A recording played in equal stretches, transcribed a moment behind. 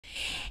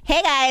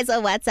Hey guys,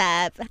 what's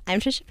up? I'm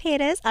Trisha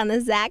Paytas on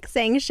the Zach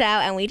Sang Show,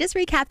 and we just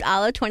recapped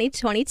all of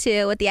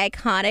 2022 with the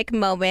iconic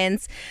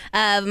moments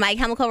of My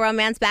Chemical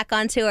Romance back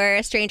on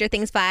tour, Stranger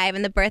Things 5,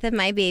 and the birth of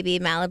my baby,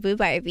 Malibu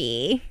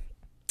Barbie.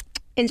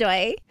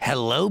 Enjoy.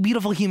 Hello,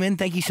 beautiful human.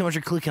 Thank you so much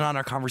for clicking on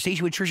our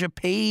conversation with Trisha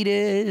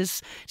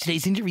Paytas.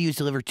 Today's interview is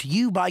delivered to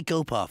you by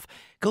GoPuff.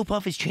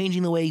 GoPuff is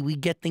changing the way we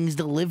get things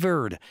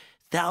delivered.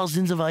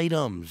 Thousands of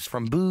items,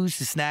 from booze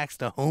to snacks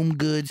to home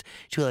goods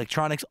to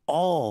electronics,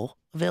 all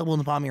available in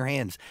the palm of your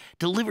hands.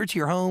 Delivered to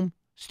your home,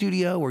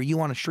 studio, or you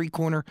on a street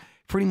corner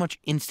pretty much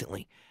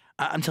instantly.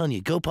 I'm telling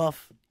you,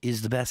 GoPuff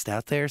is the best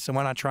out there, so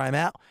why not try them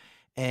out?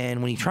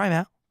 And when you try them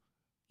out,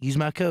 use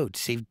my code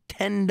to save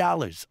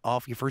 $10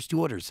 off your first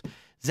 2 orders.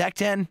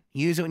 Zach10,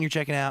 use it when you're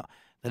checking out.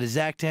 That is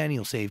Zach10.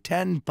 You'll save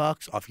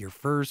 $10 off your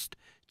first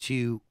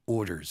 2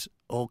 orders.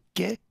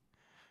 Okay?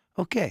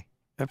 Okay.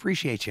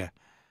 Appreciate you.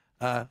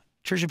 Trisha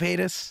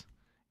Paytas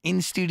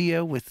in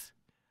studio with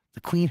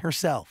the queen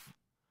herself,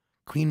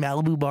 Queen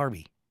Malibu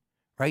Barbie,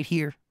 right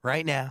here,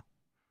 right now.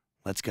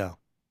 Let's go.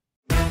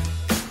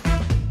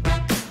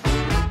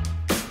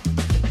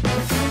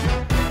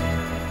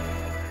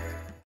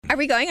 Are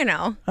we going or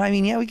no? I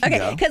mean, yeah, we can go.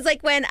 Okay, because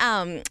like when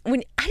I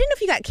didn't know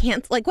if you got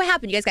canceled. Like, what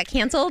happened? You guys got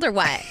canceled or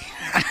what?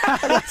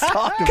 Let's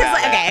talk about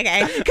it.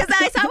 Okay. Because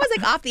I saw I was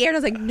like off the air and I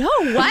was like, no,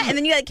 what? And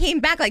then you like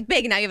came back like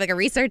big and now you have like a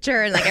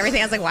researcher and like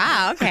everything. I was like,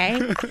 wow, okay.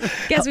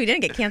 Guess we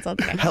didn't get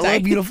canceled. Okay, hello, sorry.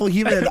 beautiful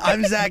human.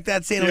 I'm Zach.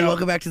 That's Sandy.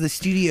 Welcome back to the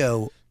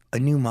studio. A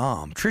new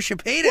mom, Trisha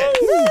Paytas.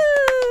 Woo!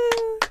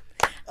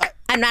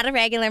 I'm not a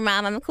regular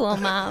mom. I'm a cool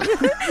mom.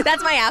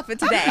 That's my outfit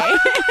today.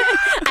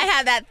 I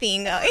have that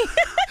theme going.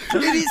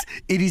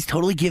 It is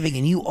totally giving,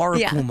 and you are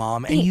a cool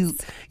mom, and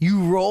Thanks.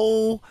 you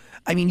roll.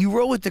 I mean, you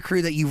roll with the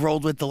crew that you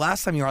rolled with the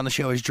last time you were on the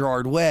show as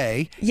Gerard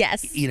Way.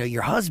 Yes. You know,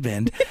 your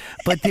husband.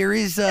 But there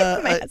is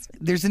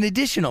there's an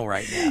additional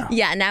right now.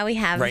 Yeah, now we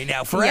have. Right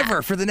now,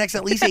 forever, for the next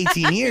at least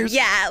 18 years.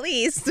 Yeah, at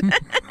least.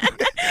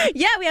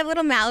 Yeah, we have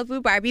little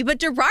Malibu Barbie. But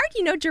Gerard,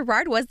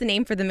 Gerard was the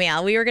name for the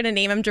male. We were going to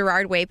name him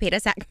Gerard Way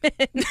Paytas Hackman.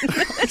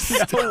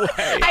 No way.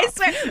 I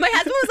swear. My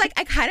husband was like,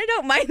 I kind of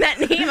don't mind that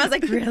name. I was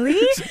like,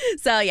 really?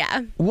 So,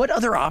 yeah. What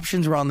other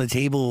options were on the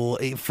table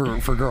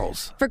for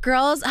girls? For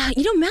girls,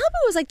 Malibu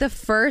was like the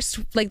first,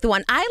 like the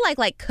one I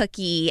like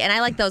Cookie, and I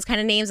like those kind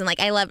of names, and like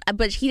I love,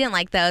 but he didn't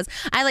like those.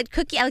 I liked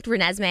Cookie. I liked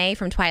Renesmee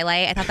from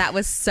Twilight. I thought that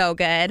was so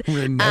good.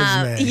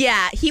 Renesmee.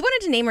 Yeah, he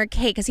wanted to name her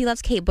Kate because he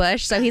loves Kate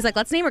Bush. So he's like,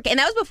 let's name her Kate. And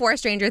that was before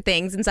Stranger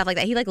Things and stuff like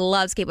that. He like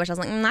loves Kate Bush. I was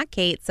like, not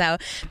Kate. So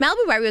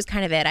Malibu Barbie was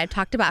kind of it. I've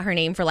talked about her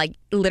name for like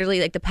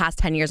literally like the past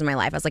 10 years of my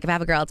life. I was like, if I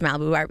have a girl, it's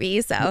Malibu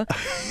Barbie. So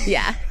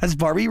yeah. Has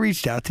Barbie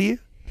reached out to you?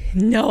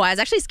 No, I was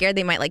actually scared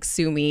they might like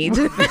sue me.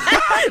 They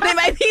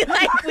might be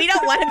like, we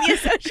don't want to be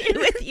associated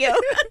with you.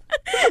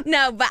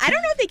 No, but I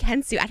don't know if they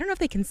can sue. I don't know if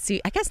they can sue.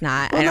 I guess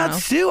not. Well, I don't not know.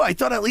 sue. I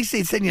thought at least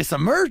they'd send you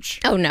some merch.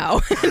 Oh, no.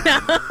 No.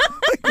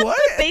 Like what?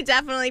 They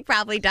definitely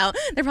probably don't.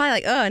 They're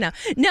probably like, oh, no.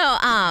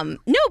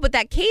 No, but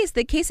the case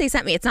they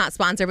sent me, it's not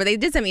sponsored, but they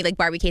did send me like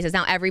Barbie cases.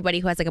 Now everybody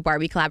who has like a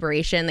Barbie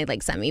collaboration, they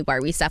like send me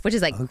Barbie stuff, which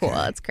is like cool.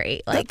 It's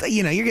great. Like,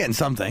 you're getting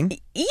something.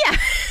 Yeah.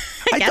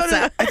 I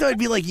thought it'd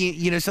be like,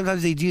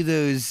 sometimes they do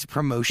those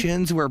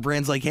promotions where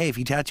brands like, hey, if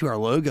you tattoo our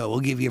logo,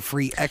 we'll give you a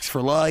free X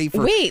for life.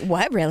 Or, wait,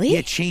 what? Really?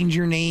 Yeah, change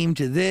your name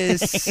to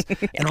this,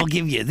 and I'll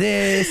give you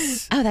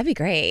this. Oh, that'd be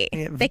great.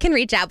 Yeah. They can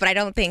reach out, but I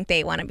don't think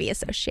they want to be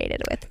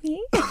associated with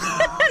me.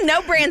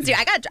 No brands do.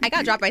 I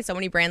got dropped by so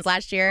many brands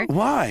last year.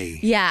 Why?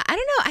 Yeah, I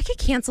don't know. I get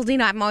canceled.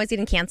 I'm always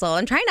getting canceled.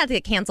 I'm trying not to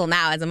get canceled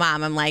now as a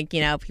mom. I'm like,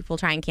 people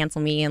try and cancel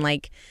me, and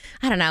like,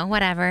 I don't know,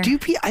 whatever.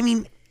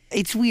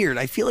 It's weird.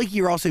 I feel like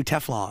you're also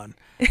Teflon.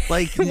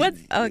 Like,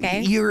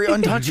 okay. You're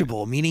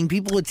untouchable, meaning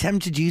people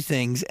attempt to do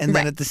things, and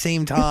then at the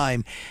same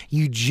time,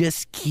 you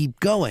just keep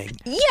going.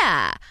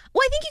 Yeah.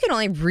 Well, I think you can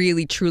only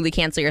really, truly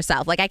cancel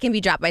yourself. Like, I can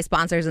be dropped by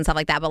sponsors and stuff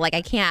like that, but like,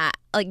 I can't,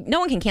 like, no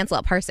one can cancel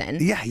a person.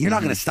 Yeah, you're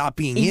not going to stop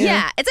being you.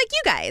 Yeah. It's like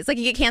you guys. Like,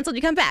 you get canceled,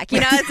 you come back.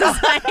 It's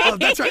just like. Oh,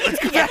 that's right.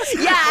 Let's go back.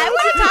 Yeah, I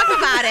want to talk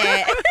about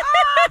it.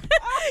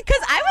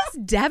 Because I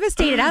was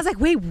devastated. I was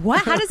like, wait,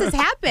 what? How does this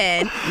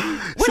happen?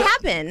 What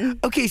happened?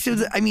 Okay, so,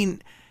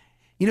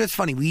 it's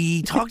funny.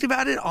 We talked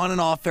about it on and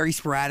off very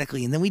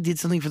sporadically, and then we did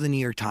something for the New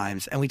York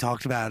Times, and I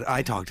talked about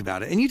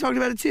it, and you talked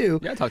about it too.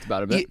 Yeah, I talked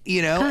about it a bit.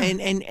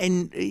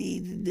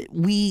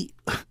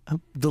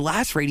 The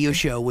last radio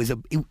show was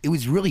it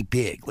was really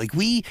big. Like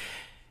we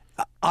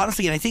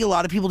honestly, and I think a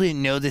lot of people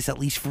didn't know this, at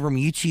least from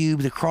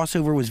YouTube. The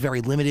crossover was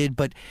very limited,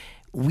 but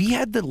we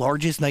had the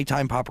largest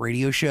nighttime pop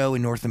radio show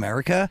in North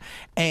America,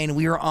 and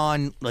we were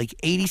on like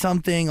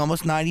 80-something,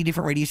 almost 90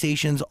 different radio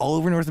stations all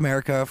over North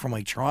America, from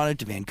like Toronto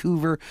to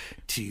Vancouver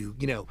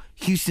to,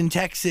 Houston,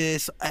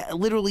 Texas,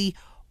 literally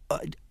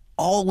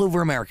all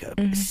over America,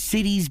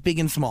 cities big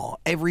and small,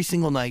 every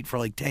single night for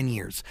like 10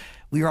 years.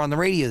 We were on the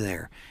radio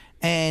there.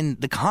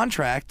 And the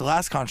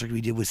last contract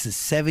we did was a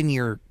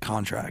 7-year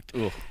contract.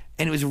 Ugh.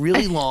 And it was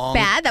really long.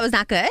 Bad? That was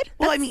not good?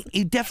 Well,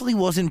 it definitely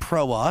wasn't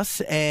pro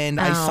us, and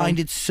I signed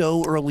it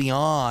so early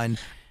on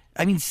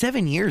I mean,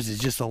 7 years is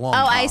just a long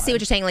time. Oh, I see what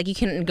you're saying. Like, you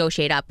couldn't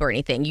negotiate up or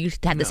anything. You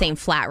had the same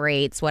flat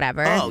rates,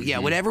 whatever. Oh, yeah.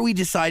 Whatever we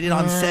decided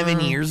on 7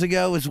 years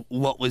ago is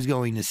what was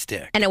going to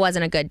stick. And it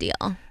wasn't a good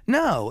deal.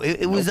 No,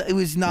 it was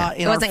not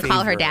in It wasn't our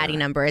Call Her favor. Daddy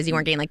numbers. You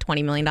weren't getting like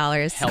 $20 million.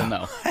 Hell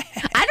no. I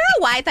don't know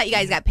why I thought you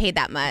guys got paid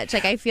that much.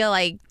 Like, I feel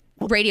like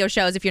radio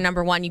shows, if you're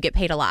number one, you get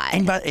paid a lot.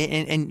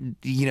 And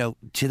you know,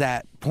 to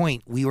that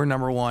point, we were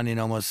number one in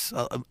almost,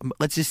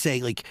 let's just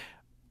say, like,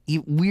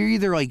 we're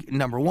either like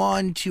number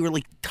 1, 2, or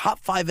like top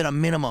 5 at a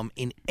minimum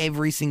in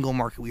every single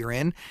market we were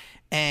in.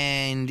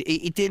 And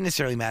it didn't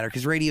necessarily matter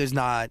because radio is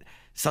not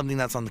something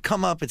that's on the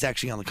come up. It's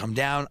actually on the come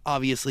down,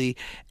 obviously.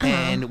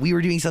 And we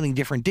were doing something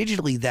different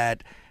digitally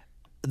that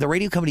the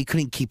radio company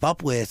couldn't keep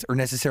up with or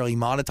necessarily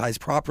monetize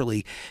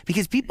properly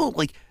because people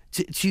like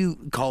to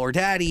Call Her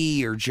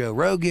Daddy or Joe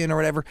Rogan or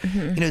whatever,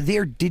 you know,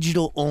 they're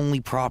digital only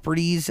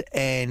properties.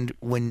 And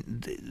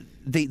when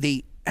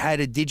they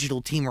had a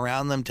digital team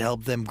around them to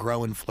help them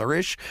grow and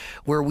flourish,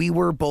 where we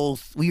were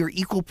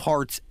equal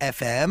parts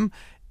FM,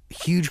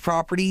 huge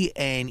property,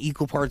 and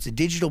equal parts a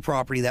digital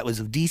property that was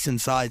of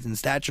decent size and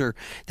stature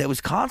that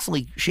was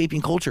constantly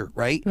shaping culture,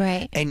 right?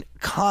 Right. And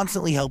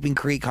constantly helping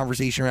create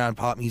conversation around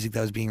pop music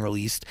that was being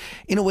released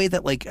in a way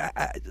that, like,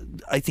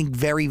 I think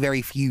very,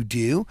 very few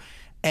do.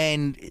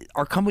 And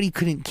our company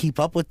couldn't keep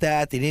up with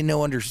that. They didn't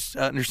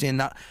understand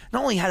not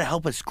only how to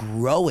help us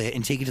grow it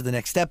and take it to the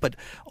next step, but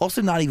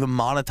also not even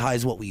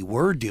monetize what we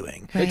were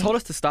doing. They told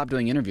us to stop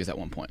doing interviews at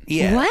one point.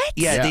 Yeah. What?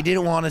 Yeah, they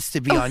didn't want us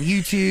to be on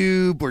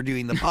YouTube or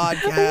doing the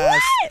podcast.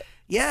 What?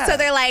 Yeah. So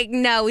they're like,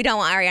 no, we don't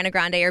want Ariana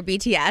Grande or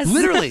BTS.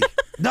 Literally.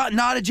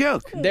 Not a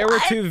joke. There were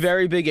 2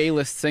 very big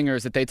A-list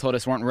singers that they told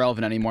us weren't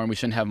relevant anymore and we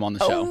shouldn't have them on the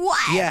show. What?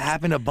 Yeah, it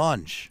happened a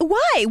bunch.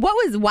 Why?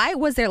 Why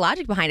was their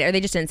logic behind it? Or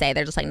they just didn't say?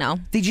 They're just like, no.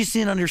 They just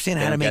didn't understand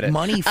how to They make don't get it.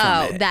 money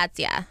from it. That's,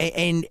 yeah.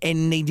 And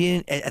they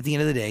didn't, at the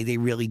end of the day, they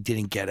really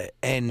didn't get it.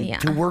 And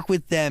to work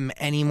with them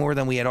any more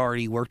than we had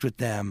already worked with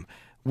them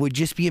would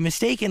just be a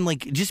mistake. And,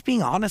 like, just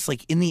being honest,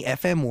 like, in the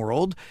FM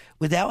world,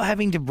 without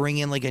having to bring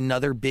in, like,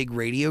 another big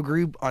radio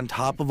group on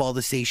top of all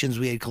the stations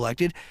we had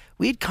collected,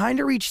 we had kind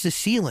of reached the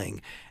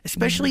ceiling,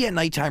 especially at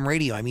nighttime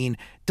radio. I mean,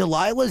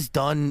 Delilah's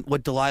done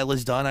what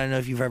Delilah's done. I don't know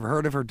if you've ever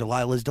heard of her,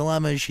 Delilah's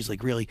Dilemmas. She's,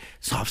 like, really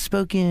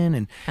soft-spoken,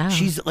 and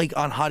she's, like,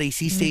 on hot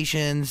AC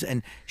stations,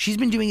 and she's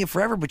been doing it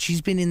forever, but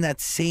she's been in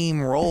that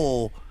same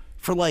role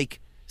for, like,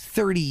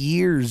 30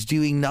 years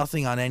doing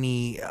nothing on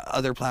any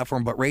other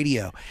platform but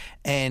radio.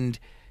 And,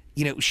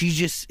 you know, she's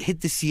just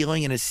hit the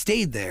ceiling and has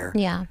stayed there.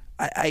 Yeah.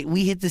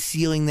 We hit the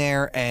ceiling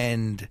there,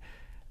 and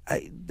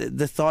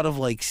the thought of,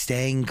 like,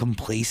 staying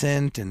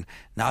complacent and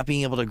not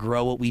being able to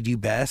grow what we do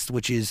best,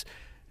 which is,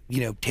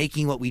 you know,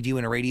 taking what we do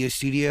in a radio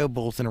studio,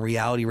 both in a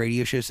reality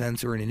radio show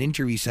sense or in an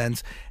interview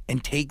sense,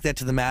 and take that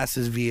to the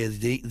masses via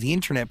the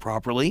internet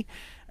properly.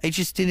 It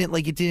just didn't,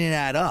 like, it didn't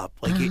add up.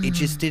 Like, it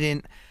just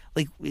didn't.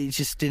 Like, it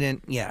just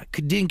didn't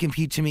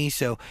compute to me.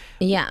 So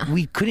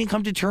we couldn't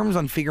come to terms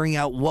on figuring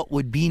out what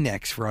would be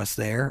next for us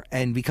there.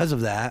 And because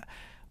of that,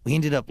 we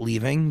ended up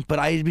leaving. But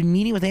I had been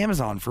meeting with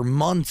Amazon for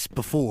months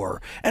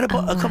before and a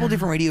couple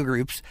different radio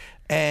groups.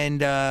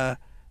 And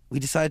we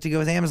decided to go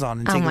with Amazon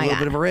and take a little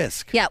bit of a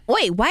risk. Yeah.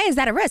 Wait, why is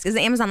that a risk?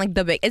 Isn't Amazon like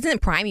the big? Isn't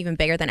Prime even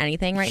bigger than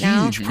anything right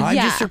now? Huge. Prime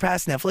just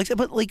surpassed Netflix.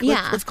 But, like,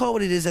 let's call it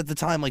what it is at the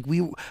time. Like,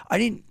 I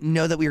didn't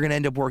know that we were going to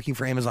end up working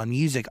for Amazon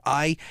Music.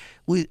 I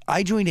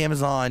joined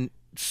Amazon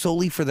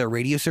solely for their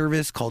radio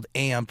service called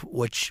AMP,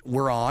 which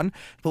we're on,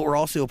 but we're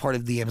also a part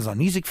of the Amazon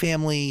Music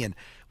family, and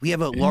we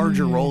have a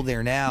larger role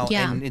there now,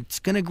 and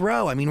it's going to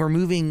grow. I mean, we're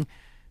moving.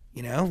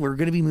 You know, we're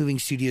going to be moving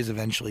studios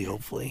eventually,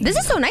 hopefully. This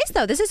is so nice,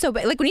 though. This is so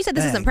like when you said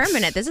this isn't Thanks.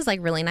 permanent. This is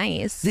like really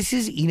nice. This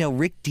is, you know,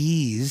 Rick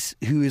Dees,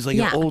 who is like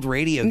an old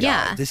radio guy.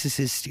 Yeah. This is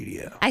his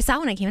studio. I saw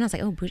when I came in. I was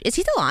like, oh, is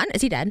he still on?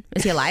 Is he dead?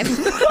 Is he alive?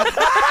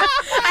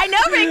 I know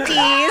Rick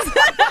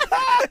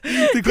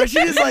Dees. The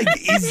question is, like,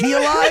 is he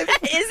alive?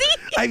 Is he?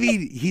 I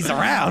mean, he's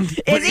around,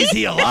 but is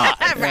he alive?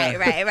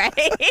 Right.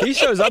 He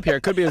shows up here.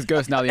 Could be his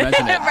ghost now that you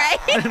mention it.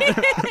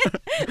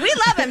 Right. We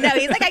love him. No,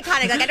 he's like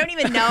iconic. Like, I don't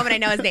even know him and I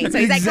know his name. So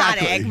he's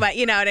Exactly. iconic. But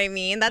you know what I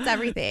mean? That's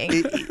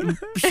everything.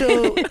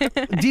 So,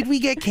 did we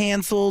get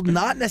canceled?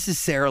 Not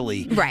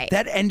necessarily. Right.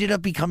 That ended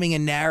up becoming a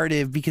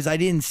narrative because I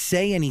didn't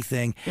say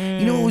anything.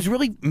 You know, it was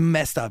really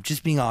messed up,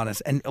 just being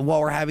honest. And while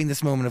we're having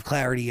this moment of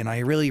clarity, and I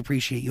really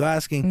appreciate you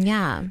asking,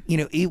 Yeah. you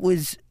know, it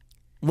was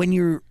when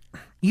you're,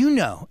 you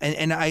know,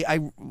 and I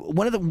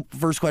one of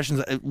the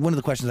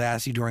questions I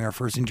asked you during our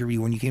first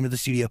interview when you came to the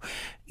studio,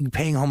 you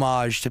paying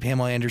homage to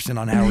Pamela Anderson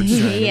on Howard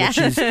Stern, Yeah. which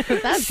is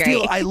That's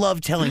still, great. I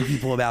love telling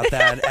people about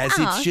that as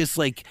it's just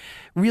like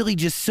really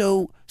just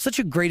such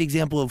a great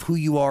example of who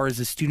you are as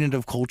a student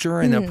of culture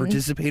and a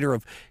participator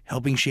of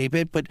helping shape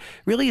it, but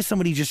really as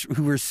somebody just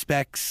who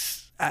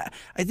respects, I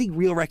think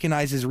real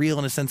recognizes real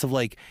in a sense of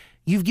like,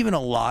 you've given a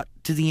lot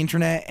to the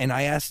internet, and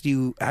I asked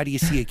you, how do you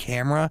see a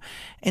camera?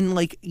 And,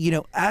 like, you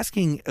know,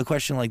 asking a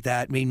question like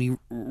that made me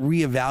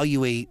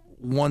reevaluate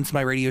once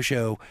my radio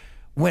show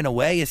went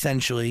away,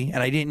 essentially,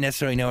 and I didn't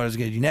necessarily know what I was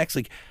going to do next.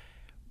 Like,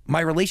 my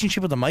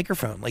relationship with a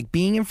microphone, like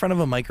being in front of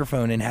a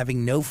microphone and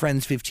having no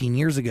friends 15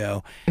 years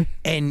ago.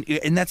 And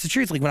that's the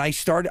truth. Like when I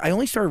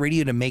only started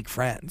radio to make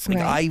friends. Like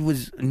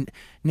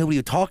nobody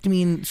would talk to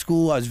me in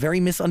school. I was very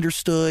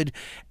misunderstood.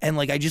 And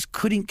like, I just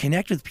couldn't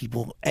connect with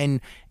people.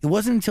 And it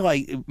wasn't until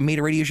I made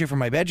a radio show from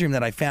my bedroom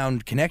that I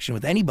found connection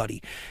with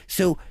anybody.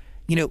 So,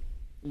 you know,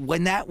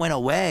 when that went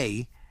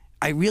away,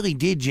 I really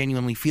did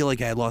genuinely feel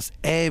like I had lost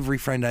every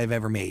friend I've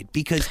ever made,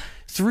 because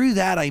through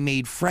that I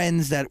made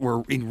friends that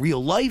were in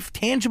real life,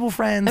 tangible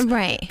friends,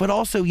 right? But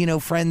also, you know,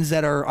 friends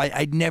that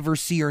I'd never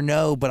see or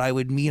know, but I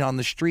would meet on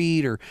the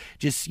street or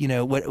just, you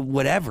know,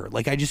 whatever.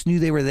 Like I just knew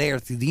they were there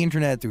through the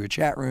internet, through a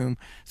chat room,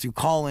 through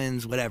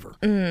call-ins, whatever.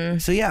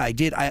 So yeah, I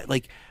did. I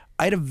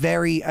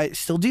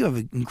still do have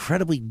an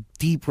incredibly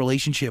deep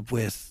relationship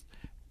with.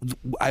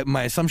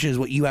 My assumption is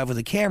what you have with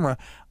a camera,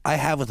 I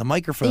have with a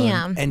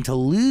microphone, and to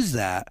lose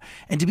that,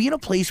 and to be in a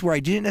place where I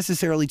didn't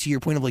necessarily, to your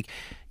point of like,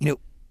 you know,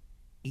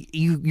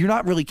 you're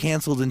not really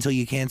canceled until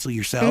you cancel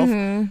yourself,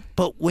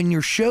 but when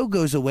your show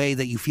goes away,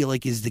 that you feel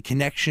like is the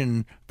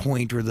connection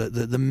point or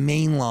the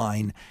main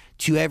line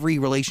to every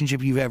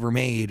relationship you've ever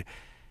made,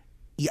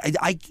 it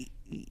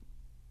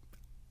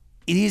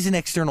is an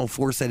external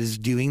force that is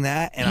doing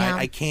that, and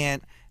I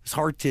can't. It's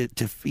hard to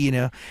you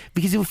know,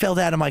 because it felt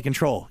out of my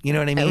control. You know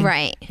what I mean?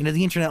 Right. You know,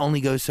 the internet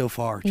only goes so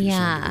far. To a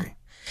certain degree.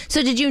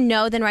 So did you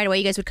know then right away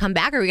you guys would come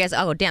back, or were you guys,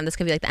 oh damn, this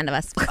could be like the end of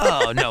us?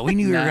 Oh no, we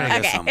knew we were going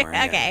to go somewhere.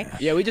 Okay.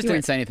 Yeah, we just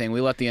didn't say anything.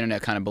 We let the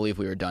internet kind of believe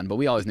we were done, but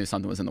we always knew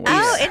something was in the works.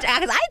 Oh,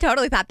 because I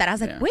totally thought that. I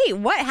was like, wait,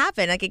 what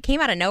happened? Like it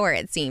came out of nowhere,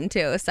 it seemed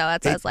too. So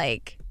that's I was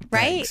like.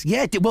 Right? Thanks.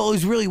 Yeah. Well, it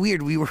was really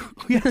weird. We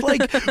had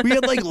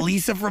like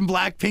Lisa from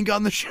Blackpink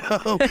on the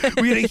show.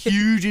 We had a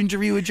huge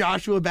interview with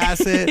Joshua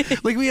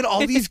Bassett. Like we had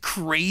all these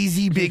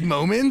crazy big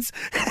moments,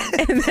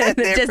 and then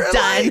just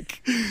done.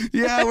 Like,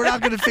 yeah, we're not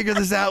going to figure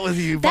this out with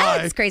you.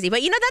 That's Bye. crazy.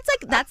 But you know,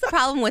 that's the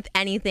problem with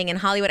anything in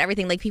Hollywood.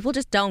 Everything, like people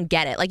just don't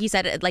get it. Like you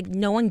said, like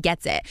no one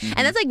gets it, and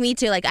that's like me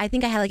too. Like I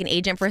think I had like an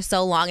agent for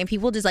so long, and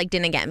people just like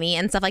didn't get me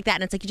and stuff like that.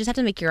 And it's like you just have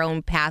to make your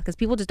own path because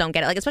people just don't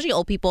get it. Like especially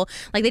old people,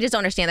 like they just don't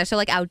understand. They're so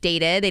like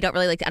outdated. They don't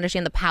really like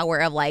understand the power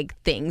of like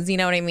things. You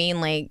know what I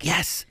mean? Like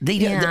yes, they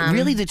do.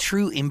 Really, the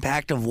true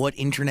impact of what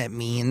internet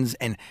means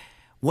and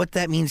what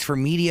that means for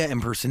media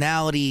and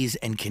personalities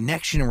and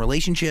connection and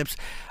relationships.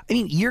 I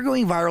mean, you're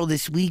going viral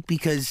this week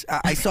because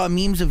I saw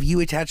memes of you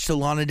attached to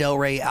Lana Del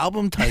Rey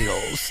album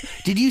titles.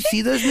 Did you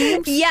see those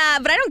memes? Yeah,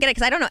 but I don't get it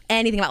because I don't know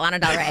anything about Lana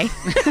Del Rey.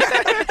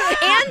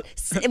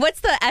 And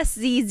what's the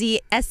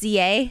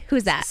SZA?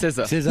 Who's that?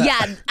 SZA.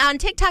 Yeah, on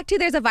TikTok too,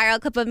 there's a viral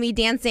clip of me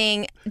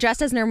dancing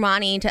dressed as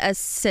Normani to a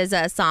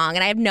SZA song,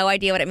 and I have no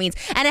idea what it means.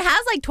 And it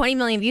has like 20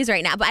 million views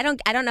right now, but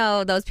I don't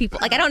know those people.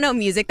 Like I don't know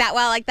music that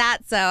well like that,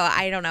 so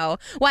I don't know.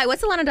 Why?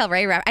 What's the Lana Del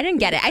Rey rap? I didn't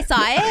get it. I saw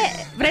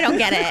it, but I don't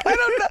get it. I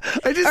don't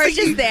know. I just or it's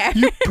just there.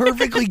 You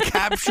perfectly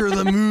capture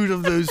the mood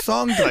of those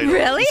song titles.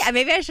 Really?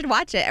 Maybe I should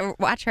watch it.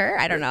 Watch her.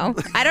 I don't know.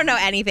 I don't know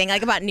anything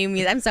like about new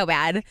music. I'm so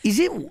bad. Is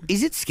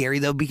it scary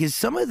though? Because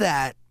some of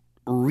that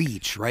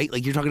reach, right?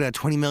 Like you're talking about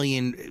 20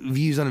 million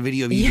views on a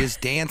video of you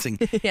just dancing.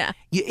 Yeah.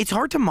 It's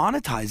hard to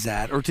monetize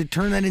that or to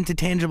turn that into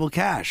tangible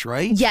cash,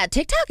 right? Yeah,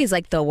 TikTok is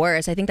like the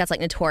worst. I think that's like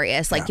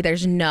notorious. Like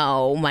there's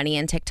no money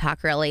in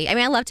TikTok really. I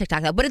mean, I love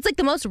TikTok though, but it's like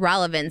the most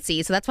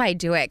relevancy. So that's why I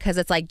do it, because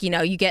it's like, you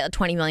know, you get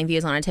 20 million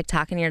views on a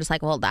TikTok and you're just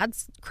like, well,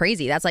 that's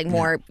crazy. That's like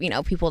more, you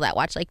know, people that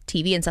watch like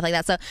TV and stuff like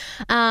that. So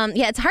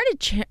yeah, it's hard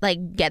to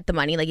like get the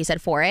money, like you said,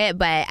 for it.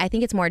 But I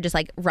think it's more just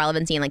like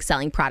relevancy and like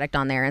selling product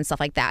on there and stuff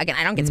like that. Again,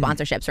 I don't get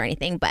sponsorships or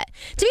anything, but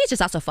to me it's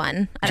just also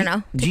fun. I don't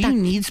know. Do you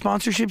need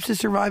sponsorships to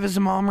survive as a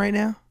mom right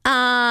now?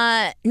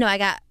 No, I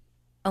got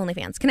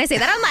OnlyFans. Can I say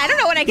that online? I don't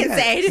know what I can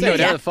say. Say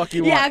whatever the fuck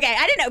you want. Yeah, okay.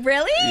 I didn't know.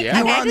 Really? Yeah.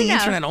 Okay, We're I on the didn't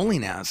know. internet only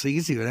now, so you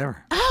can see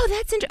whatever. Oh,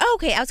 that's interesting. Oh,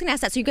 okay, I was going to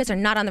ask that. So you guys are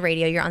not on the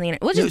radio. You're on the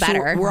internet, which is So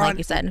better, we're like on,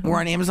 you said. We're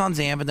on Amazon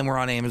Zamp, and then we're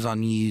on Amazon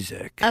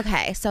Music.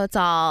 Okay, so it's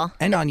all...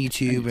 And on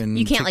YouTube and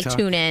You can't TikTok. like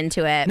tune in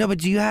to it. No, but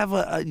do you have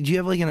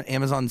like an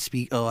Amazon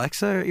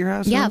Alexa at your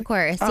house? Yeah, or of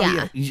course. Oh,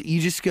 yeah.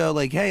 You just go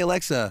like, hey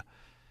Alexa,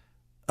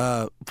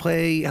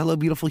 play Hello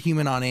Beautiful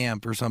Human on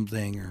Amp or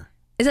something, or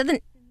Is that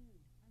the...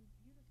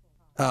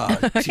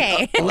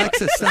 Okay.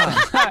 Alexa,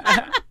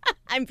 stop.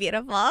 I'm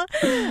beautiful.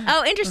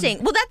 Oh,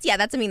 interesting. Well,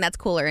 that's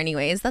cooler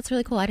anyways. That's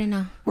really cool. I didn't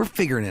know. We're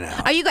figuring it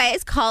out. Are you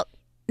guys called...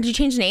 Did you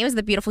change the name? Is it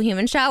The Beautiful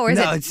Human Show? Or is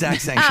No, it... it's Zach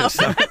Sang Show.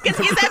 So. Because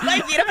you said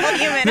My Beautiful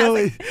Human. No,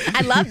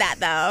 I love that,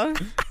 though.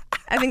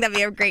 I think that'd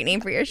be a great name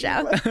for your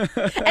show.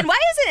 And why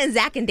isn't it a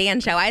Zach and Dan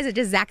show? Why is it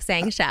just Zach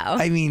Sang Show?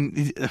 I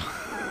mean,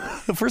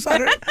 first I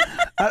don't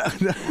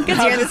know.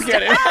 Because you're the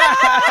Kidding.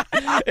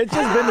 It's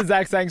just been the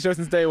Zach Sang show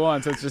since day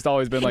one, so it's just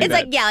always been like It's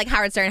that. like, yeah, like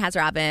Howard Stern has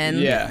Robin.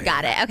 Yeah.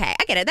 Got it. Okay,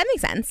 I get it. That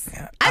makes sense.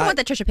 Yeah. I want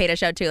the Trisha Paytas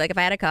show, too. Like, if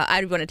I had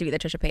I'd want it to be the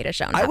Trisha Paytas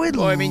show. I would.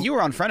 Well, I mean, you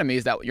were on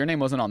Frenemies. That your name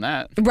wasn't on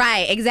that.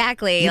 Right,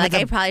 exactly. Yeah, like,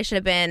 I probably should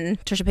have been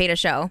Trisha Paytas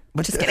show.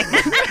 Just kidding.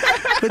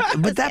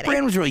 But that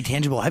brand was really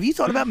tangible. Have you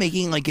thought about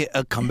making like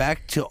a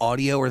comeback to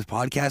audio or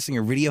podcasting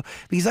or video?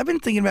 Because I've been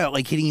thinking about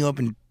like hitting you up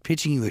and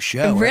pitching you a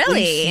show.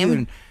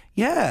 Really?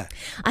 Yeah.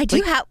 I do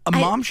Like have a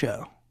mom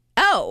show.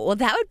 Oh, well,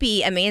 that would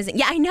be amazing.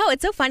 Yeah, I know.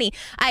 It's so funny.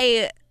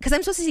 Because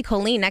I'm supposed to see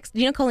Colleen next. Do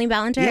you know Colleen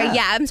Ballinger?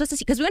 Yeah, I'm supposed to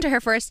see, because we went to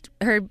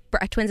her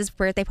twins'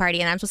 birthday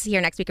party, and I'm supposed to see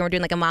her next week, and we're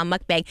doing like a mom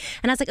mukbang.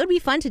 And I was like, it would be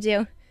fun to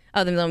do.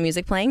 Oh, the little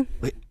music playing?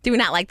 Wait. Do we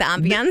not like the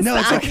ambiance? No,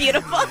 it's oh, okay.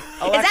 Beautiful.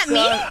 Alexa, is that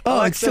me? Oh,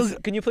 Alexa, it's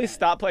still... Can you please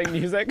stop playing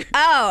music?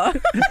 Oh. I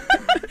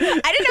didn't know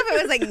if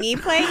it was like me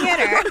playing it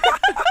or...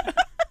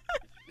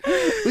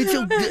 Wait,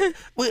 so,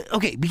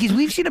 okay, because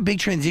we've seen a big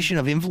transition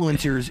of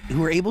influencers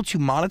who are able to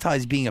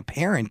monetize being a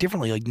parent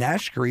differently. Like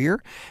Nash Greer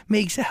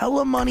makes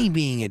hella money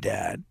being a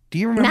dad. Do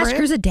you remember Nash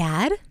Greer's a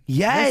dad?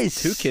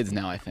 Yes. He has 2 kids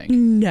now, I think.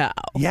 No.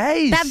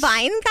 Yes. That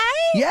Vine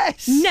guy?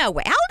 Yes. No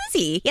way. How old is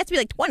he? He has to be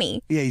like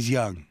 20. Yeah, he's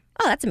young.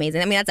 Oh, that's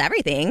amazing. I mean, that's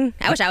everything.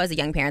 I wish I was a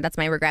young parent. That's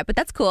my regret, but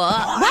that's cool.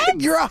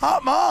 What? You're a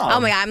hot mom. Oh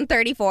my God, I'm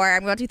 34.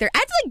 I'm going to 30. I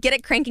have to like get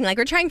it cranking. Like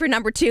we're trying for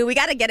number 2. We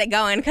got to get it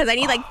going because I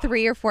need like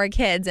 3 or 4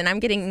 kids, and I'm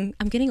getting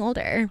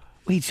older.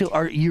 Wait,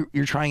 so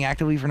you're trying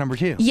actively for number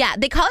 2? Yeah,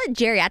 they call it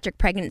geriatric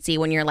pregnancy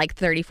when you're like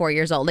 34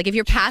 years old. Like if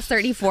you're past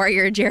 34,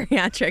 you're a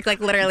geriatric.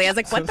 Like literally, I was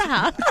like, what the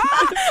hell?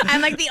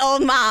 I'm like the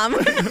old mom.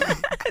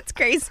 It's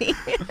crazy.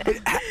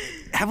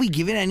 Have we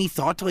given any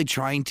thought to like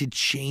trying to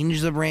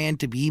change the brand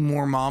to be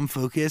more mom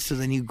focused, so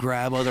then you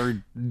grab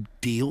other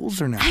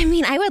deals or not? I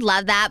mean, I would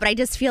love that, but I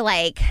just feel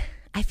like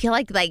I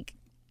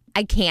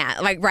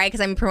can't, like, right? Because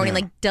I'm promoting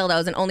like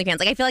dildos and OnlyFans.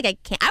 Like I feel like I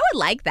can't. I would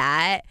like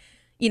that.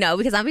 You know,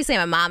 because obviously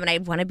I'm a mom and I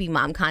want to be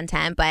mom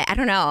content, but I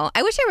don't know.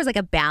 I wish there was like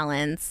a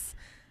balance.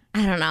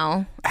 I don't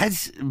know.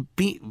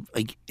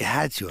 It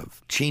had to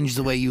have changed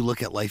the way you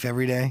look at life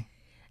every day.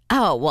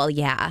 Oh, well,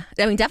 yeah.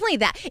 I mean, definitely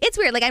that. It's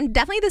weird. Like, I'm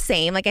definitely the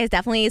same. Like, I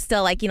definitely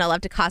still, like, you know, love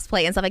to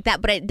cosplay and stuff like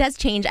that. But it does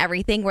change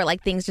everything where,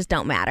 like, things just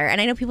don't matter.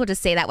 And I know people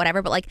just say that,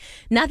 whatever, but, like,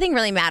 nothing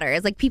really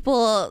matters. Like,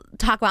 people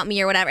talk about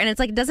me or whatever, and it's,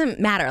 like, it doesn't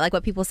matter, like,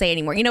 what people say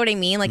anymore. You know what I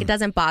mean? Like, it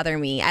doesn't bother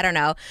me. I don't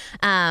know.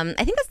 I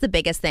think that's the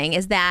biggest thing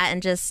is that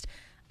and just...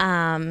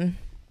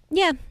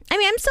 yeah, I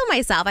mean, I'm still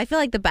myself. I feel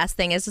like the best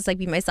thing is just like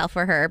be myself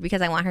for her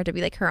because I want her to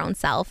be like her own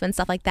self and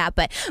stuff like that.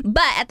 But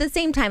at the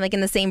same time, like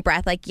in the same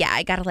breath, like, yeah,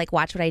 I gotta like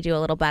watch what I do a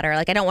little better.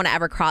 Like I don't want to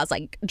ever cause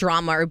like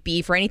drama or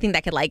beef or anything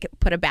that could like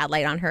put a bad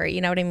light on her.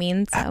 You know what I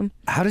mean? So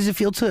how does it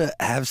feel to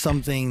have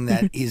something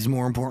that is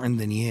more important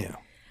than you?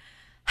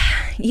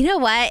 You know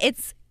what?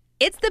 It's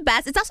the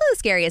best. It's also the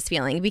scariest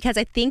feeling because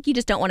I think you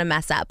just don't want to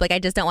mess up. Like I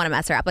just don't want to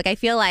mess her up. Like I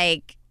feel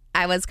like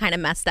I was kind of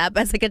messed up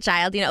as like a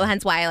child, you know,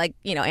 hence why I like,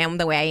 you know, am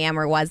the way I am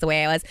or was the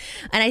way I was.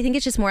 And I think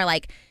it's just more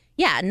like,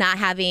 yeah, not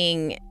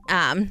having,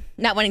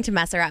 not wanting to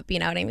mess her up, you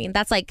know what I mean?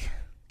 That's like,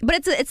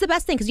 but it's the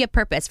best thing because you have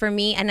purpose for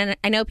me. And then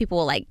I know people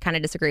will like kind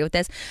of disagree with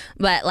this,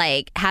 but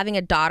like having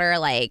a daughter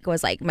like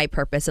was like my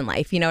purpose in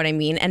life. You know what I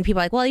mean? And people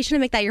are like, well, you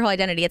shouldn't make that your whole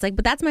identity. It's like,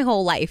 but that's my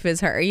whole life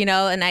is her, you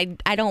know? And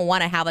I don't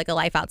want to have like a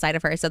life outside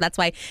of her. So that's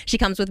why she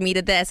comes with me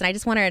to this. And I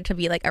just want her to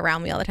be like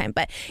around me all the time.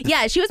 But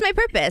yeah, she was my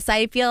purpose.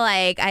 I feel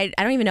like I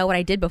don't even know what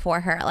I did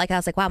before her. Like I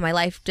was like, wow, my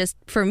life just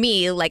for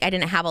me, like I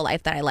didn't have a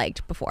life that I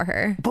liked before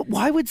her. But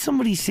why would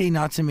somebody say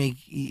not to make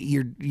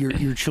your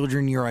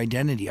children your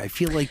identity? I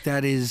feel like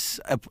that is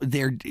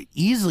they're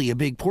easily a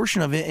big portion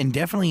of it and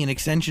definitely an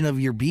extension of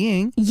your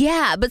being.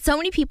 Yeah, but so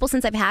many people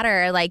since I've had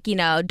her, like, you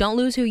know, don't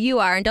lose who you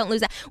are and don't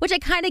lose that, which I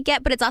kind of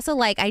get, but it's also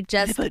like I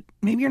just... Yeah, but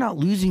maybe you're not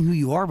losing who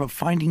you are, but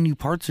finding new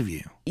parts of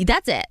you.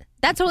 That's it.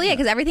 That's totally it,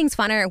 because everything's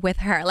funner with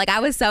her. Like, I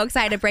was so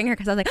excited to bring her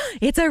because I was like, oh,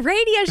 it's a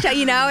radio show,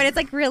 you know, and it's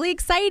like really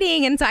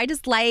exciting. And so I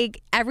just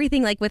like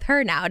everything like with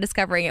her now,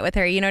 discovering it with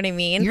her. You know what I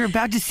mean? You're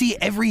about to see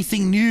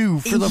everything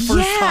new for the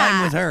first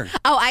time with her.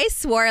 Oh, I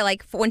swore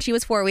like when she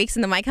was 4 weeks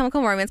and the My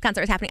Chemical Romance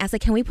concert was happening, I was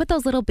like, can we put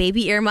those little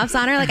baby earmuffs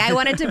on her? Like, I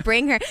wanted to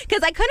bring her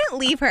because I couldn't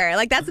leave her.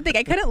 Like, that's the thing.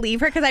 I couldn't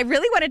leave her because I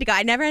really wanted to go.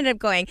 I never ended up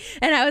going.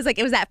 And I was like,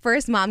 it was that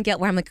first mom guilt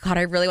where I'm like, God,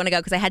 I really want to go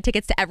because I had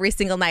tickets to every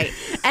single night.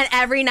 And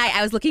every night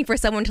I was looking for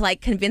someone to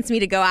like convince me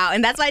to go out.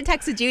 And that's why I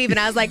texted you even.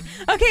 I was like,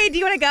 okay, do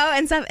you want to go?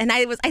 And stuff. And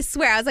I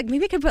swear, I was like,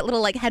 maybe I could put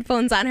little like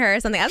headphones on her or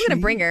something. I was going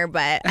to bring her,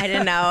 but I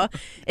didn't know.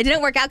 It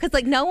didn't work out because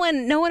like no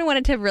one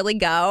wanted to really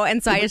go.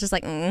 And so I was just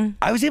like,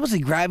 I was able to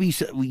grab you.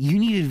 You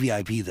needed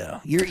VIP though.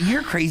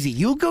 You're crazy.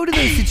 You'll go to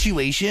those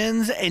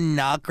situations and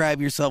not grab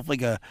yourself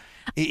like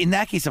in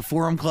that case, a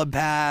Forum Club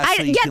pass.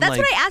 That's what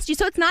I asked you.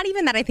 So it's not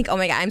even that I think, oh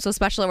my God, I'm so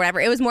special or whatever.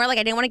 It was more like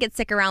I didn't want to get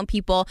sick around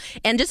people.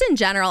 And just in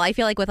general, I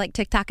feel like with like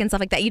TikTok and stuff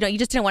like that, you know, you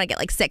just didn't want to get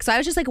like sick. So I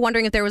was just like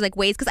wondering if there was like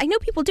ways, because I know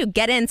people do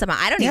get in somehow.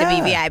 I don't need to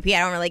be VIP. I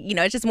don't really, you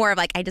know, it's just more of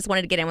like, I just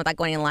wanted to get in without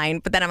going in line.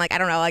 But then I'm like, I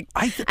don't know, like,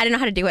 I didn't know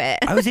how to do it.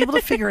 I was able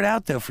to figure it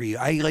out though for you.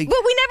 Well,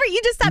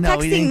 you just stopped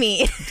texting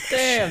me.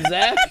 Damn,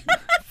 Zach.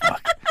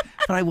 Fuck.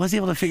 But I was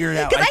able to figure it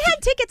out. Because I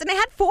had tickets and I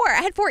had four.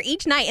 I had 4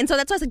 each night. And so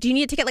that's why I was like, do you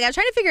need a ticket? Like I was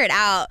trying to figure it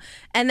out.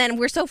 And then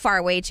we're so far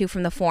away too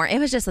from the Forum. It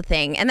was just a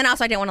thing. And then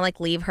also I didn't want to like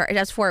leave her. It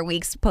was 4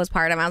 weeks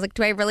postpartum. I was like,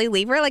 do I really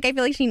leave her? Like I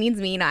feel like she needs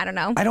me. You know, I don't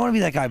know. I don't want to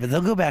be that guy, but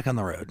they'll go back on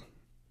the road.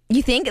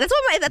 You think? That's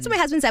what my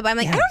husband said. But I'm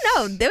like, yes. I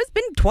don't know. There's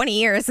been 20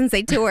 years since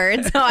they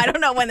toured. So I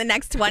don't know when the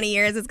next 20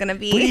 years is going to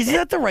be. But isn't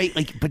that the right,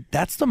 like, but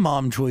that's the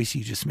mom choice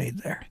you just made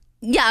there.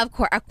 Yeah, of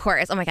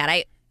course. Oh my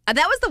God.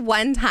 That was the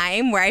one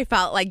time where I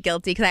felt like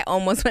guilty because I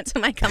almost went to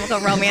My Chemical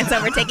Romance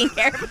over taking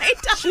care of my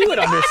dog. She would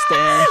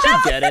understand.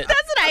 She'd get it.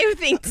 That's what I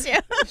think too.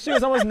 She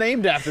was almost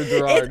named after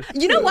Gerard.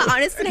 You know what?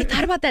 Honestly, I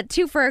thought about that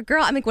too for a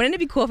girl. I'm like, wouldn't it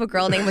be cool if a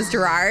girl name was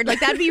Gerard? Like,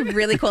 that'd be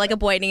really cool. Like a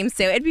boy named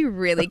Sue. It'd be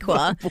really cool.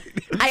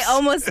 I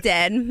almost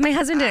did. My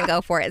husband didn't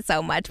go for it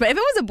so much. But if it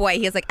was a boy,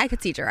 he was like, I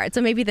could see Gerard.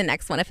 So maybe the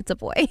next one if it's a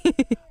boy.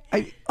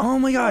 Oh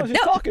my God. She's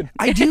talking.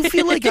 I do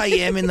feel like I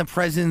am in the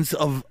presence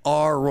of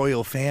our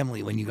royal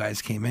family when you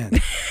guys came in.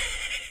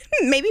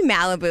 Maybe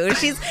Malibu.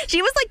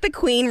 She was like the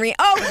queen. She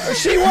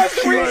was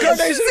the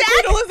reincarnation of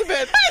Queen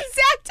Elizabeth.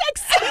 Zach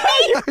texted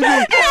me, and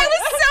I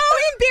was so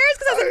embarrassed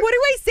because I was like, "What do I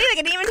say?" Like,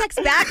 I didn't even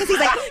text back because he's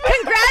like,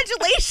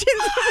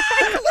 "Congratulations!"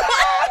 I'm like,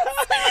 what?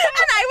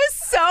 And I was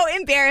so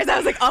embarrassed. I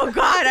was like, "Oh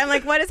God!" I'm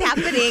like, "What is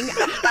happening?"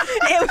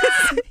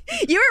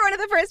 You were one of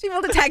the first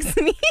people to text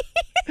me.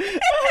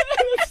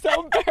 It's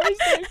so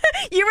embarrassing.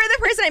 You were the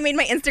person I made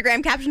my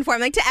Instagram caption for.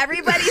 I'm like, to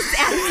everybody,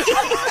 Sassy.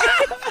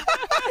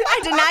 I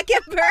did not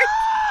give birth.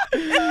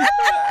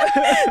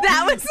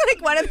 That was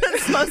like one of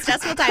the most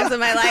stressful times of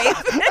my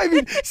life. I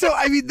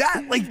mean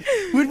that, like,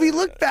 when we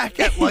look back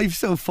at life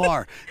so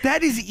far,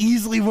 that is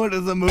easily one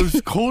of the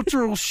most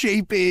cultural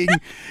shaping,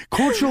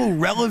 cultural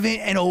relevant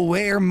and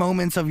aware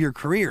moments of your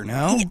career,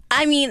 no?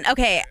 I mean,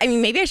 okay. I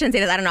mean, maybe I shouldn't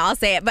say this. I don't know. I'll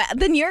say it. But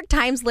the New York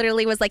Times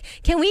literally was like,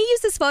 can we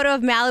use this photo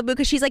of Malibu?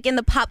 Because she's like in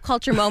the pop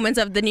culture moments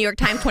of the New York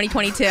Times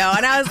 2022.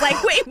 And I was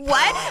like, wait,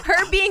 what?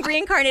 Her being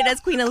reincarnated as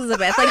Queen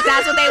Elizabeth. Like,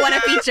 that's what they want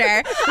to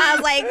feature. I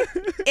was like,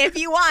 if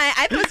you want,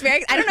 I don't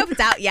know if it's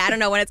out yet. I don't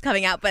know when it's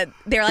coming out, but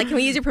they were like, can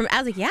we use your permission?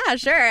 I was like, yeah,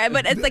 sure.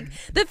 But it's like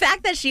the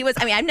fact that she was,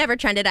 I mean, I've never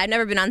trended. I've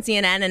never been on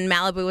CNN and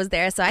Malibu was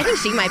there. So I think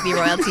she might be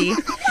royalty. She kind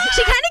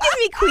of gives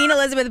me Queen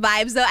Elizabeth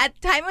vibes, though. At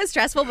the time it was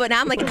stressful, but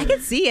now I'm like, I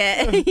can see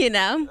it, you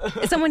know?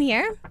 Is someone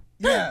here?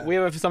 Yeah. We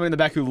have somebody in the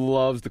back who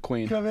loves the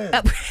Queen. Come in.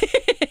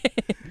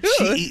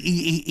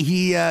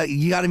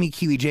 You got to meet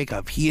Kiwi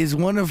Jacob. He is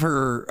one of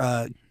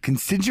her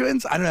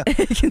constituents. I don't know.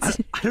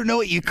 I don't know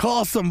what you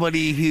call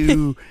somebody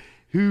who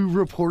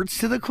reports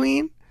to the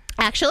Queen.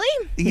 Actually,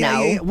 yeah,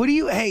 no. Yeah. What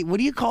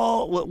do you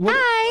call? What,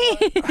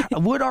 Hi.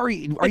 What are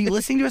you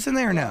listening to us in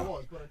there or no?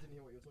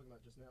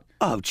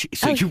 Oh,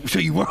 so you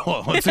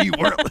weren't listening.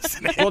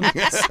 Well,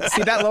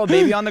 see that little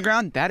baby on the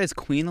ground? That is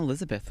Queen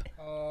Elizabeth.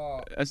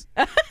 This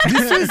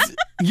is,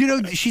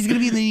 she's going to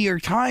be in the New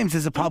York Times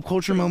as a pop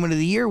culture moment of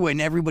the year when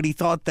everybody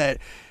thought that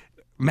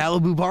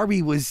Malibu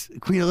Barbie was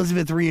Queen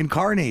Elizabeth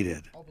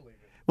reincarnated. I'll believe it.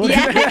 Well,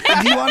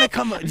 do you want to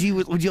come? Would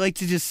you like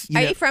to just?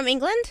 Are you from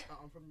England?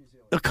 I'm from New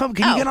Zealand. Come,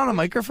 can you get on a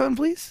microphone,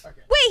 please?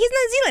 Okay. Wait, he's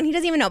New Zealand. He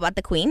doesn't even know about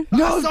the Queen.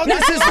 No,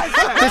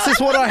 this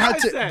is what I had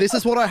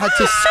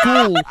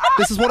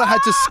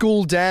to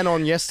school Dan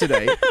on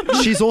yesterday.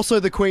 She's also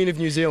the Queen of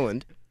New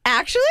Zealand.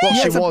 Actually? Well,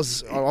 she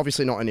was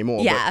obviously not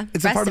anymore. Yeah,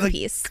 it's rest a part of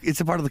peace. It's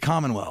a part of the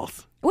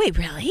Commonwealth. Wait,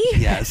 really?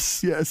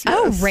 Yes.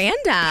 Oh, random.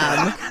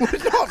 Not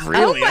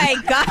really. Oh my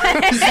God.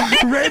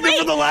 Random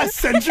for the last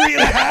century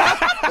and a half.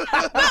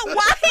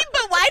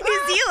 But why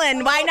New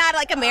Zealand? Why not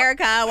like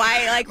America?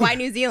 Why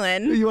New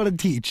Zealand? You want to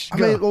teach? I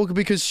mean, well,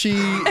 because she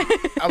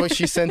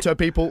sent her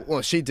people.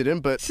 Well, she didn't,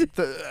 but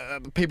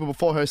the people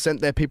before her sent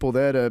their people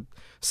there to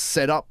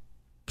set up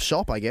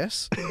shop, I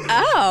guess.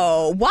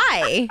 Oh,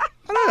 why?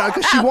 I don't know,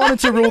 because she wanted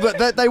to rule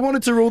that they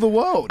wanted to rule the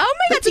world. Oh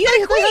my God, so you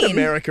had a They had queen.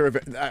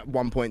 America at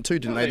one point too,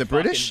 didn't they? The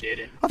British.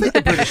 I think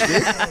the British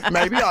did.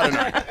 Maybe, I don't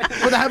know.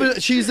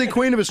 But she's the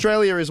Queen of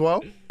Australia as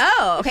well.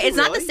 Oh, okay. It's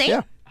not the same.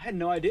 Yeah. I had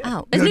no idea.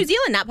 Oh, is New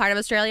Zealand not part of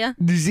Australia?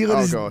 New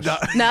Zealand is gosh.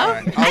 No.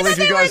 Right. I'll leave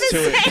you guys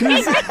to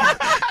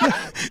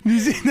it. New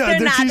Zealand. They're They're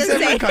not two the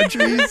separate same.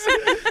 countries.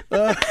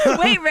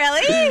 Wait,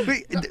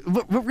 really?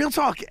 But real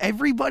talk,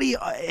 everybody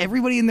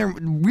in there,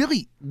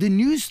 really, the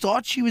news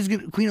thought she was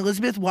Queen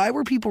Elizabeth. Why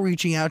were people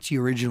reaching out to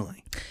you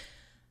originally?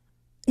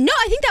 No,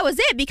 I think that was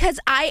it because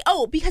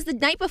the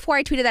night before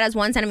I tweeted that I was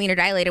 1 centimeter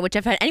dilated, which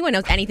if anyone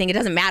knows anything, it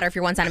doesn't matter if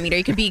you're 1 centimeter.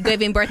 You could be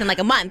giving birth in like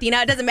a month,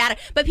 it doesn't matter.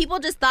 But people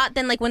just thought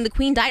then like when the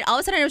Queen died, all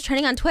of a sudden it was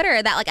trending on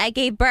Twitter that like I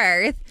gave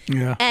birth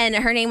and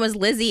her name was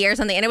Lizzie or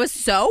something. And it was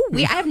so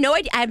weird. I have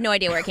no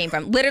idea where it came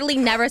from. Literally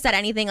never said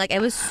anything. Like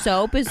it was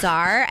so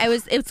bizarre. It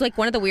was like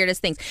one of the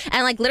weirdest things.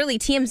 And like literally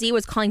TMZ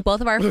was calling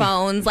both of our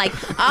phones. Like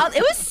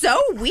it was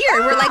so weird.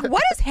 We're like,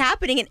 what is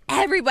happening? And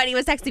everybody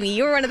was texting me.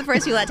 You were one of the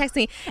first people that texted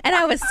me. And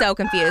I was so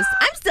confused.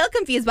 I'm still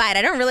confused by it.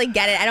 I don't really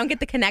get it. I don't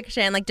get the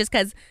connection, like just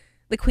because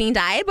the Queen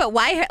died. But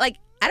why, like,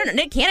 I don't know.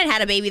 Nick Cannon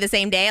had a baby the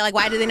same day. Like,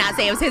 why did they not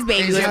say it was his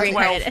baby who was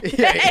reincarnated?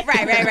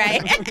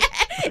 Right.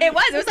 It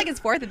was like his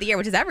 4th of the year,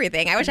 which is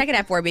everything. I wish I could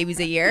have 4 babies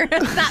a year.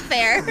 It's not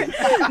fair. But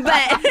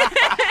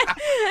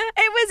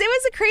it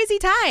was a crazy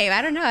time.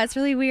 I don't know. It's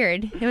really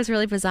weird. It was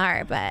really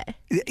bizarre. But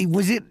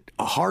was it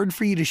hard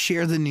for you to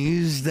share the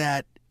news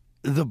that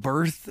the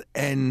birth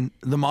and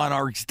the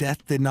monarch's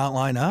death did not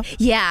line up?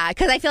 Yeah,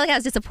 because I feel like I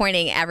was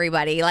disappointing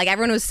everybody. Like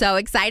everyone was so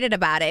excited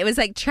about it. It was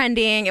like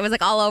trending. It was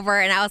like all over.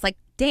 And I was like,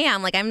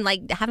 damn, like I'm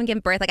like haven't given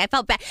birth. Like I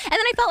felt bad, and then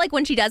I felt like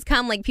when she does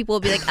come, like people will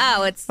be like,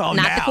 oh, it's not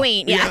now. the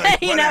queen. Yeah,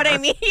 like, you know what I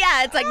whatever. mean?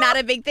 Yeah, it's like not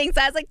a big thing.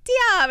 So I was like,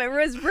 damn, it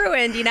was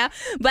ruined, you know.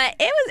 But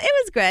it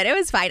was good. It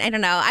was fine. I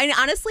don't know. I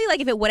honestly, like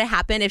if it would have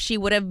happened, if she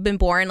would have been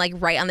born like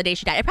right on the day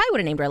she died, I probably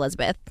would have named her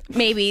Elizabeth.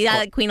 Maybe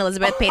Queen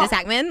Elizabeth Paytas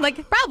Hackman, like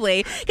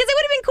probably, because it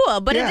would have been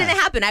cool. But it didn't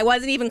happen. I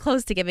wasn't even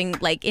close to giving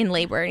like in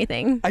labor or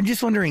anything. I'm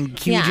just wondering,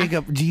 Kiwi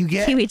Jacob, do you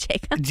get Kiwi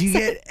Jacob? Do you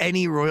get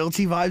any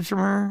royalty vibes from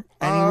her?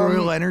 Any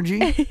royal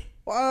energy?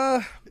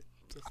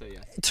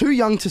 Too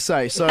young to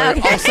say, so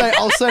Okay.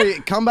 I'll say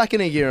come back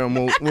in a year and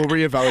we'll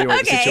reevaluate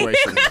the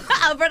situation.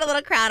 I'll put a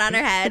little crown on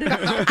her head.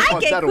 I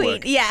get that'll queen.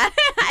 work. Yeah,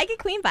 I get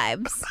queen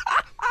vibes.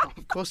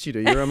 Of course you do.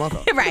 You're a mother.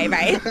 Right.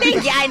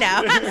 Yeah, I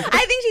know.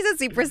 I think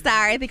she's a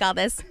superstar. I think all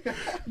this.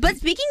 But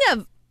speaking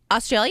of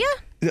Australia.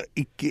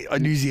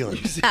 New Zealand.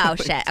 Oh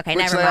shit. Okay,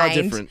 Which never they are mind.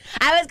 different.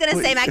 I was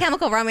gonna say My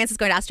Chemical Romance is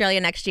going to Australia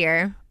next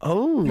year.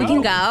 Oh. We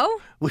can go.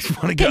 Would you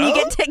want to go? Can you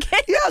get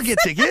tickets? Yeah, I'll get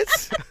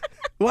tickets.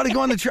 Want to go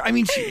on the trip? I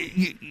mean,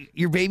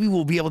 your baby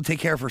will be able to take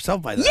care of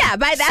herself by then. Yeah,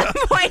 by that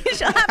point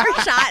she'll have her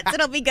shots.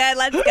 It'll be good.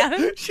 Let's go. I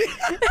want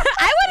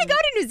to go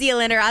to New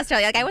Zealand or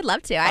Australia. Like I would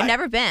love to. I've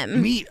never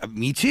been.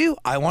 Me too.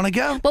 I want to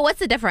go. But what's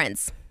the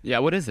difference? Yeah,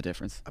 what is the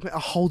difference? I mean, a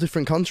whole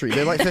different country.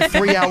 They're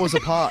 3 hours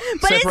apart,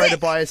 But is separated it-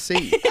 by a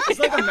sea. It's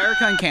like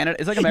America and Canada.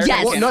 It's like America Yes.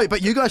 and Well, Canada. no,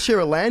 but you guys share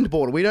a land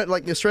border. We don't,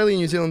 like Australia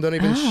and New Zealand don't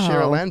even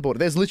share a land border.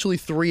 There's literally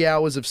 3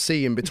 hours of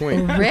sea in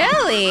between.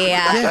 Really?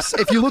 Yes,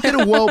 if you look at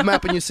a world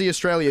map and you see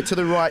Australia, to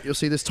the right you'll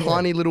see this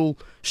tiny little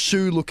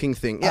shoe-looking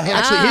thing. Yeah,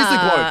 actually, here's the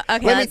globe. Okay,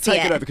 Let me let's see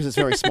take it it. over because it's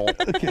very small.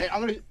 Okay,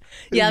 I'm gonna,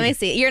 Yeah, let me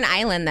see. You're an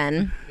island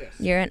then.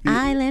 You're an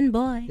island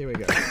boy. here we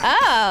go.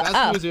 Oh,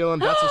 That's New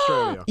Zealand. That's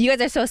Australia. you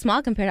guys are so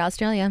small compared to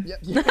Australia.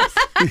 So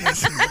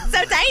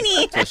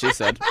tiny. That's what she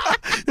said.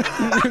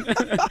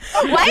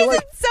 Why is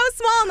it so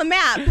small on the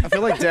map? I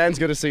feel like Dan's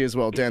got to see as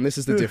well. Dan, this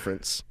is the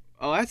difference.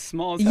 Oh, that's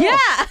small as hell.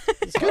 Yeah,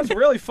 That's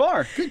really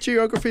far. Good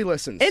geography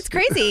lessons. it's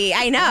crazy.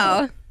 I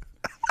know.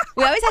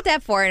 We always have to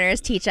have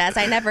foreigners teach us.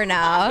 I never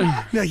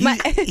know. No,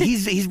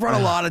 he's brought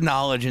a lot of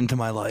knowledge into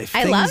my life.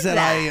 I Things love that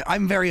that.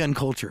 I'm very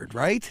uncultured,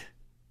 right?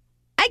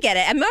 I get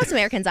it. And most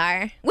Americans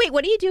are. Wait,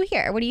 what do you do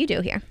here? What do you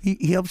do here?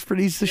 He helps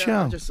produce the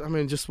show.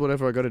 just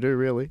whatever I got to do,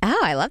 really.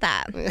 Oh, I love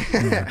that.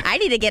 I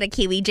need to get a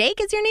Kiwi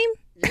Jake. Is your name?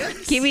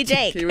 Kiwi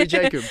Jake. Kiwi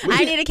Jacob.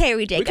 I need a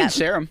Kiwi Jacob. We can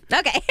share them.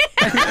 Okay.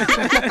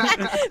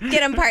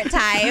 Get him part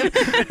time.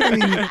 I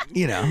mean,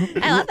 you know,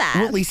 I love that.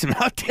 We'll lease him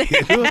out to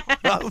you.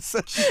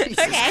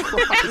 Okay.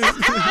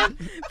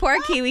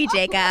 Poor Kiwi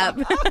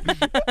Jacob.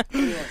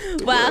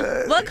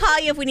 Well, we'll call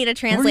you if we need a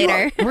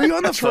translator Were you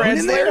on the phone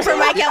in there? for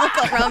My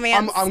Chemical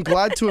Romance. I'm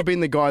glad to have been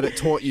the guy that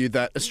taught you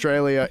that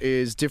Australia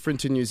is different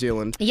to New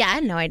Zealand, Yeah, I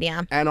had no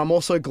idea. and I'm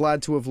also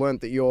glad to have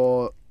learnt that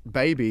your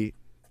baby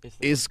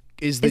is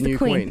the Is the new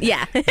queen.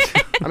 Yeah.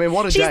 I mean,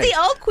 what a She's day. the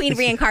old queen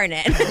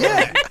reincarnate.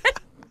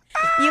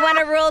 You want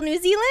to rule New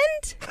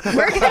Zealand?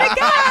 We're going to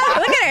go.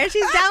 Look at her.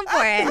 She's down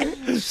for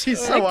it. She's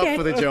so up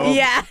for the job.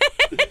 Yeah.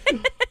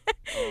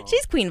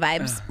 She's queen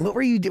vibes. What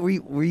were you?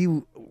 Were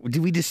you?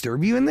 Did we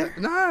disturb you in there?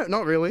 No,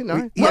 not really.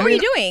 No. What were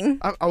you doing?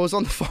 I was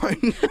on the phone.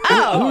 Who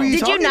Oh, were you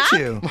did you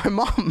talking knock? to? My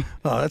mom.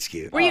 Oh, that's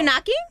cute. Were you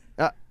knocking?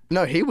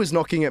 No, he was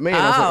knocking at me,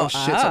 and I was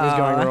like, "Oh shit, something's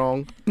going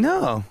wrong."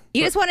 No.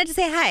 You just wanted to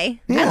say hi.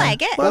 Yeah. I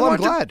like it. Well, I'm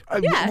wanted to-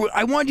 glad. Yeah.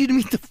 I wanted you to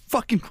meet the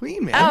fucking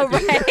queen, man. Oh,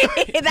 right.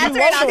 That's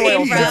where it all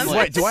came from.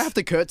 Wait, do I have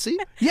to curtsy?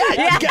 Yeah.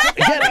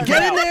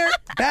 Get in there.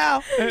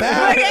 Bow.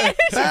 Okay.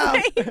 Bow.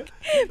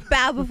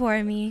 Bow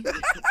before me.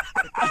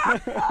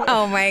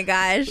 Oh my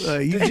gosh.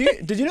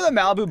 Did you know that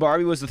Malibu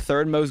Barbie was the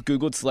third most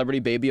Googled celebrity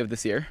baby of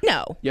this year?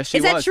 No. Yes, she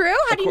Is that was. true?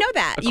 How do you know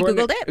that? You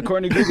According Googled to- it?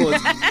 According to Google,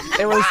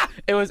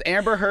 it was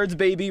Amber Heard's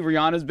baby,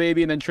 Rihanna's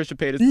baby, and then Trisha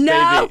Paytas'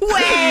 No baby.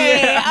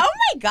 way. Oh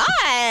my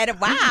God.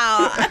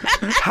 Wow.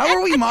 How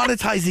are we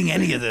monetizing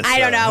any of this? I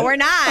don't though? know. We're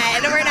not.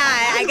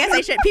 I guess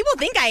I should. People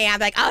think I am.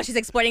 Like, oh, she's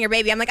exploiting her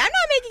baby. I'm like, I'm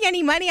not making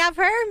any money off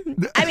her.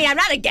 I mean, I'm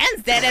not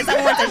against it if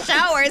someone wants a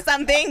show or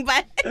something,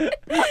 but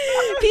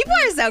people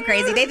are so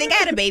crazy. They think I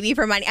had a baby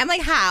for money. I'm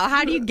like, how?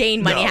 How do you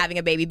gain money No. having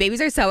a baby? Babies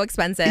are so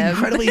expensive.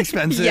 Incredibly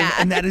expensive, Yeah.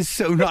 and that is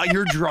so not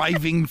your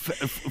driving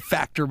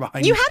factor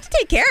behind You it. have to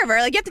take care of her.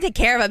 Like, you have to take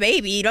care of a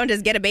baby. You don't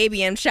just get a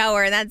baby and show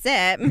her and that's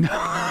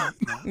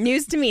it.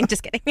 News to me.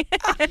 Just kidding.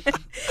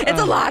 It's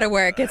a lot of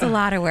work. It's a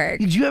lot of work.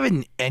 Did you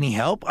have any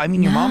help? I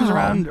mean, your mom's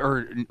around,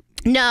 or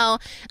No,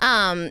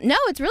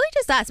 it's really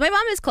just us. My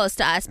mom is close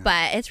to us,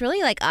 but it's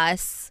really like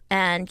us.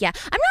 And yeah,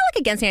 I'm not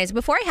like against nannies.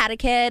 Before I had a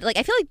kid, like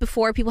I feel like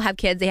before people have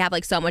kids, they have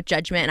like so much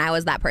judgment, and I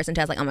was that person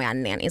too. I was like, oh my God,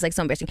 nannies, like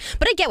so embarrassing.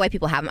 But I get why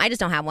people have them. I just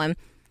don't have one.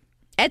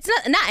 It's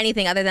not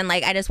anything other than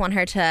like I just want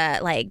her to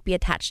like be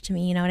attached to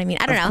me. You know what I mean?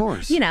 I don't know. Of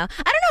course. You know,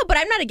 I don't know, but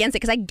I'm not against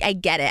it because I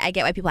get it. I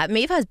get why people have it.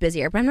 Maybe if I was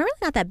busier, but I'm really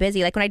not that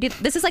busy. Like when I do,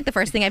 this is like the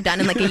first thing I've done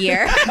in like a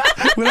year.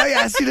 when I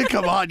asked you to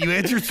come on, you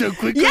answered so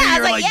quickly. Yeah, I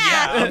You're was like,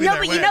 yeah. I'll be No,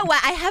 there but when. you know what?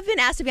 I have been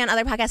asked to be on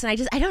other podcasts,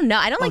 and I don't know.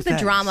 I don't like the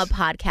thanks. drama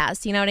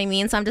podcast. You know what I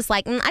mean? So I'm just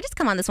like, I just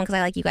come on this one because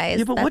I like you guys.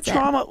 Yeah, but what That's it.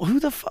 drama? Who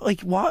the fuck? Like,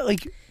 what?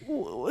 Like,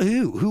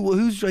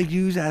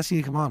 Who's asking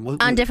you to come on?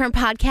 On different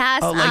podcasts.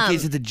 Oh, like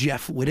is it the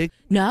Jeff Wittick?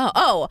 No.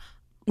 Oh.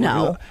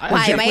 No.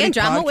 Why am I in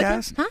drama with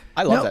him? Huh?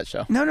 I love that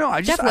show. No.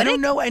 I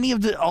don't know any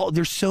of the.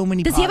 There's so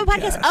many. Does he have a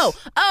podcast?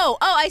 Oh.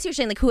 I see what you're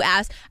saying. Like who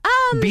asked?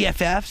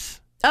 BFFs.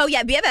 Oh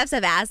yeah, BFFs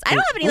have asked. I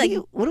don't have any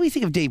What do we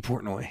think of Dave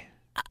Portnoy?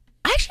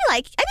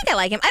 I think I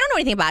like him. I don't know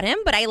anything about him,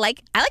 but I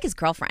like his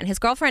girlfriend. His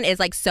girlfriend is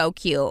like so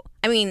cute.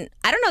 I mean,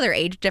 I don't know their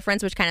age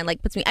difference, which kind of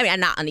like puts me, I mean, I'm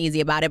not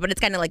uneasy about it, but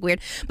it's kind of like weird.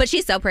 But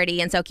she's so pretty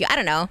and so cute. I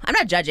don't know. I'm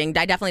not judging.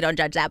 I definitely don't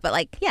judge that. But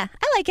like, yeah,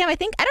 I like him. I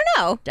think, I don't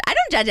know. I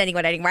don't judge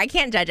anyone anymore. I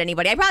can't judge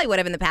anybody. I probably would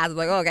have in the past.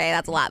 Like, okay,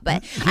 that's a lot.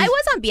 But I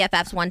was on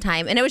BFFs one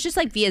time and it was just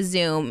like via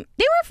Zoom.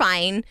 They were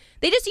fine.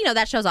 They just,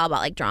 that show's all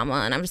about like drama.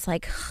 And I'm just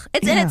like,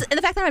 and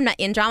the fact that I'm not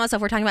in drama. So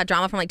if we're talking about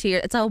drama from like 2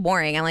 years, it's so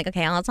boring. I'm like,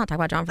 okay, let's not talk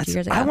about drama from 2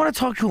 years ago. I want to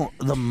talk to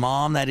the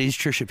mom that is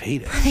Trisha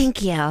Paytas.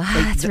 Thank you.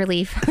 That's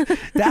relief.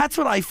 That's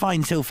what I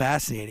find so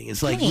fascinating.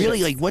 It's like,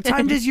 really, like, what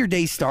time does your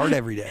day start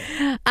every day?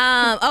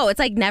 It's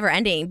like never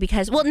ending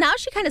because, well, now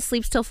she kind of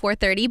sleeps till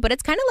 4:30, but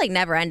it's kind of like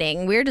never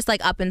ending. We're just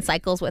like up in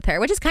cycles with her,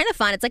 which is kind of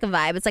fun. It's like a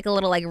vibe. It's like a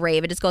little like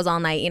rave. It just goes all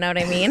night. You know what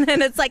I mean?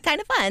 And it's like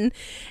kind of fun.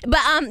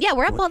 But yeah,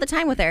 we're up all the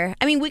time with her.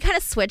 I mean, we kind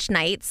of switch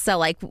nights, so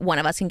like one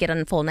of us can get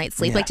a full night's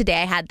sleep. Yeah. Like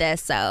today, I had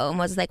this, so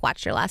Moses like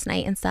watched her last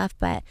night and stuff.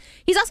 But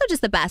he's also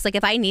just the best. Like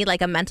if I need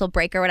like a mental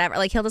break or whatever,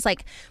 like he'll just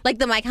like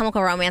the My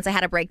Chemical Romance. I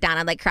had a breakdown.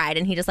 I like cried,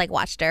 and he just like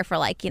watched her for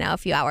like a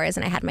few hours,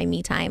 and I had my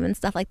me time and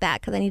stuff like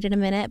that because I needed a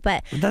minute.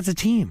 But that's a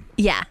team.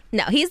 Yeah,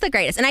 no, he's the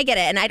greatest, and I get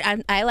it.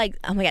 And I like,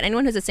 oh my god,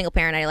 anyone who's a single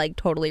parent, I like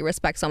totally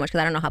respect so much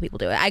because I don't know how people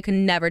do it. I could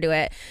never do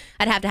it.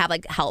 I'd have to have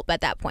like help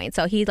at that point.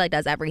 So he like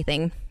does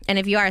everything. And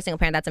if you are a single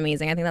parent, that's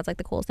amazing. I think that's like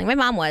the coolest thing. My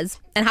mom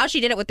was, and how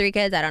she did it with 3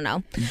 kids, I don't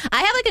know.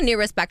 I have like a new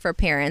respect for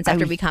parents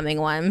after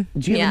becoming one.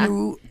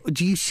 Do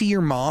you see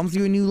your mom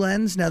through a new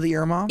lens now that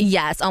you're a mom?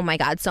 Yes. Oh my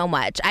god, so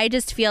much. I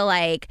just feel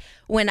like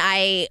when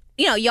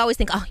you always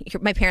think, oh,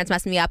 my parents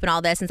messed me up and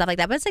all this and stuff like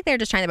that. But it's like they're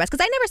just trying their best.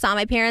 Because I never saw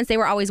my parents. They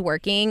were always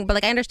working. But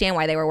like I understand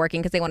why they were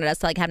working because they wanted us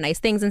to like have nice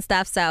things and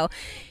stuff. So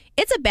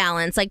it's a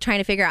balance, like trying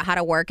to figure out how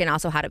to work and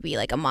also how to be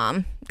like a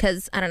mom.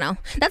 Because I don't know.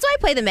 That's why I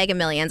play the Mega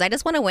Millions. I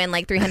just want to win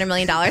like $300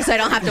 million so I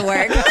don't have to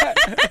work.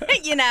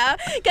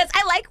 Because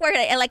I like work.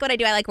 I like what I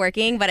do. I like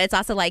working. But it's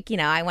also like,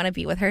 I want to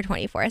be with her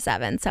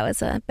 24/7. So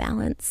it's a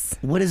balance.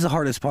 What is the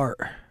hardest part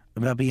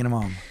about being a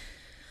mom?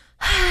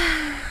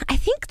 I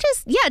think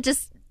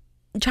just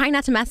trying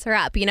not to mess her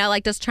up,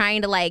 like just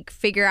trying to like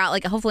figure out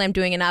like hopefully I'm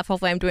doing enough,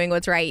 hopefully I'm doing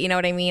what's right, you know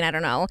what I mean? I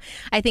don't know.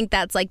 I think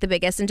that's like the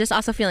biggest, and just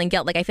also feeling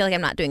guilt. Like I feel like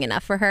I'm not doing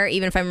enough for her,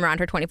 even if I'm around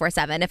her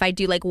 24/7. If I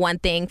do like one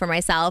thing for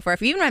myself, or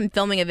if even I'm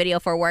filming a video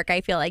for work,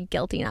 I feel like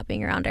guilty not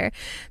being around her.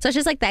 So it's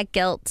just like that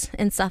guilt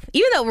and stuff.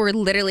 Even though we're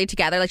literally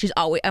together, like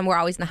we're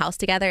always in the house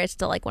together, it's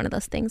still like one of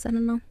those things. I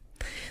don't know.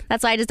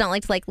 That's why I just don't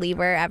like to like leave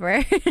her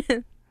ever.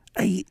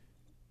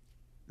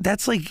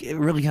 That's like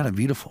really kind of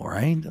beautiful,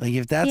 right? Like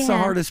if that's the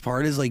hardest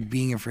part is like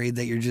being afraid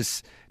that you're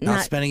just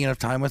not spending enough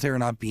time with her or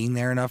not being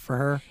there enough for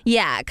her.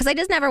 Yeah, because I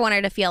just never want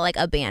her to feel like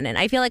abandoned.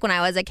 I feel like when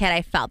I was a kid,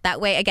 I felt that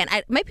way. Again,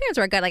 my parents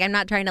were good. Like I'm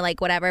not trying to like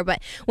whatever,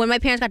 but when my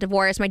parents got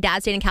divorced, my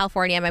dad stayed in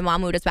California, my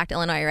mom moved us back to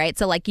Illinois, right?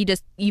 So like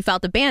you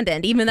felt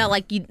abandoned, even though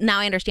like now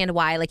I understand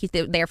why, like he's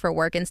there for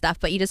work and stuff,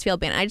 but you just feel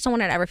abandoned. I just don't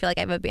want her to ever feel like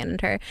I've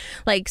abandoned her.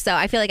 Like so,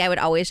 I feel like I would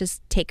always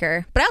just take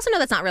her, but I also know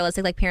that's not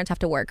realistic. Like parents have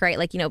to work, right?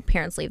 Like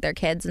parents leave their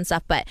kids and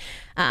stuff, but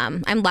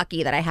I'm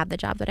lucky that I have the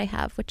job that I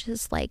have, which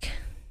is like.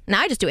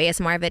 Now I just do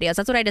ASMR videos.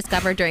 That's what I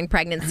discovered during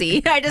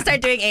pregnancy. I just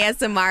started doing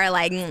ASMR,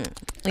 like,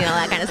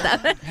 that kind of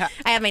stuff.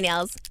 I have my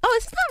nails. Oh,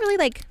 it's not really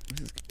like,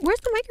 where's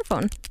the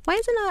microphone? Why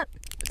is it not?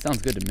 It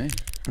sounds good to me.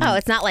 Oh,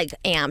 it's not like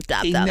amped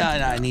up though.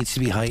 No, it needs to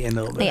be heightened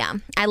a little bit. Yeah,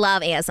 I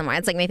love ASMR.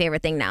 It's like my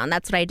favorite thing now, and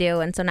that's what I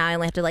do. And so now I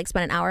only have to like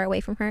spend an hour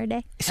away from her a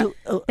day. So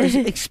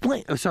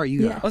explain. Oh, sorry,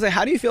 you. I was like,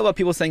 how do you feel about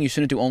people saying you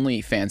shouldn't do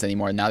OnlyFans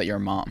anymore now that you're a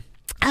mom?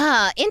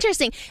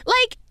 Interesting.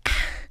 Like,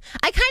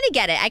 I kind of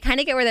get it. I kind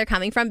of get where they're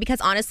coming from because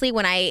honestly,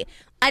 when I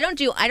don't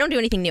do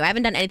anything new. I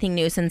haven't done anything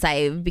new since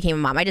I became a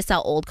mom. I just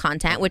sell old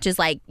content, which is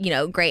like,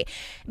 great.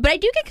 But I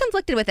do get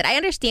conflicted with it. I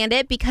understand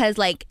it because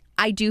like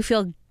I do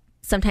feel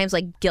sometimes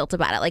like guilt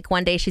about it. Like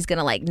one day she's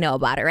gonna like know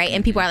about it, right?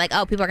 And people are like,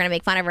 oh, people are gonna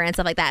make fun of her and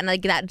stuff like that. And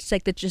like that's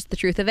like just the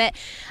truth of it.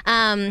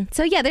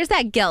 So yeah, there's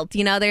that guilt.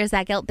 There's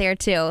that guilt there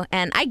too.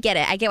 And I get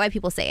it. I get why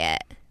people say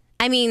it.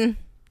 I mean,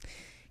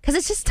 because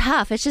it's just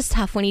tough. It's just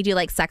tough when you do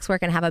like sex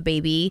work and have a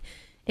baby.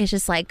 It's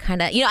just like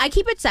kind of, I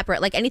keep it separate.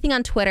 Like anything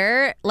on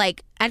Twitter,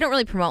 like I don't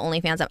really promote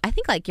OnlyFans. I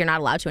think like you're not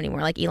allowed to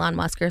anymore. Like Elon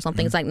Musk or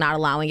something is like not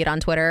allowing it on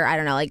Twitter. I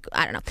don't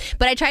know.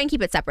 But I try and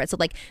keep it separate. So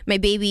like my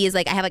baby is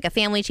like, I have like a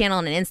family channel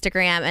and an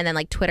Instagram, and then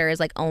like Twitter is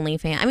like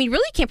OnlyFans. I mean,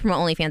 really can't promote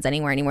OnlyFans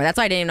anymore. That's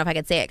why I didn't even know if I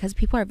could say it because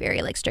people are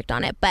very like strict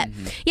on it. But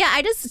yeah,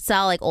 I just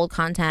sell like old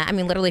content. I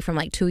mean, literally from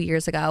like 2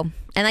 years ago.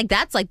 And like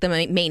that's like the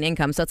main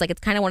income. So it's like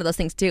it's kind of one of those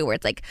things too where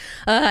it's like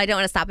I don't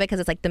want to stop it because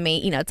it's like the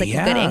main, it's like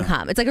a good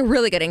income. It's like a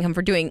really good income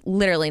for doing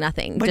literally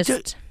nothing. But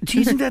do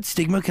you think that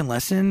stigma can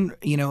lessen,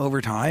 over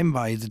time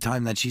by the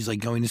time that she's like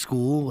going to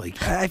school? Like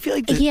I feel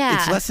like it's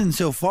lessened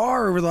so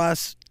far over the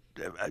last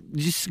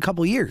just a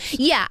couple years.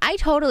 Yeah, I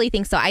totally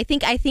think so. I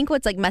think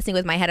what's like messing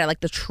with my head are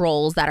like the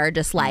trolls that are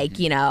just like,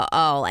 you know,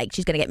 oh, like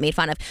she's gonna get made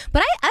fun of.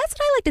 But that's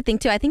what I like to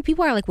think too. I think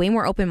people are like way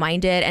more open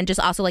minded and just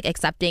also like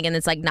accepting, and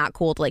it's like not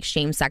cool to like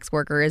shame sex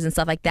workers and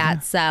stuff like that. Yeah.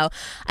 So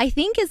I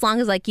think as long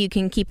as like you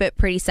can keep it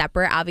pretty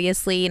separate,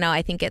 obviously, you know,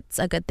 I think it's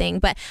a good thing.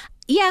 But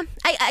yeah,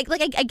 I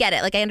get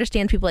it. Like I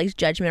understand people like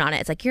judgment on it.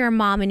 It's like you're a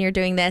mom and you're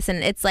doing this,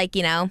 and it's like,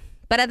 you know.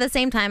 But at the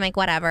same time, like,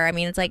 whatever. I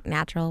mean, it's, like,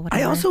 natural,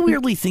 whatever. I also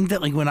weirdly think that,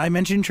 like, when I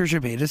mention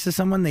Trisha Paytas to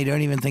someone, they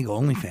don't even think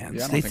OnlyFans.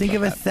 Yeah, they think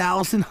of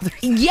 1,000 other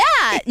things. Yeah.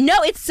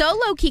 No, it's so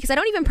low-key because I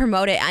don't even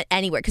promote it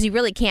anywhere because you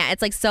really can't.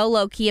 It's, like, so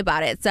low-key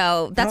about it.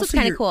 So that's what's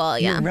kind of cool.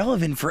 Yeah. You're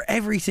relevant for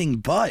everything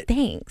but.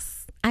 Thanks.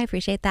 I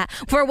appreciate that.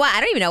 For what? I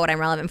don't even know what I'm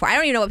relevant for. I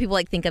don't even know what people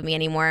like think of me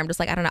anymore. I'm just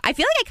like, I don't know. I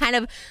feel like I kind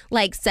of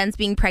like since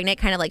being pregnant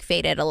kind of like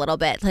faded a little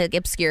bit, like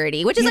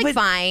obscurity, which is like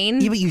fine.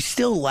 Yeah, but you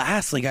still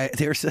last. Like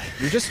you're just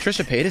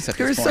Trisha Paytas at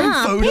this point. Some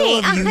photo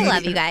of you. I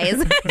love you guys.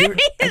 I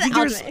think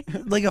there's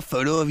like a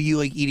photo of you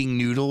like eating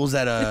noodles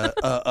at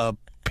a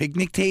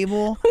picnic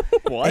table.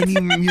 What?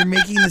 And you're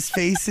making this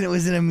face, and it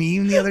was in a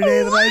meme the other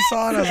day that I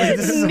saw, and I was like,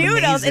 this is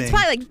noodles. amazing. It's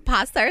probably like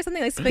pasta or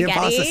something like spaghetti. Yeah,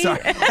 pasta, sorry.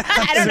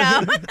 I don't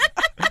know.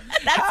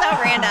 That's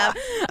so random.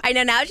 I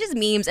know, now it's just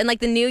memes, and like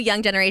the new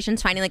young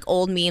generation's finding like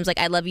old memes like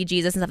I love you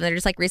Jesus and stuff, and they're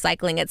just like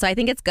recycling it. So I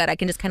think it's good. I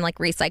can just kind of like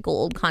recycle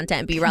old content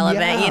and be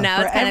relevant, yeah, you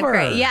know? It's kind of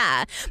forever. great.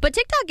 Yeah. But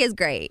TikTok is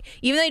great.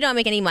 Even though you don't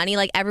make any money,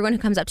 like everyone who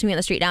comes up to me on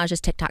the street now is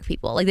just TikTok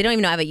people. Like they don't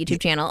even know I have a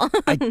YouTube channel.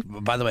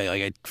 By the way,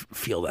 like I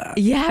feel that.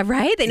 Yeah,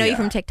 right? They know you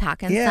from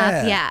TikTok and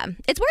stuff. Yeah.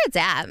 It's where it's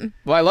at.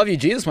 Well, I Love You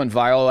Jesus went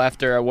viral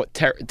after what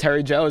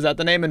Terry Joe, is that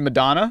the name? And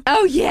Madonna?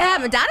 Oh yeah,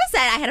 Madonna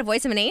said I had a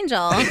voice of an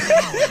angel.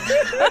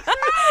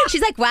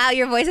 She's like, wow,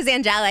 your voice is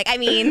angelic. I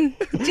mean,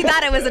 she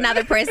thought it was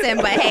another person,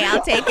 but hey,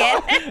 I'll take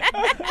it.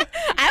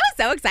 I was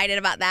so excited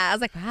about that. I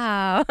was like,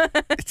 wow.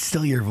 It's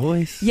still your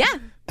voice. Yeah.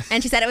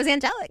 And she said it was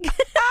angelic.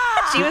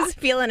 She was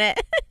feeling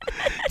it.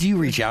 Do you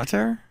reach out to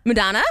her?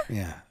 Madonna?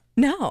 Yeah.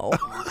 No.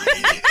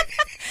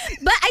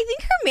 But I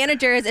think her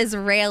manager is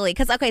Israeli.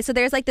 Because, okay, so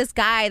there's like this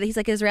guy that he's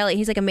like Israeli.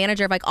 He's like a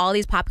manager of like all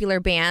these popular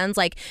bands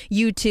like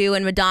U2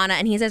 and Madonna.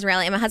 And he's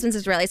Israeli. And my husband's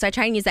Israeli. So I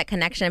try and use that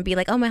connection and be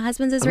like, oh, my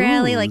husband's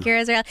Israeli. Ooh. Like, you're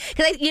Israeli.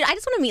 Because I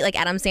just want to meet like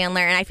Adam Sandler.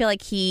 And I feel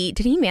like did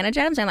he manage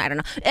Adam Sandler? I don't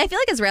know. I feel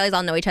like Israelis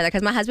all know each other.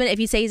 Because my husband, if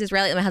you say he's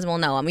Israeli, my husband will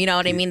know him. You know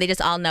what I mean? They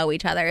just all know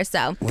each other.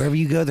 So wherever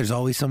you go, there's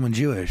always someone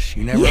Jewish.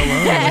 You're never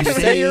alone. You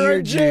say you're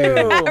a Jew.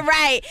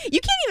 Right. You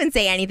can't even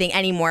say anything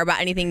anymore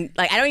about anything.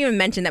 Like, I don't even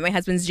mention that my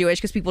husband's Jewish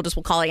because people just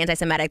will call it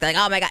anti-Semitic. They're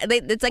like, oh my God.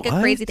 It's like a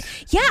crazy thing.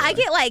 Yeah, I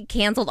get like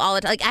canceled all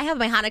the time. Like I have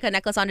my Hanukkah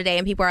necklace on today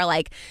and people are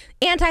like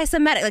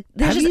anti-Semitic. Like,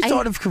 have you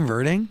thought of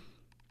converting?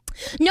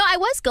 No, I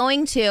was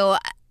going to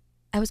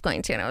and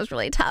it was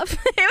really tough.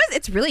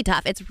 It's really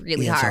tough. It's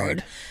really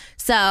hard.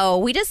 So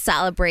we just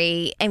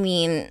celebrate. I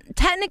mean,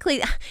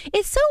 technically,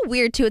 it's so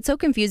weird too. It's so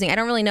confusing. I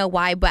don't really know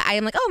why, but I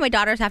am like, oh, my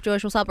daughter's half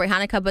Jewish. We'll celebrate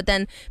Hanukkah. But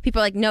then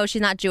people are like, no,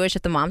 she's not Jewish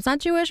if the mom's not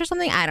Jewish or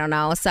something. I don't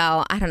know.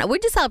 So I don't know. We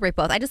just celebrate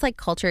both. I just like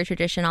culture,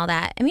 tradition, all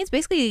that. I mean, it's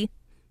basically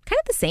kind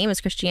of the same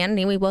as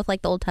Christianity. We both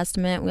like the Old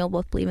Testament. We all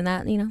both believe in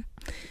that, you know.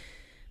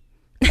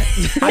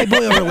 I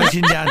boil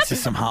religion down to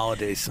some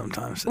holidays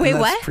sometimes. Wait,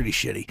 that's what? Pretty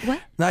shitty.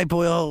 What? I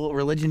boil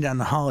religion down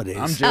to holidays.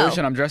 I'm Jewish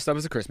and I'm dressed up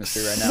as a Christmas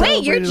tree right now.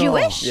 Wait, you're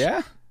Jewish?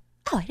 Yeah.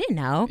 Oh, I didn't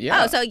know.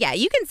 Yeah. Oh, so yeah,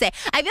 you can say,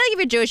 I feel like if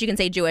you're Jewish, you can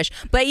say Jewish.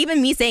 But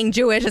even me saying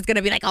Jewish is going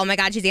to be like, oh my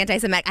God, she's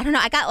anti-Semitic. I don't know.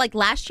 I got like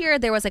last year,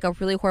 there was like a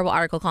really horrible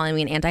article calling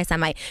me an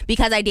anti-Semite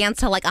because I danced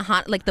to like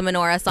like the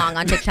menorah song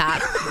on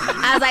TikTok.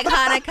 I was like,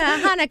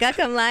 Hanukkah, Hanukkah,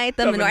 come light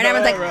the menorah. And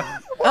everyone's like,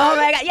 oh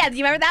my God. Yeah, do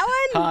you remember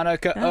that one?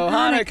 Hanukkah, oh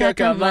Hanukkah,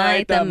 come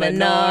light the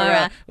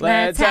menorah.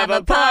 Let's have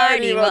a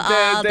party, we'll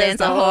all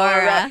dance a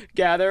hora.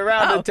 Gather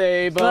around the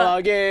table,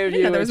 I'll give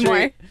you a treat.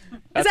 More.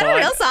 Is that a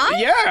real song?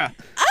 Yeah.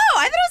 Oh,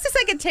 I thought it was just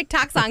like a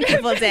TikTok song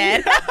people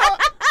did.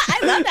 I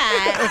love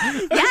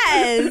that.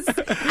 Yes.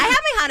 I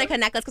have my Hanukkah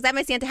necklace because I have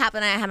my Santa hat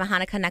and I have my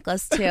Hanukkah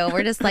necklace too.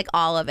 We're just like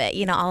all of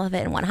it, all of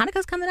it in one.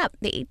 Hanukkah's coming up,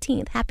 the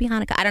 18th. Happy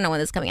Hanukkah. I don't know when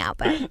this is coming out,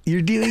 but.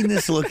 You're doing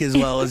this look as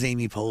well as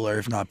Amy Poehler,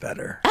 if not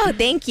better. Oh,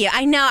 thank you.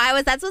 I know.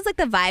 That was like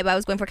the vibe I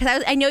was going for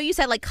because I know you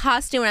said like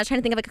costume and I was trying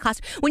to think of like a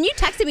costume. When you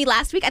texted me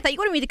last week, I thought you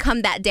wanted me to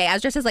come that day. I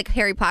was dressed as like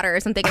Harry Potter or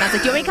something and I was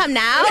like, do you want me to come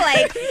now?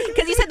 Like,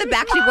 because you said the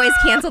Backstreet Boys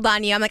canceled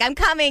on you. I'm like, I'm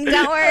coming.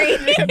 Don't worry.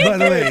 By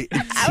the way,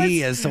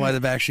 tea as to why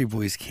the Backstreet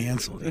Boys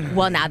canceled.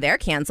 Well, now they're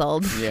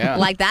canceled. Yeah.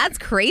 Like, that's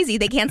crazy.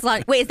 They canceled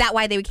on. Wait, is that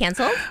why they were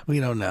canceled?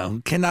 We don't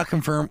know. Cannot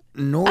confirm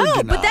nor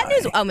deny. But that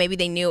news. Oh, maybe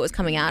they knew it was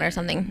coming out or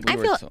soming. I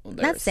feel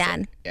that's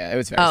sad. Sick. Yeah, it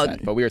was very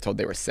sad. But we were told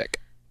they were sick.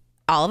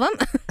 All of them?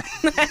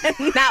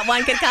 Not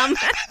one could come.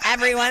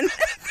 Everyone.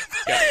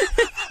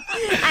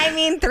 I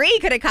mean, 3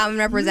 could have come and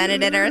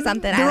represented it or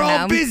something. They're I don't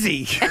know. all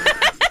busy.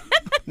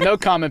 No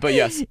comment, but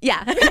yes.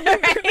 Yeah.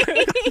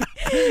 Right.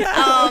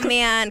 Oh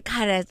man,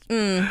 God,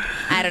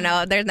 I don't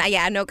know. There's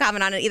no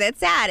comment on it either. It's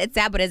sad. It's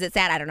sad, but is it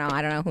sad? I don't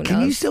know. Who knows?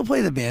 Can you still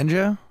play the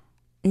banjo?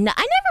 No,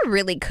 I never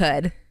really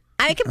could.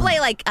 I could play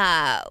like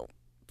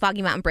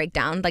Foggy Mountain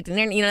Breakdown. Like, you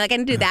know, like I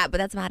can do that, but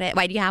that's about it.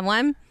 Why, do you have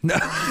one? No.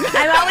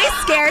 I'm always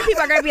scared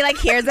people are going to be like,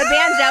 here's a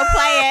banjo,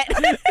 play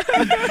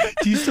it.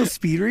 Do you still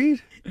speed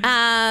read?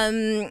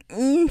 I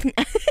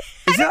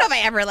don't know if I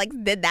ever like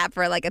did that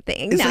for like a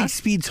thing. It's No. like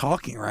speed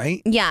talking,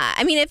 right? Yeah.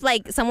 I mean, if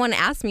like someone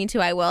asked me to,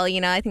 I will,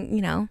 you know, I think,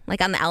 you know,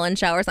 like on the Ellen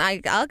show or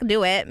something, I'll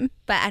do it,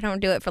 but I don't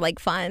do it for like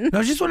fun. I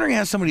was just wondering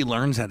how somebody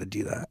learns how to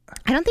do that.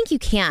 I don't think you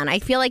can. I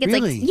feel like it's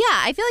Really? like,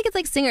 yeah, I feel like it's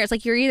like singers.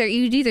 Like you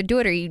either do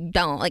it or you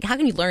don't. Like how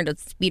can you learn to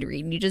speed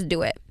read? You just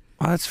do it.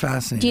 Oh, that's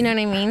fascinating. Do you know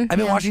what I mean? I've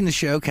been watching the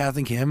show, Kath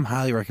and Kim.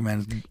 Highly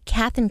recommend.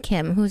 Kath and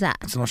Kim, who's that?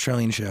 It's an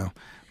Australian show.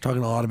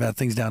 Talking a lot about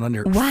things down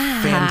under.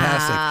 Wow.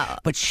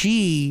 Fantastic. But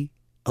she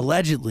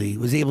allegedly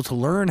was able to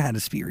learn how to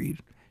speed read.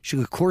 She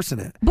took a course in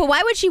it. But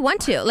why would she want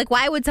to? Like,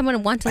 why would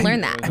someone want to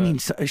learn that? I mean,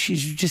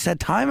 she's just had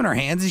time in her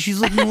hands and she's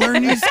looking to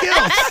learn new skills.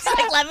 It's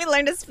like, let me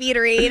learn to speed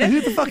read.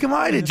 Who the fuck am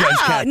I to judge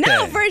Kat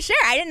No, Day? for sure.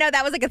 I didn't know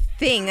that was like a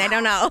thing. I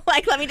don't know.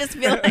 Like, let me just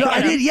feel like No,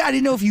 I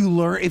didn't know if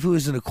it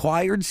was an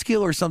acquired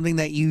skill or something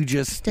that you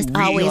just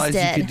always realized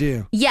did. you could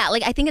do. Yeah,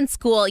 like I think in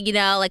school, you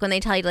know, like when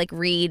they tell you to like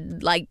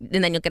read, like,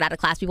 and then you'll get out of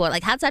class, people are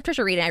like, how's that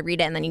Trisha read? And I read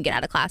it, and then you get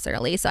out of class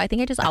early. So I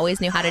think I just always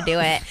knew how to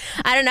do it.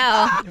 I don't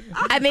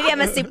know. Maybe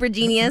I'm a super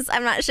genius.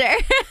 I'm not sure.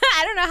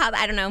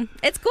 I don't know.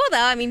 It's cool though.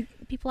 I mean,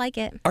 people like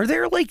it. Are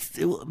there like,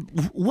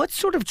 what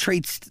sort of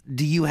traits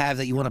do you have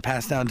that you want to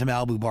pass down to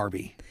Malibu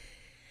Barbie?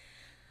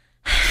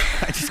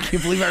 I just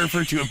can't believe I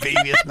referred to a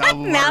baby as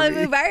Malibu Barbie.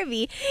 Malibu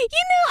Barbie. You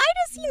know, I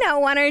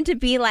just, want her to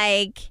be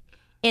like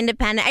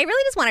independent. I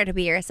really just want her to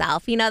be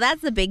herself. You know,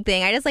 that's the big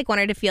thing. I just like want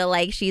her to feel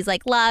like she's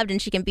like loved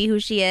and she can be who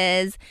she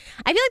is.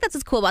 I feel like that's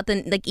what's cool about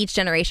each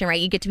generation, right?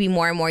 You get to be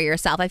more and more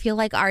yourself. I feel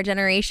like our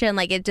generation,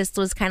 like it just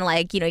was kind of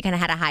like, you kind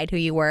of had to hide who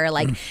you were.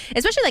 Like,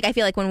 especially like I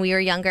feel like when we were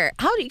younger.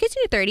 How old are you? Guys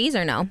in your 30s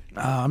or no?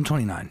 I'm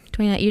 29.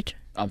 29.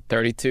 I'm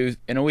 32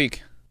 in a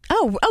week.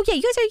 Oh yeah,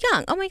 you guys are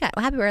young. Oh my God.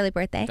 Well, happy early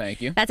birthday. Thank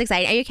you. That's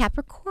exciting. Are you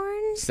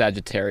Capricorn?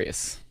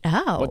 Sagittarius.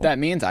 Oh. What that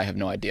means, I have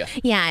no idea.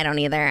 Yeah, I don't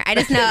either. I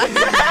just know.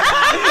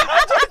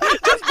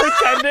 Just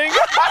pretending.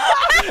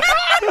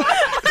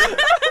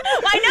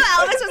 Well, I know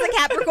Elvis was a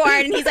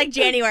Capricorn and he's like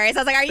January. So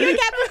I was like, are you a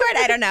Capricorn?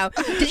 I don't know.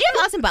 Did you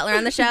have Austin Butler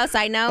on the show?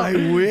 Side note.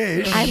 I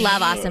wish. I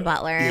love Austin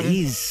Butler. Yeah,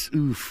 he's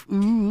oof.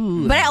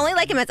 Ooh. But I only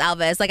like him as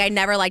Elvis. Like I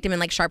never liked him in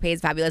like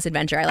Sharpay's Fabulous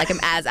Adventure. I like him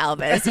as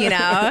Elvis, you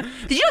know?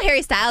 Did you know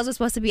Harry Styles was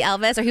supposed to be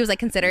Elvis, or he was like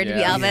considered to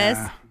be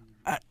Elvis?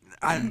 Yeah.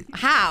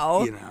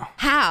 How?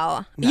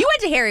 How? No. You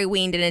went to Harry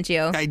Ween, didn't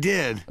you? I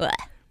did. Ugh.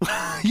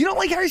 You don't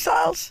like Harry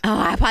Styles? Oh,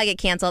 I'd probably get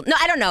canceled. No,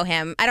 I don't know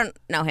him. I don't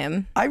know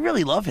him. I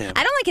really love him.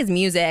 I don't like his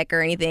music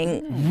or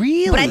anything.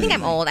 Really? But I think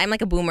I'm old. I'm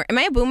like a boomer. Am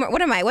I a boomer?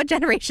 What am I? What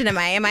generation am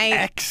I? Am I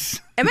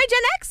X. Am I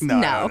Gen X?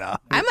 No, no.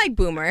 I'm like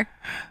boomer.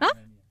 Huh?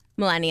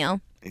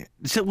 Millennial.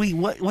 So wait,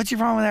 what's your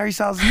problem with Harry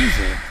Styles'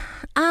 music?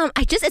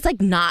 It's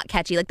like not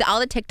catchy. Like all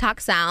the TikTok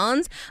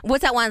sounds.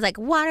 What's that one? It's like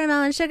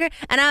watermelon sugar.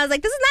 And I was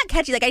like, this is not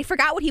catchy. Like I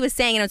forgot what he was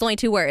saying and it was only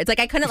 2 words. Like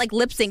I couldn't like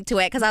lip sync to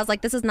it because I was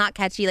like, this is not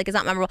catchy. Like it's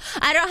not memorable.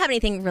 I don't have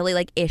anything really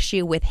like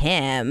issue with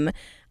him.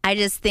 I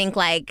just think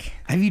like.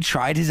 Have you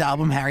tried his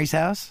album Harry's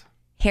House?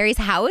 Harry's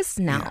House?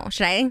 No. Yeah.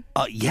 Should I?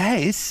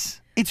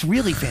 Yes. It's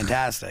really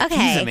fantastic. Okay.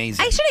 He's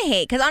amazing. I shouldn't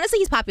hate because honestly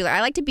he's popular.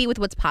 I like to be with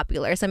what's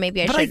popular, so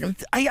maybe I should.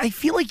 I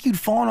feel like you'd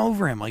fawn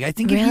over him. Like I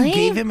think really? if you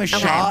gave him a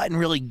shot and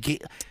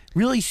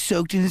really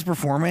soaked in his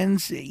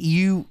performance,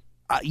 you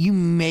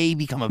may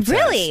become obsessed.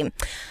 Really?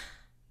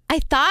 I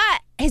thought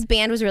his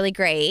band was really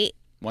great.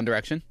 One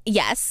Direction?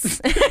 Yes.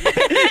 But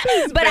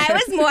I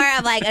was more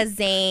of like a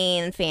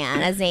Zayn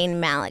fan, a Zayn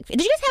Malik fan.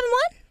 Did you guys have him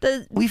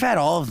on? We've had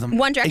all of them.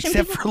 One Direction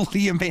except people? for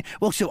Liam Payne.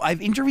 Well, so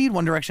I've interviewed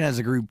One Direction as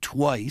a group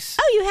twice.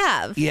 Oh, you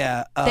have?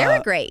 Yeah. They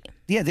were great.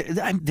 Yeah,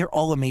 they're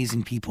all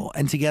amazing people.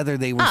 And together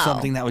they were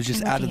something that was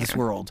just out of this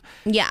world.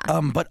 Yeah.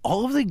 But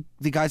all of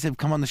the guys have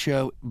come on the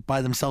show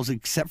by themselves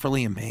except for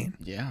Liam Payne.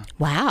 Yeah.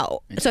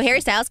 Wow. So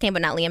Harry Styles came,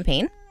 but not Liam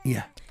Payne?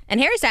 Yeah. And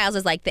Harry Styles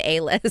is like the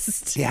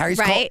A-list. Yeah,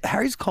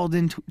 Harry's called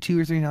in 2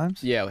 or 3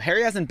 times. Yeah,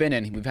 Harry hasn't been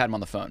in. We've had him on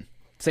the phone.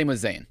 Same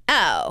with Zayn.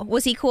 Oh,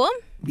 was he cool?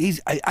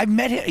 I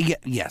met him.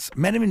 Yes,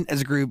 met him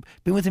as a group.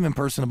 Been with him in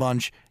person a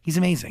bunch. He's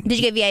amazing.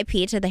 Did you get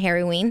VIP to the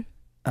Harry Ween?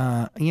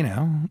 A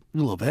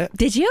little bit.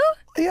 Did you?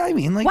 Yeah, I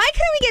mean, like. Why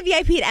couldn't we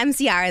get VIP at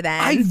MCR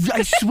then?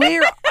 I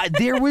swear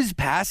there was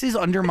passes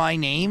under my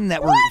name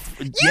that were.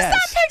 You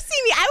yes. stopped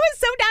texting me. I was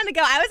so down to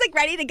go. I was like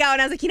ready to go,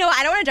 and I was like, what?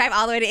 I don't want to drive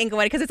all the way to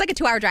Inglewood because it's like a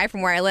 2-hour drive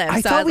from where I live. I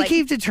so thought we like,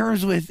 came to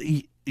terms with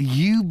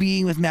you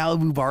being with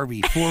Malibu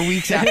Barbie 4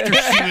 weeks after she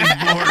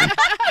was born.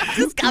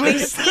 Just coming to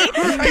see.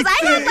 Because I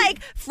had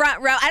like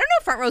front row. I don't know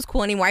if front row's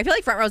cool anymore. I feel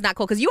like front row's not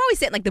cool because you always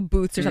sit in like the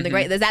booths or something,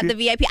 right? Is that the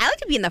VIP? I like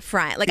to be in the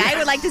front. Like I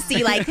would like to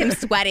see like him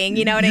sweating.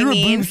 You know what I mean?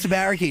 You're a booths to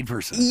barricade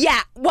person.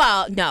 Yeah.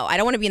 Well, no, I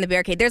don't want to be in the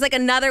barricade. There's like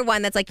another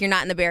one that's like you're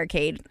not in the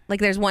barricade. Like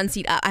there's one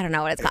seat up. I don't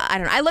know what it's called. I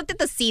don't know. I looked at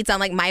the seats on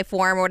like my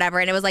form or whatever,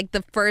 and it was like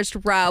the first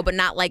row, but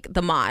not like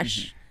the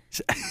mosh.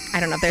 I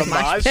don't know if there's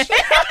mosh.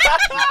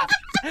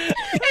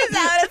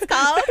 that what it's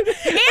called?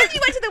 And you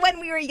went to the When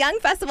We Were Young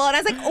festival, and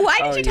I was like, why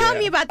did you tell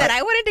me about that?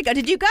 I wanted to go.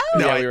 Did you go?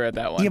 No, we were at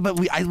that one. Yeah, but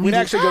we didn't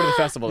actually go to the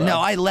festival, though. No,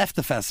 I left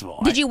the festival.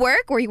 Did you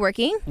work? Were you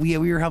working? We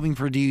were helping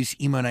produce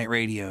Emo Night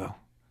Radio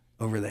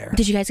over there.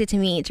 Did you guys get to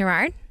meet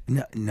Gerard?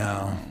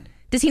 No.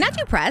 Does he not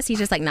do press? He's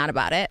just like not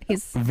about it.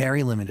 He's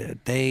very limited.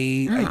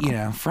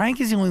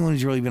 Frank is the only one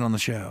who's really been on the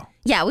show.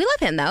 Yeah, we love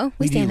him though.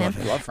 We stand him.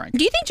 We love Frank.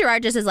 Do you think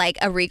Gerard just is like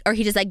or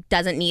he just like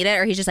doesn't need it,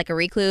 or he's just like a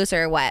recluse,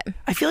 or what?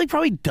 I feel like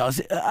probably does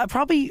it.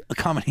 Probably a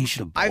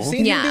combination of both. I've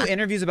seen him do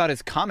interviews about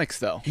his comics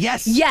though.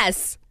 Yes.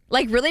 Yes.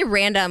 Like really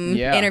random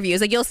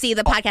interviews. Like you'll see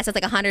the podcast has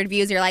like 100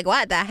 views. You're like,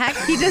 what the heck?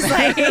 He just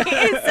like,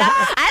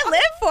 I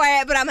live for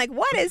it, but I'm like,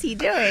 what is he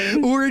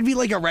doing? Or it'd be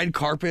like a red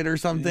carpet or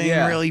something,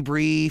 really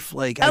brief.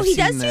 Like he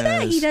does do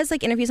that. He does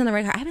like interviews on the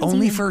red carpet. I haven't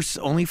only seen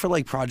him. only for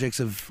like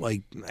projects of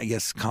like I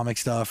guess comic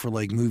stuff or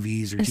like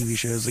movies or TV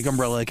shows, like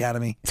Umbrella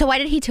Academy. So why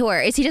did he tour?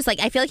 Is he just like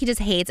I feel like he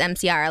just hates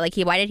MCR? Like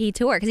why did he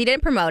tour? Because he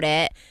didn't promote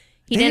it.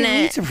 He didn't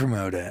need to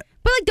promote it.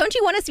 But like, don't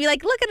you want us to be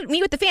like, look at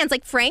me with the fans?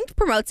 Like Frank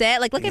promotes it.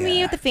 Like, look at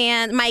me with the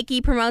fans. Mikey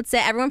promotes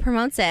it. Everyone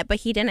promotes it, but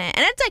he didn't. And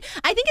it's like,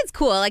 I think it's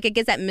cool. Like, it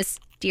gives that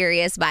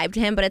mysterious vibe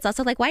to him. But it's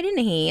also like, why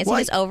didn't he? Is he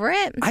just over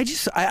it?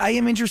 I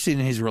am interested in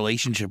his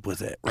relationship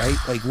with it. Right?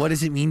 Like, what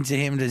does it mean to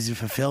him? Does it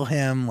fulfill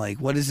him? Like,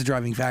 what is the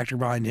driving factor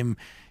behind him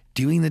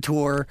doing the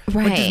tour?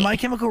 Right. Like, does My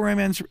Chemical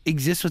Romance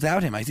exist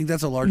without him? I think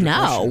that's a larger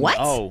question.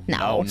 question. What?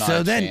 No. Not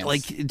so then, chance.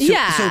 like,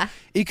 so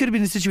it could have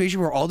been a situation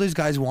where all those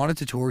guys wanted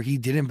to tour, he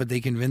didn't, but they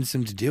convinced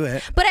him to do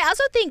it. But I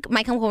also think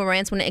My Chemical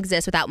Romance wouldn't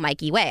exist without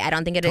Mikey Way. I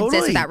don't think it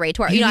exists without Ray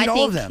Torres. You need I think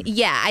all of them.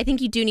 Yeah, I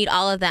think you do need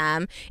all of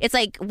them. It's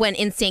like when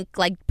NSYNC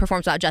like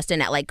performs without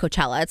Justin at like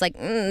Coachella. It's like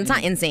it's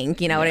not NSYNC.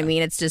 You know what I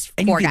mean? It's just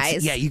four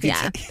guys. You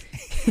can.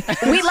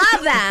 We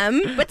love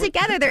them, but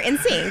together they're in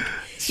sync.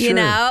 You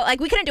know, like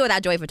we couldn't do it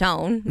without Joey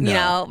Fatone. You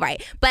know,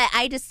 right? But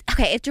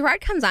if Gerard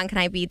comes on, can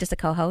I be just a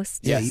co-host?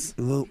 Yes,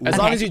 as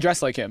long as you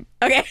dress like him.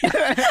 Okay.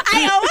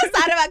 I almost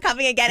thought about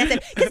coming again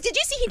because did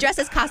you see he dressed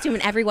his costume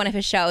in every one of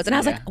his shows? And I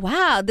was like,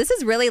 wow, this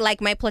is really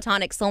like my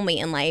platonic soulmate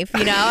in life.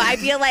 You know, I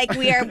feel like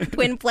we are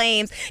twin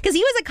flames because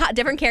he was a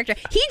different character.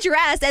 He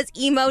dressed as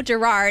emo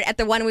Gerard at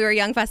the When We Were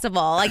Young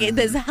festival. Like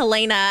this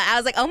Helena. I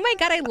was like, oh my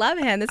God, I love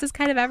him. This is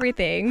kind of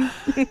everything.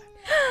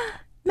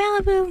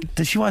 Malibu.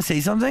 Does she want to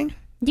say something?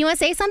 Do you want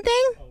to say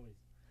something?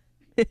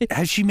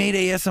 Has she made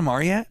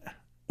ASMR yet?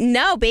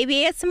 No, baby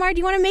ASMR. Do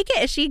you want to make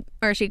it? She's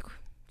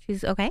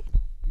okay?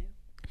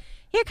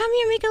 Here, come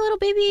here, make a little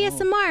baby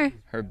ASMR.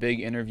 Her big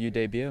interview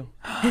debut.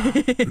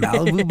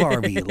 Malibu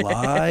Barbie,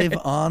 live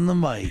on the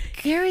mic.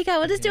 Here we go.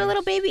 We'll just do a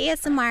little baby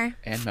ASMR.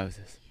 And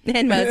Moses.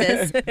 And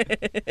Moses.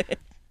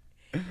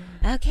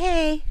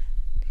 Okay.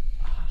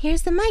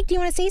 Here's the mic. Do you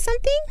want to say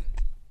something?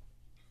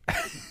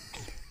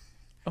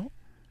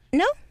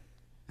 No?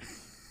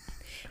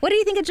 What do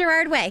you think of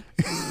Gerard Way?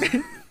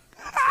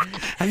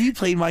 Have you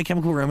played My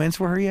Chemical Romance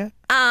for her yet?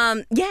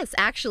 Yes,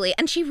 actually.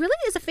 And she really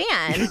is a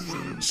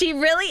fan. She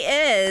really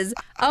is.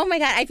 Oh my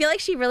God. I feel like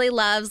she really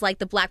loves like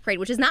the Black Parade,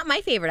 which is not my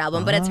favorite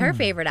album, but it's her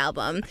favorite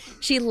album.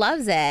 She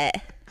loves it.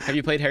 Have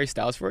you played Harry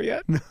Styles for her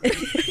yet?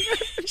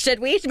 Should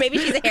we? Maybe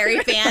she's a Harry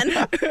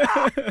fan.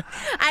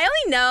 I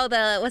only know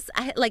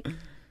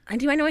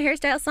do I know a Harry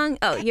Styles song?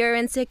 Oh, You're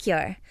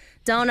Insecure.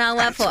 Don't know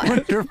what for.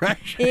 One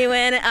Direction. You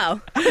win it.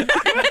 Oh.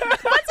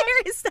 What's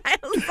Harry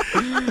Styles?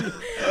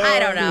 I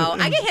don't know.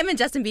 I get him and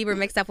Justin Bieber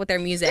mixed up with their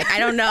music. I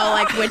don't know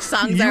like which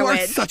songs you are are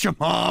which. Such a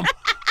mom.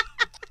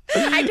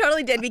 I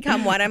totally did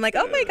become one. I'm like,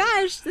 oh my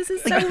gosh, this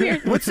is so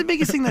weird. What's the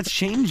biggest thing that's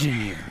changed in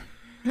you?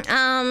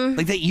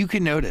 Like that you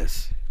can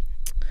notice?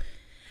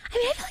 I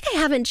mean, I feel like I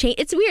haven't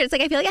changed. It's weird. It's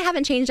like I feel like I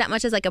haven't changed that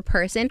much as like a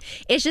person.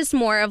 It's just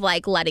more of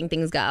like letting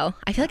things go.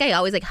 I feel like I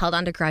always like held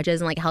on to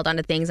grudges and like held on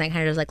to things and I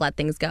kind of just like let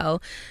things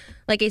go.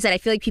 Like I said, I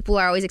feel like people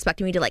are always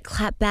expecting me to like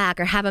clap back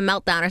or have a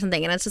meltdown or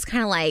something. And it's just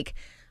kind of like,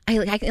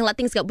 I can let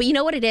things go. But you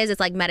know what it is? It's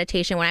like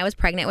meditation. When I was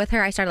pregnant with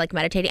her, I started like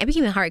meditating. I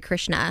became a Hare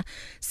Krishna.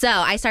 So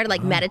I started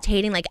like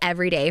meditating like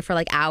every day for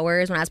like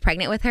hours when I was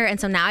pregnant with her.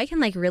 And so now I can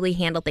like really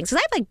handle things. Because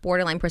I have like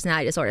borderline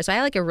personality disorder. So I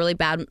had like a really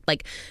bad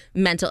like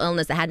mental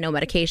illness that had no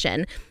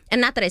medication.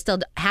 And not that I still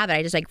have it.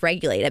 I just like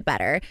regulate it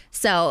better.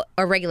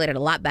 Or regulate it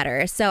a lot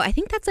better. So I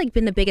think that's like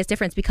been the biggest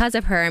difference because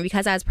of her. And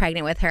because I was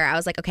pregnant with her, I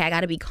was like, okay, I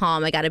got to be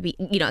calm. I got to be,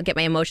 get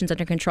my emotions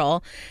under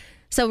control.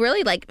 So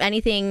really like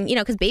anything,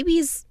 because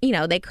babies,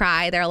 they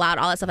cry, they're loud,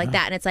 all that stuff like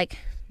that. And it's like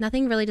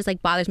nothing really just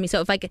like bothers me.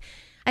 So if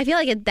I feel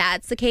like if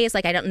that's the case,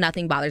 like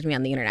nothing bothers me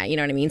on the internet. You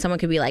know what I mean? Someone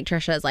could be like,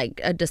 Trisha's like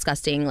a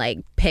disgusting like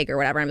pig or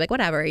whatever. I'm like,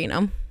 whatever,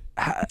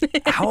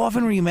 How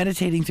often were you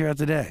meditating throughout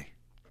the day?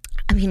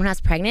 I mean, when I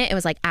was pregnant, it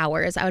was like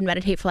hours. I would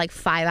meditate for like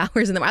 5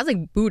 hours in the morning. I was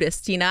like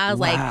Buddhist, I was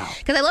like,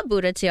 because I love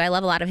Buddha too. I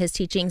love a lot of his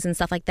teachings and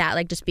stuff like that,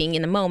 like just being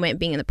in the moment,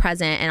 being in the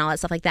present and all that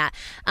stuff like that.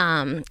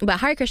 But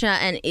Hare Krishna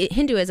and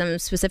Hinduism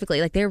specifically,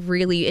 like they're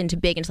really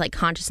big into like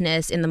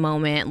consciousness in the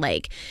moment,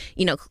 like,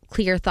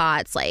 clear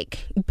thoughts,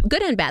 like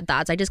good and bad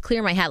thoughts. I just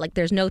clear my head. Like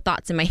there's no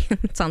thoughts in my,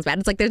 it sounds bad.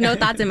 It's like there's no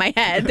thoughts in my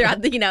head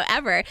throughout the,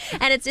 ever.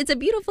 And it's a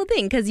beautiful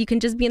thing because you can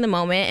just be in the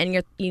moment and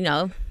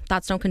you're,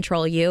 thoughts don't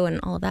control you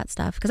and all of that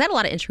stuff. Because I had a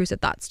lot of intrusive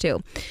thoughts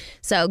too.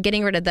 So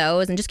getting rid of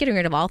those and just getting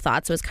rid of all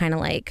thoughts was kind of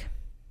like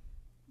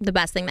the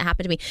best thing that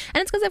happened to me.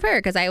 And it's because of her,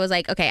 because I was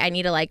like, okay, I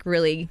need to like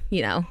really,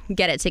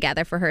 get it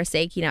together for her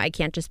sake. I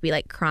can't just be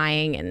like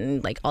crying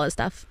and like all this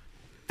stuff.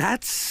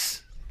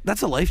 That's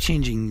a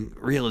life-changing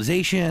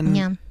realization.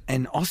 Yeah.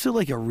 And also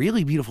like a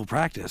really beautiful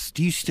practice.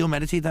 Do you still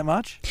meditate that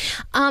much?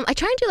 I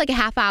try and do like a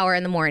half hour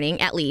in the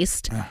morning at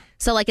least.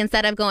 So like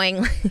instead of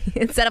going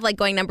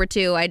number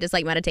 2, I just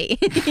like meditate.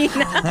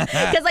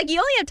 Because like you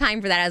only have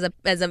time for that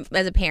as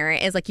a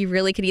parent. Is like you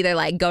really could either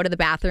like go to the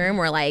bathroom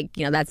or like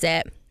that's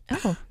it.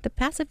 Oh, the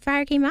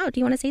pacifier came out. Do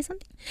you want to say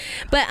something?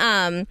 But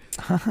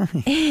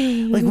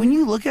like when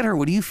you look at her,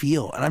 what do you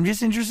feel? And I'm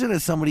just interested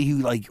as somebody who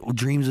like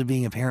dreams of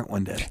being a parent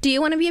one day. Do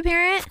you want to be a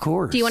parent? Of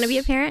course. Do you want to be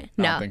a parent?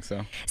 No. I don't think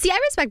so. See, I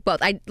respect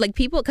both. I like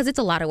people because it's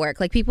a lot of work.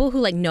 Like people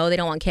who like know they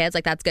don't want kids,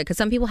 like that's good because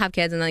some people have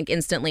kids and like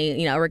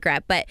instantly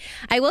regret. But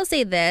I will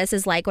say this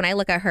is like when I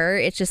look at her,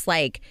 it's just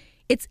like.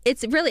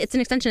 It's really an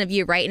extension of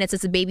you, right? And it's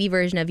just a baby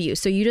version of you.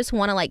 So you just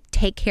want to like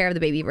take care of the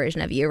baby version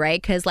of you, right?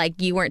 Because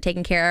like you weren't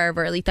taken care of,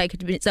 or at least I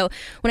could be. So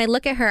when I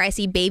look at her, I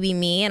see baby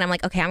me, and I'm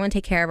like, okay, I'm gonna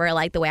take care of her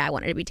like the way I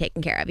want her to be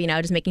taken care of.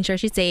 Just making sure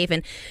she's safe.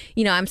 And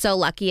I'm so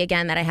lucky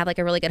again that I have like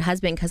a really good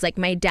husband because like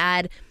my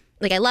dad.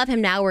 Like I love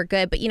him now, we're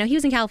good, but he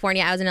was in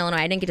California, I was in Illinois,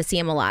 I didn't get to see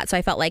him a lot, so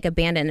I felt like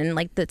abandoned, and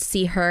like to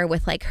see her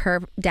with like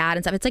her dad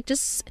and stuff, it's like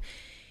just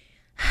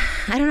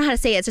I don't know how to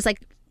say it. It's just like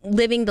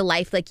living the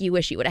life like you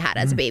wish you would have had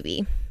as a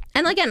baby.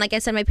 And again, like I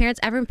said,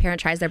 every parent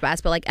tries their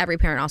best, but like every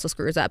parent also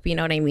screws up. You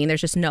know what I mean? There's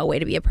just no way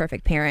to be a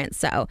perfect parent.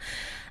 So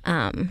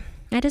I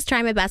just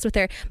try my best with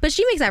her. But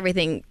she makes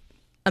everything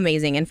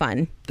amazing and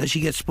fun. Does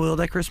she get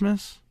spoiled at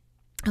Christmas?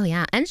 Oh,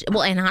 yeah. And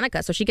and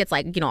Hanukkah. So she gets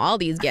like, all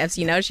these gifts,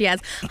 She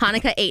has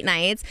Hanukkah 8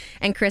 nights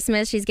and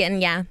Christmas. She's getting,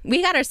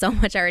 we got her so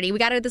much already. We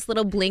got her this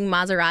little bling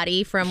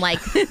Maserati from like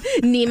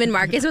Neiman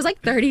Marcus. It was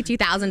like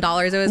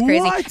 $32,000. It was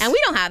crazy. What? And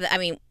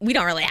we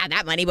don't really have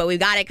that money, but we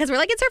got it because we're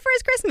like, it's her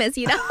first Christmas,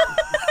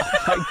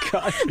 Oh my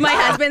God. My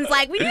husband's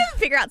like, we need to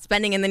figure out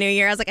spending in the new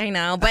year. I was like, I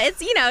know, but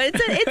it's,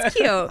 it's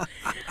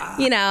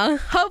cute.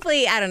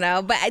 Hopefully, I don't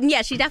know. But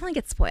yeah, she definitely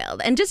gets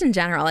spoiled. And just in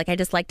general, like I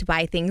just like to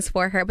buy things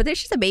for her. But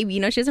she's a baby,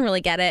 she doesn't really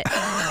get it.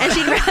 And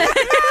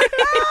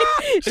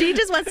she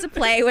just wants to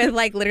play with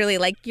like literally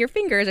like your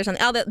fingers or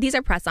something. Oh, these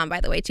are press on,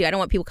 by the way, too. I don't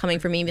want people coming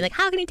for me and be like,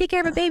 how can you take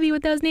care of a baby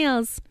with those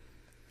nails?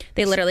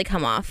 They literally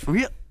come off.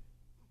 Real?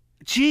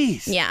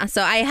 Jeez. Yeah,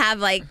 so I have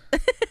like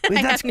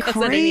Wait, that's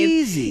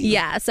crazy.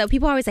 Yeah, so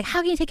people are always like,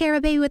 how can you take care of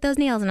a baby with those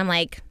nails? And I'm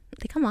like,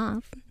 they come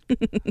off.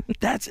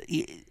 That's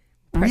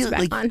really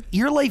like on.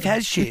 Your life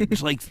has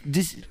changed. Like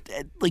this,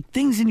 like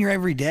things in your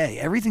everyday,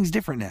 everything's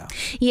different now.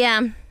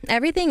 Yeah,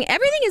 everything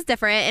is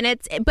different,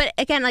 and but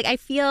again, like I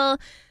feel.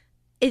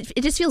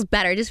 It just feels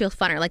better. It just feels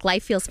funner. Like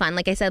life feels fun.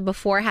 Like I said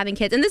before, having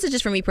kids, and this is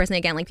just for me personally.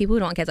 Again, like people who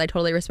don't want kids, I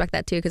totally respect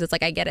that too because it's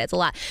like I get it. It's a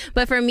lot.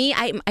 But for me,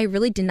 I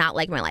really did not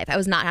like my life. I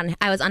was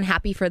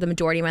unhappy for the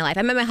majority of my life.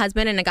 I met my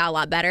husband and it got a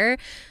lot better.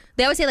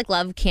 They always say like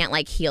love can't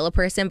like heal a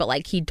person, but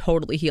like he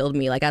totally healed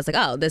me. Like I was like,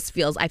 oh,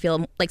 I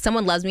feel like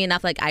someone loves me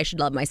enough. Like I should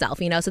love myself,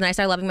 So then I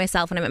started loving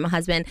myself when I met my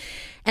husband,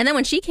 and then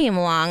when she came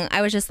along,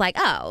 I was just like,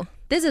 oh.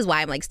 This is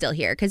why I'm like still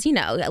here because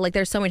like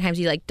there's so many times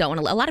you like don't want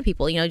to. A lot of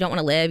people don't want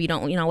to live. You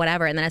don't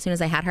whatever. And then as soon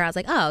as I had her, I was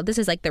like, oh, this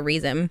is like the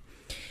reason.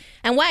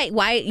 And why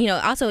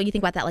also you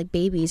think about that like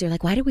babies. You're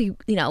like, why do we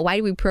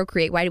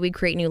procreate? Why do we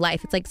create new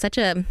life? It's like such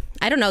a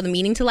I don't know the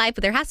meaning to life,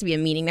 but there has to be a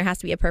meaning. There has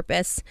to be a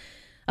purpose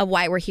of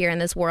why we're here in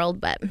this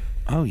world. But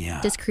oh yeah,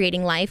 just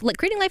creating life. Like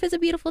creating life is a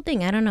beautiful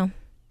thing. I don't know.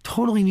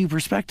 Totally new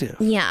perspective.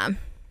 Yeah.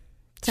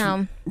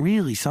 So it's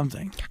really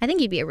something. I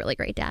think you'd be a really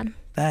great dad.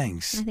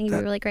 Thanks. I think you'd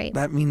be really great.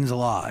 That means a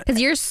lot.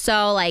 Because you're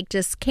so like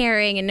just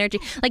caring and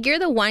nurturing. Like you're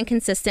the one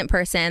consistent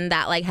person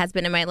that like has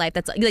been in my life.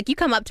 That's like you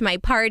come up to my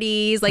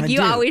parties. Like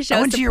you always show support.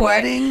 I went to your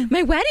wedding.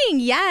 My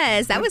wedding,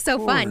 yes, that was so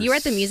fun. You were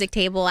at the music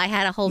table. I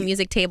had a whole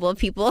music table of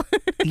people.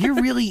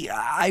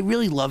 I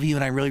really love you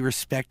and I really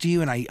respect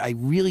you and I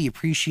really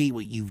appreciate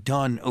what you've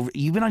done.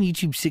 You've been on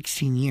YouTube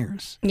 16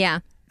 yeyears.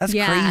 Yeah. That's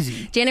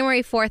crazy.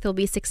 January 4th will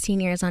be 16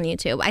 years on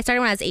YouTube. I started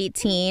when I was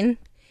 18.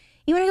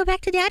 You want to go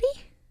back to daddy?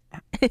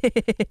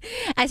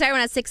 I started when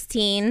I was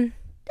 16.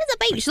 There's a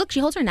baby. She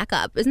holds her neck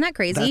up. Isn't that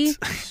crazy?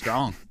 That's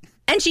strong.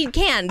 And she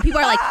can. People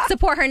are like,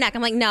 support her neck.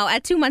 I'm like, no,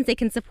 at 2 months they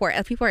can support.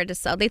 People are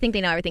just they think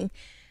they know everything.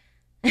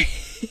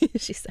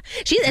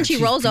 She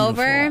rolls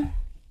over.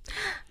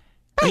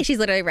 Like, she's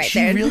literally right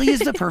there. She really is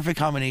the perfect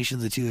combination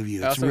of the two of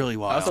you. It's really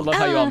wild. I also love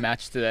how you all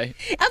matched today.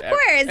 Of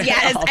course,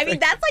 yes. I mean,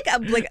 that's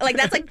like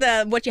that's like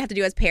what you have to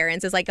do as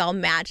parents is like all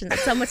match, and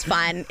it's so much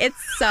fun.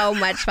 It's so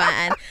much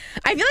fun.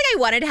 I feel like I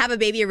wanted to have a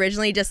baby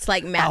originally just to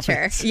like match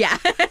her. Yeah.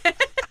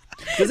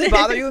 Does it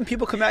bother you when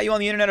people come at you on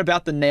the internet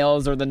about the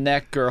nails or the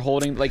neck or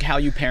holding, like how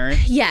you parent?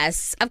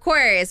 Yes, of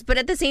course. But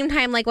at the same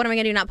time, like, what am I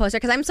going to do not post her?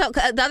 Because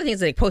the other thing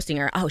is like posting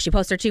her. Oh, she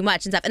posts her too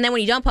much and stuff. And then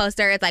when you don't post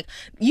her, it's like,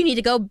 you need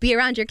to go be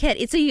around your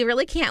kid. So you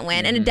really can't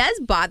win. And it does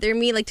bother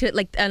me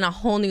on a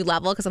whole new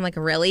level because I'm like,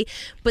 really?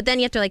 But then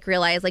you have to like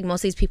realize like most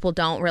of these people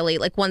don't really,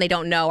 like, one, they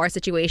don't know our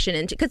situation.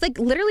 And because like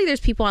literally there's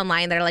people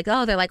online that are like,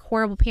 oh, they're like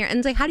horrible parents. And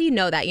it's like, how do you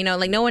know that? You know,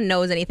 like no one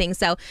knows anything.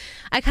 So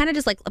I kind of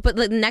just like, but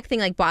the neck thing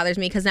like bothers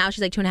me because now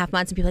she's like 2.5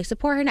 months and people like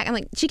support her neck. I'm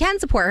like, she can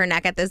support her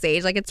neck at this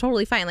age. Like it's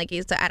totally fine. Like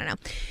I don't know.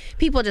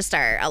 People just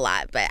are a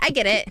lot, but I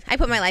get it. I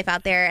put my life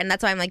out there and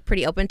that's why I'm like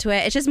pretty open to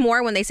it. It's just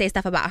more when they say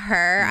stuff about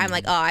her, I'm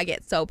like, oh, I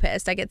get so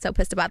pissed. I get so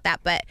pissed about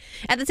that. But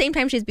at the same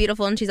time, she's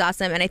beautiful and she's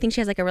awesome. And I think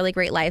she has like a really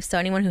great life. So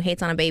anyone who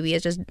hates on a baby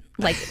is just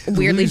like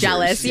weirdly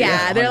jealous.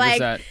 Yeah. They're 100%.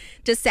 like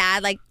just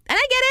sad. Like, and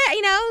I get it,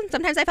 you know,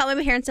 sometimes I felt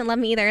my parents didn't love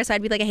me either. So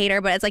I'd be like a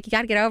hater, but it's like, you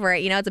got to get over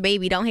it. You know, it's a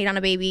baby. Don't hate on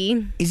a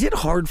baby. Is it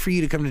hard for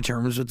you to come to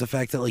terms with the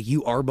fact that like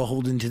you are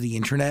beholden to the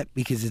internet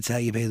because it's how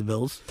you pay the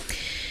bills?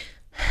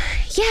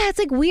 Yeah, it's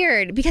like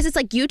weird because it's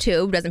like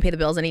YouTube doesn't pay the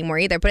bills anymore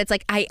either. But it's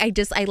like I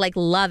like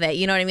love it.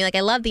 You know what I mean? Like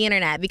I love the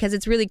internet because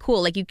it's really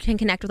cool. Like you can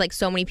connect with like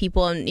so many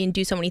people and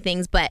do so many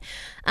things. But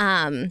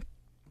yeah,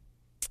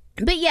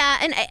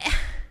 and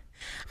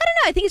I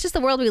don't know. I think it's just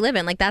the world we live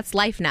in. Like that's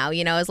life now,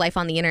 you know, is life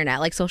on the internet.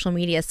 Like social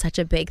media is such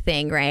a big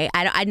thing, right?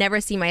 I never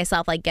see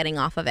myself like getting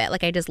off of it.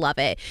 Like I just love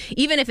it.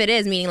 Even if it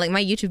is, meaning like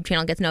my YouTube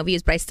channel gets no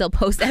views, but I still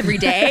post every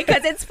day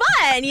because it's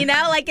fun, you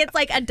know? Like it's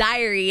like a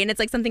diary and it's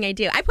like something I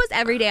do. I post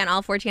every day on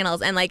all 4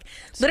 channels and like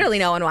literally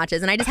no one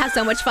watches and I just have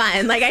so much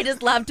fun. Like I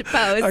just love to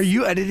post. Are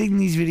you editing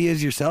these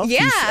videos yourself? Yeah.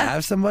 Do you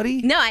have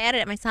somebody? No, I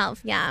edit it myself.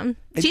 Yeah.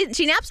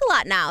 She naps a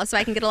lot now, so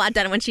I can get a lot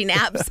done when she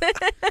naps.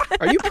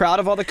 Are you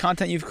proud of all the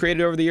content you've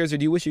created over the years, or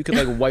do you wish you could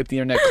like wipe the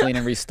internet clean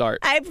and restart?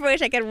 I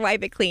wish I could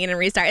wipe it clean and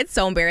restart. It's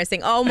so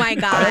embarrassing. Oh my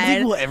God. I don't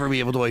think we'll ever be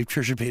able to wipe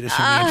Trisha Paytas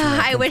from the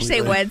internet. I wish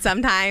they would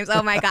sometimes.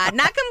 Oh my God.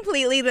 Not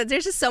completely, but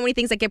there's just so many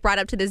things that get brought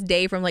up to this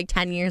day from like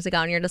 10 years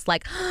ago, and you're just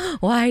like,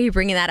 why are you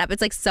bringing that up?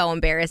 It's like so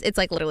embarrassing. It's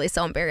like literally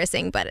so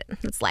embarrassing, but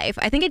it's life.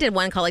 I think I did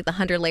one called like the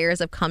 100 Layers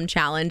of Cum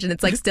Challenge, and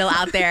it's like still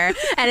out there,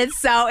 and it's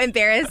so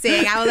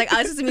embarrassing. I was like, oh,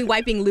 it's just me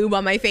wiping lube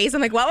on my face. I'm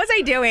like, what was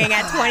I doing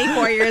at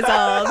 24 years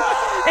old?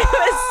 It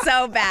was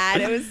so bad.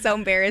 It was so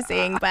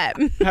embarrassing, but...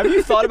 Have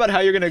you thought about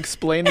how you're going to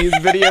explain these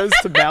videos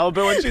to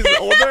Malibu when she's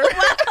older?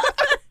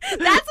 That's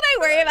what I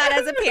worry about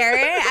as a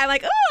parent. I'm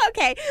like, oh,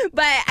 okay.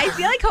 But I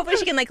feel like hopefully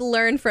she can like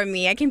learn from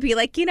me. I can be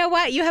like, you know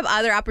what? You have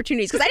other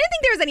opportunities. Because I didn't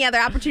think there was any other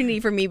opportunity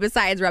for me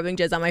besides rubbing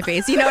jizz on my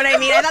face. You know what I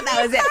mean? I thought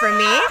that was it for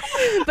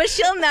me. But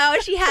she'll know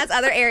she has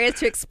other areas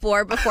to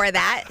explore before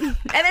that. And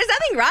there's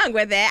nothing wrong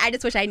with it. I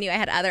just wish I knew I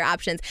had other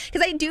options.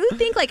 Because I do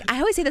think, like, I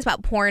always say this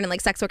about porn and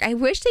like sex work. I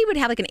wish they would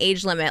have like an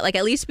age limit, like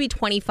at least be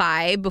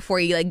 25 before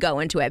you like go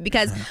into it.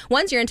 Because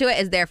once you're into it,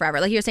 it's there forever.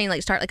 Like you're saying,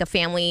 like start like a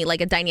family, like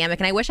a dynamic.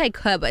 And I wish I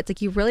could, but it's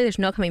like you really, there's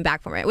no coming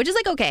back from it, which is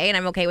like okay, and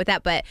I'm okay with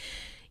that. But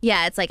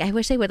yeah, it's like I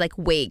wish they would like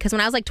wait, because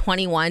when I was like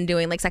 21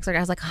 doing like sex work, I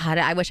was like, God,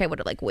 I wish I would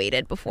have like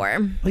waited before.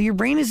 Well, your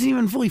brain isn't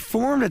even fully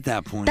formed at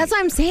that point. That's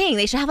what I'm saying.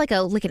 They should have like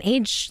an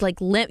age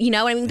like limit. You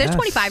know what I mean? There's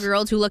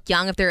 25-year-olds who look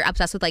young if they're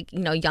obsessed with like, you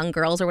know, young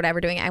girls or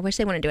whatever doing it. I wish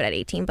they wouldn't do it at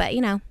 18, but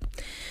you know,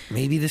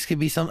 maybe this could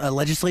be some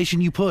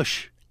legislation you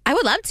push. I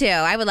would love to.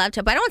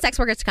 But I don't want sex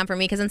workers to come for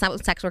me, because then some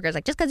sex workers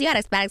like, just because you had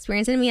a bad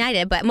experience didn't mean I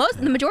did. But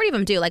the majority of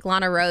them do. Like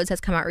Lana Rhoades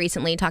has come out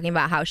recently talking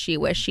about how she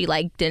wished she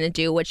like didn't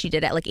do what she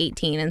did at like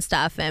 18 and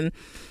stuff. And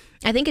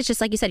I think it's just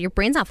like you said, your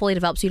brain's not fully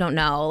developed, so you don't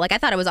know. Like I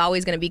thought it was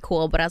always going to be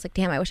cool, but I was like,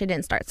 damn, I wish I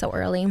didn't start so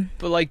early.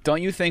 But like,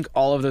 don't you think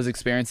all of those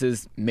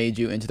experiences made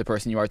you into the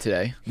person you are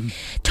today?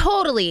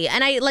 Totally.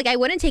 And I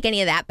wouldn't take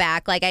any of that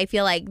back. Like I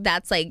feel like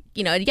that's like,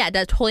 you know, yeah,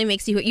 that totally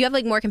makes you have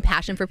like more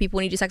compassion for people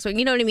when you do sex work.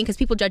 You know what I mean? Because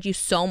people judge you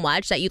so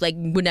much that you like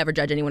would never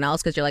judge anyone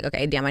else, because you're like,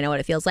 okay, damn, I know what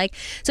it feels like.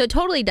 So it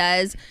totally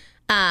does.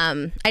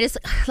 I just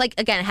like,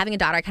 again, having a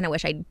daughter, I kind of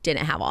wish I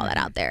didn't have all that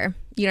out there.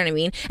 You know what I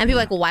mean? And people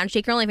are like, well, why don't you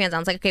take your OnlyFans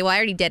on? It's like, okay, well, I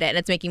already did it and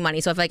it's making money.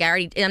 So if like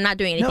I'm not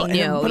doing anything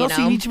new. But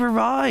also you need to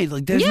provide.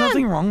 Like there's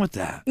nothing wrong with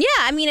that. Yeah,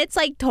 I mean, it's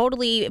like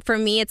totally, for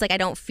me, it's like I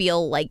don't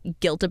feel like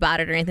guilt about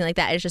it or anything like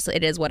that. It's just,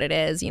 it is what it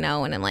is, you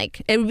know? And I'm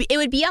like, it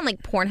would be on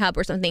like Pornhub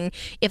or something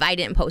if I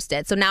didn't post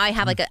it. So now I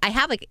have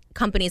like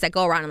companies that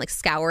go around and like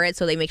scour it,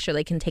 so they make sure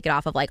they can take it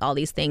off of like all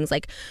these things.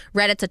 Like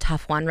Reddit's a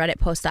tough one. Reddit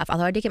post stuff.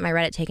 Although I did get my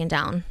Reddit taken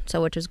down,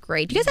 so which was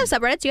great. Do you guys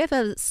have subreddits? Do you have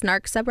a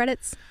snark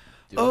subreddits?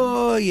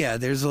 Oh yeah,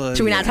 there's a.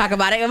 Should we not talk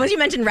about it? Once you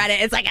mention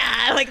Reddit, it's like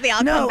like they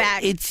all come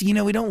back. It's, you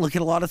know, we don't look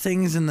at a lot of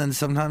things, and then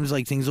sometimes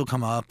like things will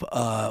come up.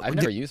 I've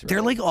never used Reddit.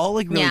 They're like all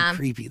like really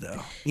creepy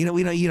though. You know,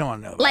 you don't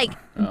want to know. Like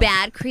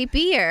bad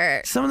creepy,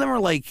 or some of them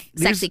are like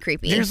sexy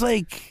creepy. There's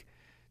like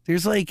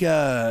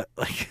I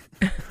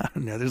don't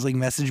know. There's like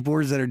message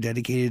boards that are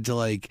dedicated to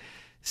like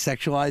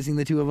sexualizing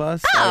the two of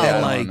us. Oh,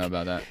 and, I don't know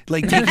about that.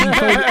 Like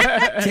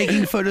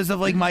taking photos of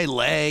like my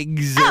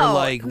legs or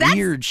like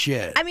weird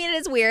shit. I mean, it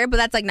is weird, but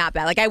that's like not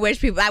bad. Like I wish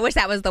that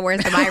was the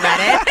worst of my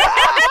Reddit.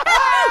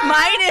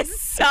 Mine is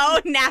so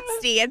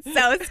nasty. It's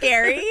so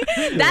scary.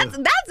 That's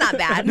not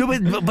bad.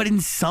 No, but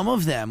in some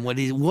of them,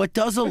 what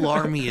does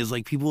alarm me is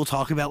like people will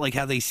talk about like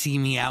how they see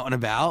me out and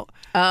about.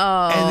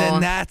 Oh. And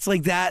then that's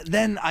like that.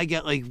 Then I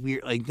get like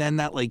weird. Like then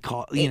that like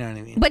you know what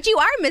I mean. But you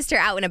are Mr.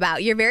 Out and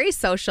About. You're very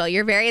social.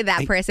 You're very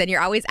that person.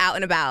 You're always out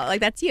and about. Like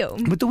that's you.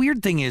 But the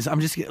weird thing is,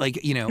 I'm just like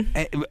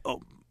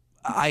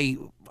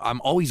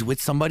I'm always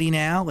with somebody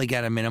now. Like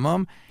at a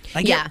minimum,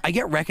 I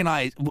get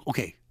recognized.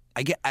 Okay,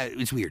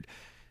 it's weird.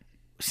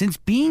 Since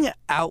being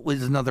out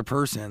with another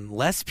person,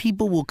 less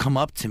people will come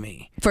up to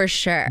me. For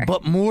sure.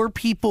 But more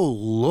people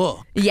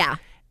look. Yeah.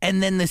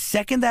 And then the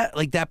second that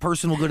like that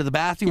person will go to the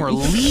bathroom or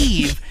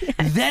leave,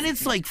 then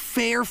it's like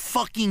fair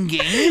fucking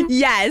game.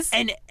 Yes.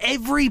 And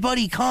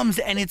everybody comes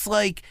and it's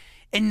like,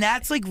 and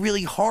that's like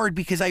really hard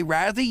because I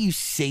rather you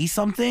say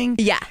something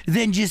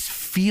than just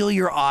feel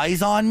your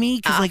eyes on me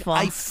because like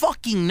I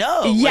fucking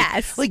know.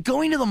 Yes. Like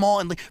going to the mall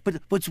and like, but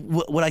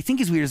what I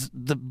think is weird is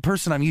the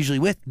person I'm usually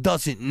with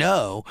doesn't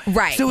know.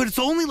 Right. So it's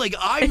only like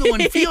I'm the one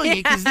feeling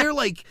it because they're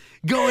like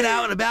going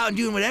out and about and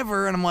doing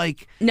whatever and I'm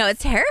like. No,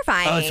 it's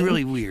terrifying. Oh, it's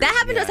really weird. That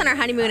happened to us on our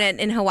honeymoon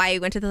in Hawaii. We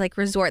went to the like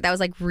resort that was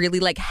like really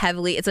like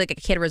heavily, it's like a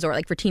kid resort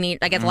like for teenage,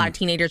 I guess a lot of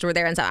teenagers were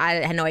there and so I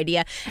had no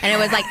idea. And it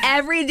was like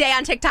every day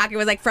on TikTok it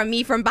was like from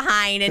me from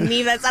behind and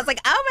me. That's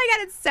like, oh my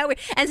God, it's so weird.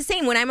 And it's the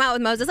same when I'm out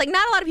with Moses, like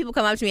not a lot of people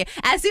come up to me.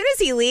 As soon as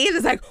he leaves,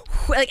 it's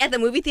like at the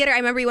movie theater, I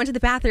remember he went to the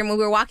bathroom when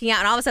we were walking out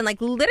and all of a sudden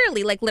like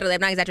literally, I'm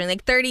not exaggerating,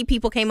 like 30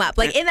 people came up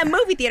like in the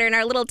movie theater in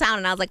our little town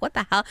and I was like, what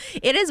the hell?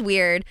 It is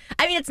weird.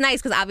 I mean, it's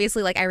nice because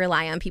obviously like I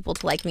rely on people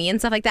to like me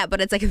and stuff like that, but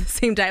it's like at the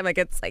same time, like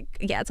it's like,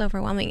 yeah, it's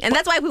overwhelming. And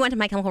that's why if we went to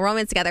My Chemical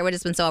Romance together, it would have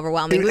just been so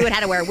overwhelming. We would have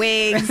had to wear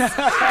wigs,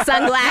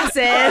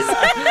 sunglasses.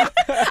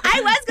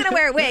 I was going to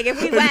wear a wig.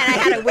 If we went, I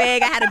had a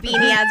wig, I had a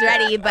beanie, I was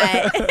ready,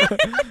 but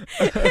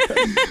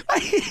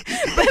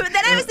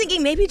then I was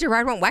thinking maybe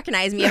Gerard won't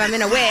recognize me if I'm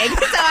in a wig.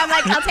 So I'm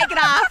like, I'll take it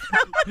off.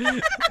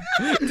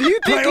 Do you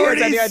think he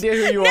has any idea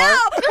who you are? No.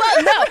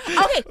 Well, no.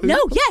 Okay. No.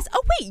 Yes.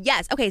 Oh wait.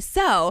 Yes. Okay.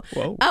 So.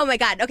 Whoa. Oh my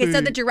God. Okay.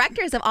 So the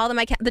director of all the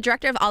My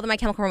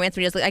Chemical Romance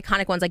videos, like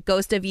iconic ones like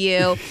Ghost of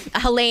You,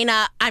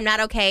 Helena, I'm Not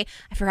Okay.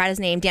 I forgot his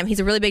name. Damn. He's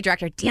a really big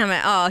director. Damn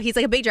it. Oh, he's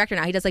like a big director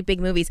now. He does like big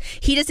movies.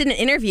 He just did an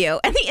interview,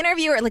 and the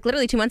interviewer, like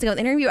literally 2 months ago,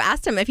 the interviewer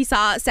asked him if he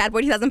saw Sad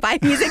Boy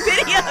 2005 music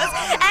videos,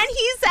 and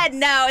he said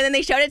no. And then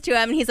they showed it to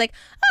him, and he's like,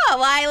 oh,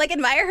 well, I like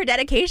admire her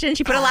dedication.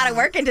 She put a lot of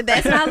work into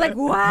this. And I was like,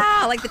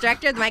 wow, like the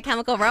director of the My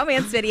Chemical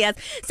Romance videos.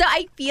 So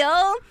I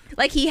feel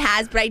like he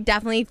has, but I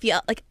definitely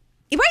feel like,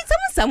 right,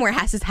 someone somewhere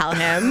has to tell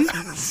him.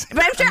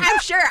 But I'm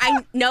sure,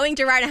 I'm knowing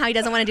Gerard and how he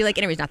doesn't want to do like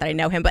interviews. Not that I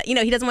know him, but you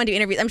know, he doesn't want to do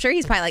interviews. I'm sure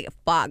he's probably like,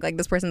 fuck, like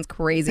this person's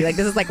crazy. Like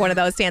this is like one of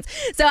those stands.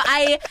 So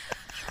I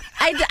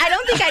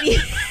don't think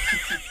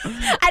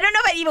I don't know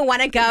if I'd even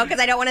want to go because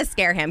I don't want to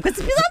scare him. Because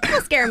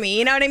people scare me,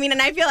 you know what I mean?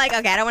 And I feel like,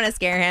 okay, I don't want to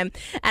scare him.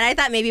 And I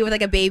thought maybe with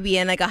like a baby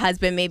and like a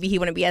husband, maybe he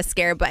wouldn't be as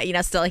scared. But you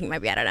know, still he might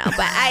be. I don't know.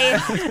 But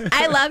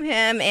I love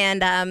him.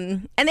 And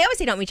they always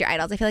say don't meet your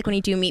idols. I feel like when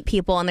you do meet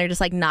people and they're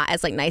just like not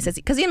as like nice as,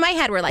 because in my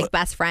head we're like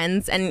best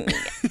friends, and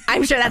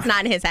I'm sure that's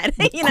not in his head.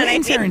 You know what I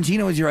mean?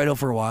 Tarantino was your idol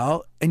for a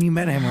while, and you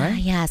met him, right?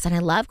 Yes, and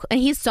and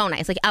he's so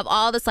nice. Like of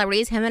all the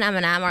celebrities, him and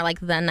Eminem are like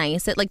the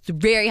nicest, like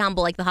very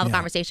humble. Like they'll have a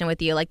conversation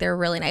with you. Like they're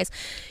really nice.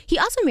 He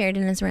also married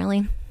an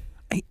Israeli.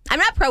 I'm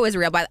not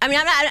pro-Israel, but I mean,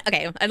 I'm not,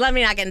 okay, let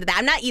me not get into that.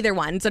 I'm not either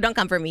one, so don't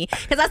come for me.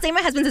 Because I'll say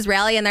my husband's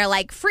Israeli, and they're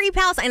like, free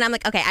Palestine, and I'm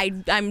like, okay, I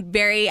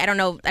don't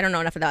know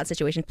enough about that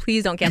situation.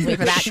 Please don't cancel me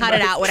for that. Cut it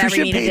out, whatever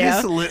you need to do.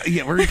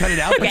 Yeah, we're going to cut it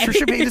out, but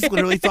Trisha Paytas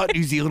literally thought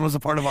New Zealand was a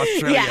part of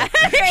Australia.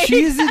 Yeah.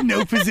 She is in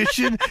no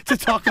position to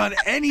talk on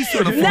any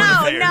sort of foreign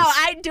affairs.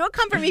 No, don't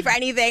come for me for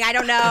anything. I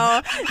don't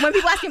know. When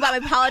people ask me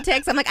about my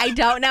politics, I'm like, I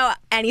don't know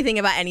anything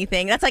about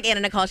anything. That's like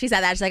Anna Nicole. She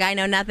said that. She's like, I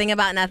know nothing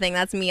about nothing.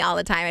 That's me all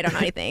the time. I don't know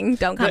anything.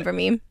 Don't come for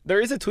me. There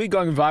is a tweet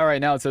going viral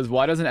right now. It says,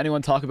 why doesn't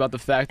anyone talk about the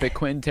fact that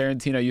Quentin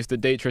Tarantino used to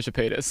date Trisha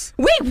Paytas?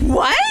 Wait,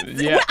 what?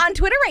 Yeah. Wait, on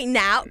Twitter right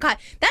now? God,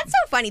 that's so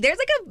funny. There's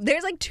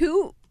like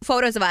two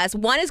photos of us.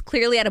 One is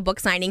clearly at a book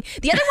signing.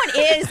 The other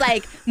one is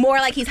like more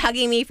like he's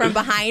hugging me from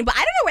behind. But I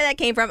don't know where that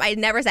came from. I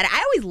never said it.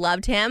 I always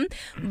loved him,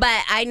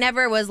 but I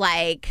never was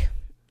like...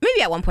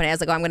 Maybe at one point I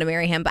was like, oh, I'm going to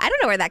marry him. But I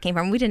don't know where that came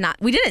from. We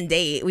didn't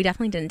date. We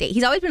definitely didn't date.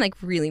 He's always been like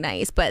really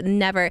nice, but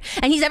never.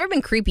 And he's never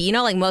been creepy. You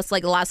know, like most,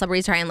 like a lot of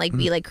celebrities try and like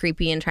be like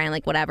creepy and try and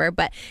like whatever.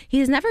 But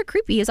he's never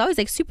creepy. He's always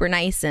like super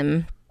nice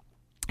and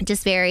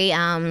just very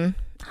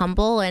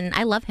humble. And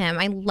I love him.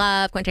 I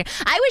love Quentin.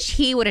 I wish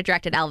he would have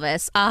directed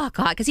Elvis. Oh,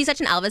 God. Because he's such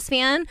an Elvis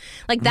fan.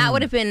 Like that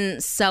would have been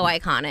so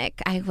iconic.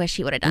 I wish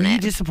he would have done it. Were you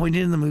it.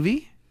 disappointed in the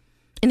movie?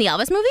 In the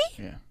Elvis movie?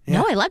 Yeah.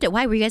 No, I loved it.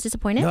 Why? Were you guys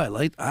disappointed? No, I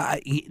liked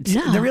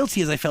The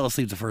reality is I fell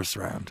asleep the first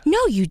round. No,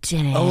 you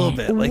didn't. A little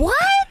bit. Like,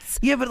 what?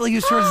 Yeah, but like it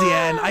was towards the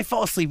end. I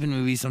fall asleep in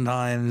movies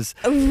sometimes.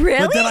 Really?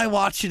 But then I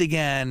watched it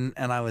again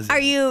and I was... Are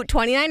you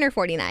 29 or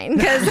 49?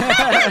 Because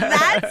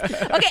that's...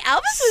 Okay,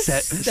 Elvis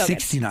was so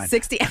 69.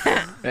 60.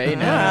 Hey,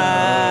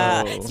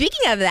 no.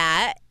 Speaking of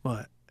that...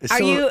 What?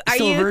 Are you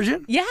a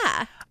virgin?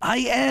 Yeah. I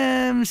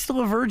am still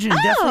a virgin. Oh.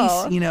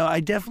 Definitely, I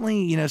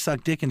definitely,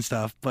 suck dick and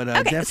stuff. But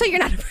okay, definitely... so you're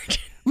not a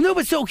virgin. No,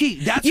 but so okay,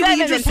 that's You really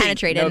haven't been interesting.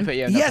 penetrated. No, but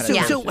yeah, Yeah, so,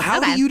 penetration. so how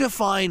Okay. do you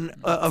define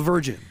a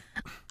virgin?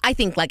 I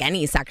think like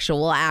any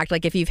sexual act,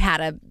 like if you've had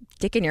a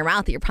dick in your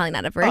mouth, you're probably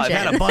not a Oh, virgin. I've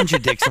had a bunch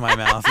of dicks in my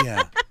mouth.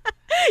 Yeah.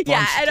 Yeah,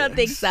 Bunch I of don't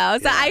think dicks. so.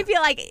 So Yeah. I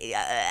feel like,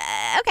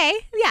 okay,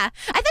 yeah.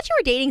 I thought you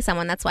were dating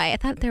someone. That's why I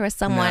thought there was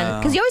someone No.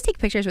 because you always take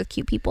pictures with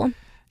cute people.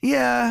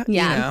 Yeah,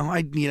 Yeah.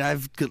 I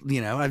have good,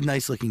 I have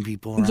nice looking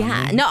people. Around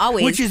Yeah, me. no,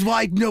 always. Which is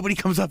why nobody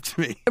comes up to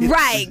me.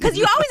 Right, because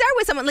you always are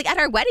with someone. Like at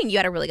our wedding, you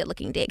had a really good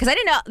looking date. Because I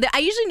didn't know. I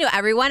usually knew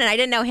everyone, and I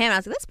didn't know him. I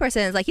was like, this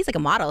person is like he's like a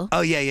model.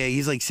 Oh yeah,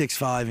 he's like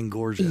 6'5" and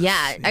gorgeous.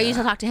 Yeah. Are you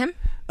still talk to him?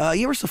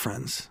 Yeah, we're still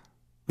friends.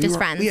 Just weren't-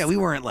 friends? Yeah, we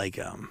weren't like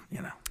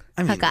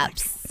I mean,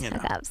 Hookups. like,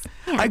 Hookups.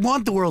 I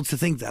want the world to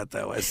think that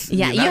though.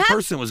 Yeah, that you have-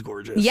 person was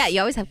gorgeous. Yeah, you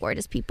always have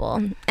gorgeous people.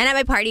 And at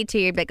my party too,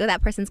 you're like, oh,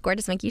 that person's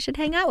gorgeous. I'm like, you should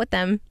hang out with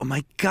them. Oh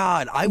my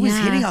God, I was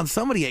Yeah. hitting on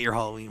somebody at your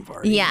Halloween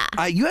party. Yeah.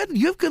 You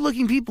have good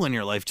looking people in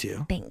your life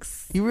too.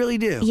 Thanks. You really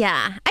do.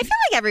 Yeah, I feel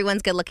like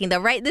everyone's good looking though,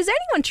 right? Is there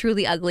anyone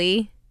truly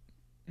ugly?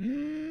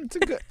 It's a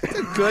good point.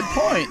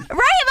 Right? Am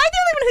I the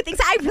only one who thinks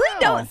that? I really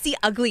No. don't see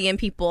ugly in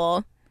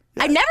people.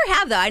 I never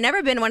have though. I've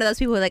never been one of those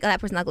people who are like, oh, that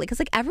person's ugly. Because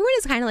like everyone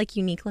is kind of like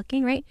unique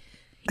looking, right?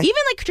 Even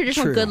like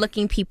traditional True. good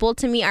looking people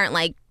to me aren't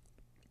like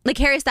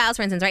Harry Styles,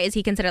 for instance, right? Is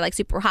he considered like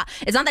super hot?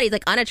 It's not that he's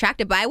like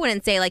unattractive, but I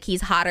wouldn't say like he's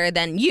hotter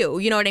than you.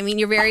 You know what I mean?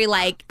 You're very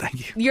like,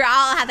 Thank you. you're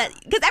all have that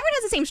because everyone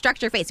has the same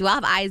structure face. You all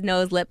have eyes,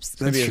 nose, lips.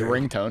 That's Maybe his true.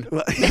 ringtone.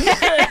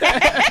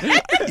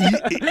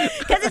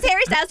 Because it's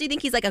Harry Styles. Do you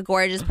think he's like a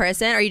gorgeous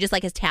person, or you just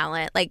like his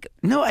talent? Like,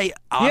 No, I Yeah,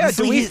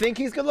 honestly. do we think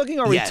he's good looking,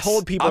 or are Yes. we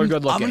told people are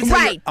good I'm looking? gonna tell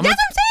you- right? That's what I'm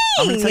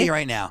I'm saying. gonna tell you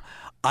right now.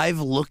 I've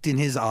looked in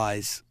his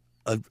eyes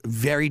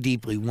very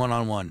deeply, one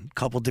on one,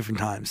 couple different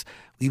times.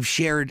 We've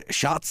shared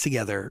shots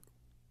together.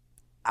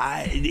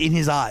 In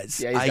his eyes,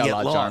 Yeah, he's I got a get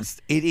lot of charm.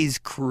 lost. It is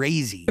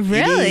crazy. It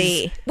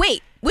Really? is-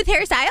 Wait, with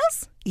Harry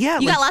Styles? yeah,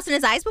 You like, got lost in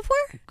his eyes before?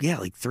 yeah,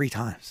 like 3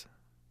 times.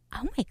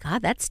 Oh my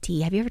God, that's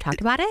tea. Have you ever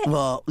talked about it?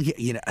 Well,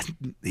 yeah,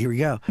 here we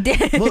go.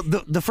 Well,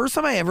 the first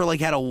time I ever like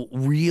had a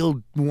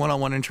real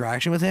one-on-one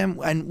interaction with him,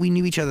 and we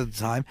knew each other at the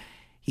time.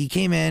 He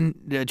came in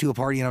to a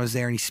party and I was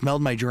there, and he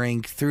smelled my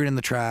drink, threw it in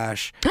the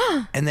trash,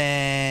 and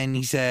then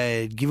he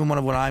said, "Give him one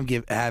of what I'm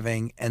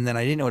having," and then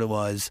I didn't know what it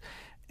was,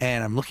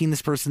 and I'm looking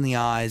this person in the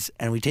eyes,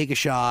 and we take a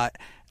shot.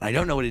 And I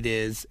don't know what it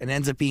is, and it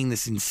ends up being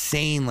this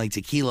insane like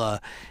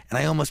tequila, and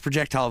I almost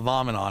projectile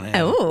vomit on him.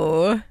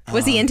 Oh,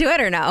 was he into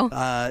it or no?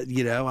 No.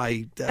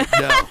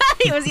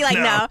 Was he like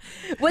no?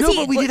 Was No,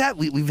 he? but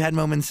we've had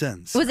moments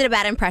since. Was it a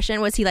bad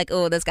impression? Was he like,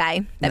 oh, this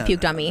guy that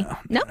puked on me?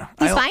 No,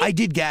 he's fine. I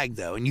did gag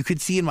though, and you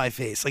could see in my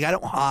face. Like I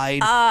don't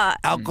hide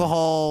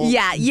alcohol.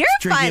 yeah, you're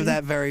drinking fun. of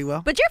that very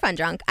well. But you're fun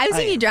drunk. I've seen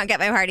I you am. drunk at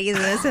my parties,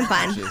 and it's been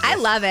fun. I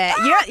love it.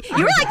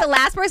 You were like the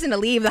last person to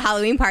leave the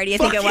Halloween party. I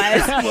think it Fuck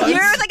was. yeah, it was. You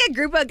were with like a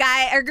group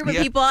of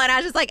Yeah. people, and I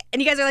was just like,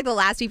 and you guys are like the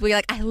last people. You're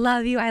like, I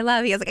love you, I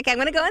love you. I was like, okay, I'm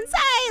gonna go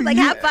inside, like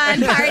have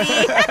fun, party.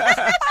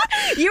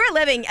 You were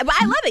living, but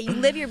I love it. You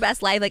live your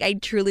best life. Like I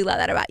truly love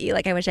that about you.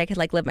 Like I wish I could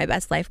like live my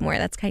best life more.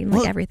 That's kind of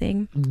like Well,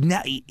 everything.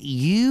 Now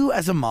you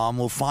as a mom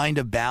will find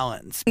a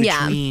balance Yeah.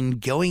 between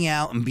going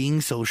out and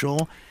being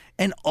social,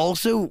 and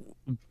also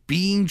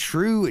being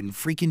true and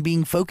freaking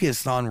being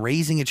focused on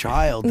raising a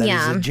child that is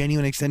Yeah. a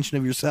genuine extension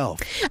of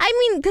yourself. I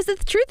mean, because the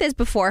truth is,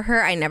 before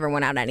her, I never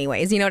went out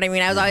anyways. You know what I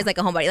mean? I was always like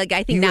a homebody. Like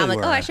I think You now really I'm like,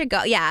 were. oh, I should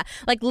go. Yeah,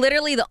 like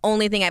literally the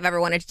only thing I've ever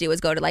wanted to do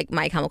was go to like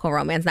My Chemical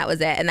Romance. That was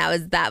it, and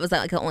that was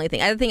like the only thing.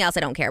 Everything else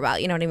I don't care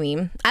about. You know what I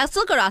mean? I'll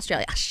still go to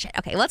Australia. Oh, shit.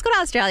 Okay, let's go to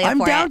Australia. I'm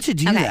for down it. to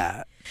do Okay.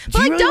 that. But Do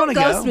you like, really don't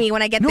wanna ghost go? me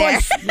when I get No,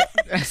 there.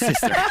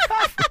 sister.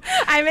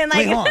 I'm in like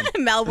Wait, hold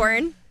on.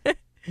 Melbourne.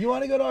 You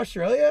want to go to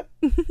Australia?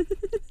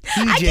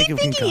 I keep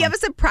thinking you have a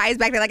surprise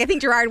back there. Like I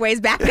think Gerard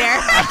Way's back there.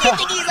 I keep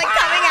thinking he's like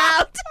coming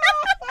out.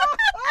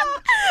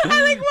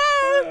 I'm like,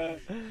 whoa.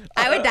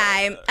 I would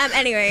die.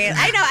 Anyway,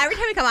 I know every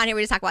time we come on here,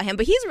 we just talk about him,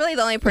 but he's really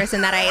the only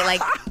person that I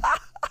like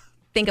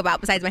think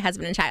about besides my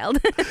husband and child.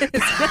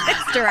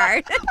 It's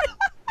Gerard.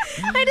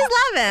 I just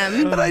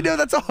love him. But I know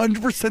that's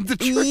 100% the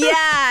truth.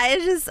 Yeah,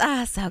 it's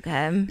just so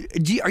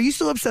good. Are you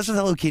still obsessed with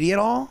Hello Kitty at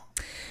all?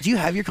 Do you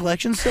have your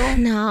collection still?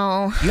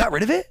 No. You got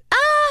rid of it?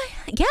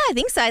 Yeah, I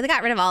think so. I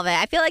got rid of all of it.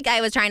 I feel like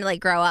I was trying to like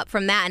grow up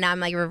from that, and now I'm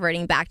like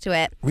reverting back to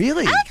it.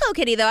 Really? I like Hello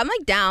Kitty though. I'm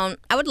like down.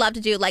 I would love to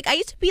do like I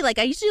used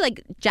to do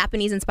like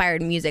Japanese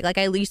inspired music. Like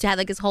I used to have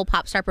like this whole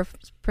pop star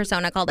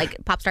persona called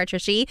like Pop Star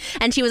Trishi,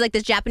 and she was like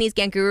this Japanese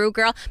ganguru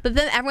girl. But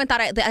then everyone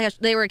thought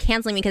they were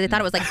canceling me because they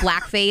thought it was like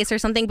blackface or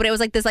something. But it was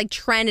like this like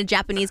trend of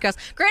Japanese girls.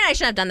 Granted, I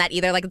shouldn't have done that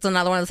either. Like it's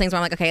another one of those things where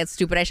I'm like, okay, it's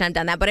stupid. I shouldn't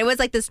have done that. But it was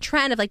like this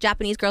trend of like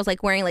Japanese girls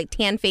like wearing like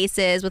tan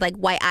faces with like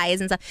white eyes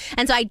and stuff.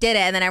 And so I did it,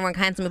 and then everyone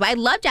canceled me. But I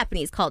love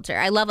Japanese culture.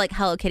 I love like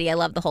Hello Kitty. I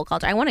love the whole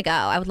culture. I want to go.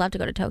 I would love to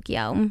go to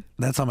Tokyo.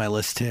 That's on my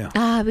list too.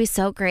 Ah, it'd be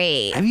so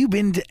great. Have you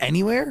been to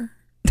anywhere?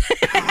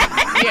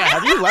 Yeah,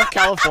 have you left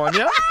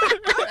California?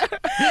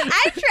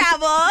 I've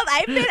traveled.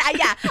 I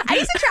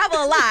used to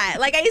travel a lot.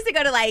 Like I used to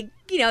go to like,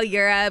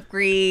 Europe,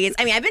 Greece.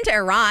 I mean, I've been to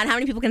Iran. How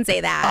many people can say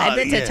that? I've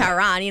been to yeah.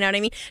 Tehran, you know what I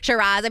mean?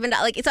 Shiraz. I've been to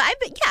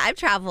I've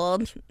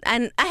traveled.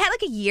 And I had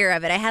like a year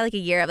of it. I had like a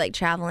year of like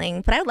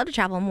traveling, but I would love to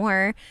travel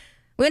more.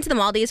 We went to the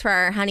Maldives for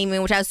our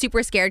honeymoon, which I was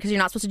super scared because you're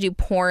not supposed to do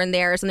porn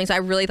there or something. So I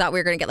really thought we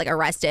were going to get like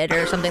arrested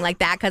or something like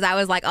that because I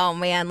was like, oh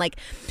man, like.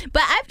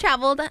 But I've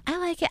traveled. I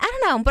like it. I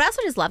don't know, but I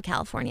also just love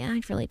California.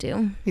 I really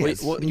do.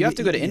 Yes. Well, you have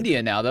to go to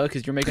India now though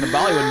because you're making a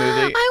Bollywood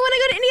movie. I want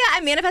to go to India.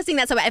 I'm manifesting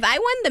that so bad. If I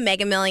won the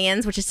Mega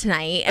Millions, which is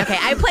tonight, okay,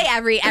 I play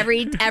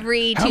every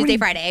Tuesday,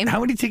 Friday. How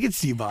many tickets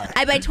do you buy?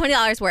 I buy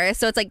 $20 worth,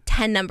 so it's like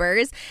 10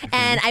 numbers,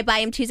 and I buy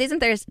them Tuesdays and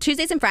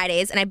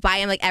Fridays, and I buy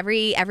them like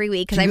every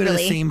week because I go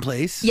really to the same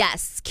place.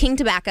 Yes, King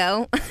Tobacco.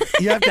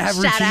 You have to have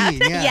Shout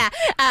routine. out.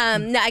 Yeah.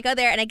 No, I go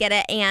there and I get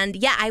it, and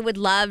yeah, I would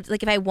love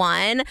like if I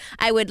won,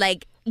 I would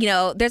like. You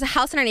know, there's a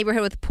house in our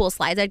neighborhood with pool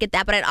slides. I'd get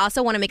that, but I'd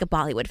also want to make a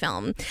Bollywood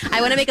film.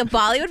 I want to make a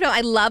Bollywood film. I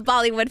love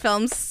Bollywood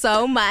films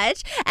so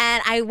much,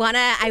 and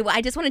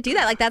I just want to do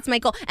that. Like that's my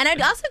goal. And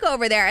I'd also go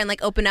over there and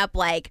like open up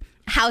like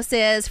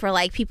houses for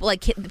like people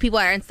like people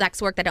that are in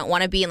sex work that don't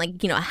want to be and like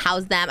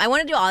house them. I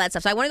want to do all that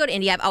stuff. So I want to go to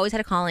India. I've always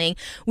had a calling.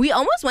 We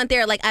almost went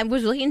there. Like I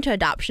was looking into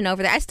adoption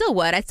over there. I still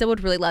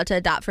would really love to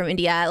adopt from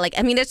India. Like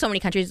I mean, there's so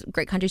many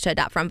great countries to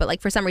adopt from, but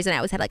like for some reason I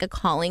always had like a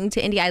calling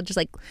to India. I just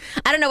like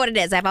I don't know what it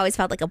is. I've always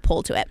felt like a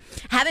pull to it.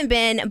 Haven't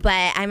been,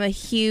 but I'm a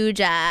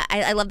huge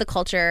I love the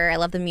culture. I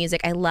love the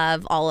music. I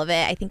love all of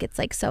it. I think it's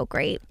like so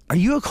great. Are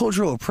you a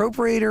cultural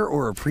appropriator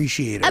or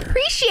appreciator?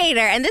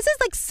 Appreciator. And this is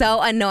like so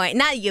annoying.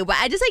 Not you, but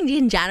I just like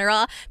in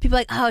general, people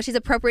are like, oh, she's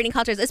appropriating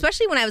cultures.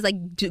 Especially when I was like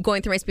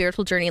going through my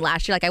spiritual journey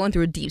last year. Like I went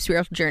through a deep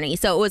spiritual journey.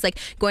 So it was like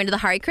going to the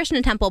Hare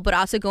Krishna temple, but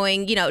also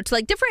going, to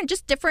like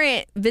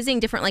visiting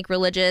different like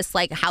religious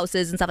like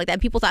houses and stuff like that.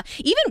 And people thought,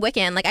 even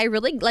Wiccan, like I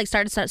really like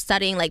started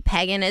studying like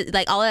pagan,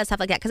 like all of that stuff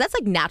like that. Because that's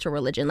like natural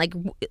religion. Like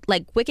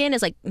Wiccan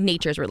is like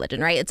nature's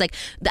religion, right? It's like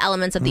the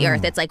elements of the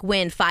earth. It's like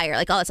wind, fire,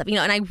 like all that stuff,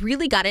 and I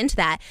really got into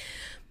that.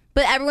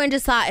 But everyone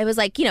just thought it was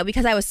like,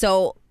 because I was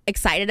so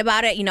excited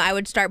about it, I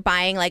would start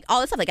buying like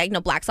all this stuff,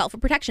 like black salt for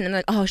protection, and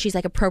like, oh, she's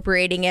like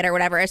appropriating it or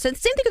whatever. So the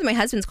same thing with my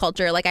husband's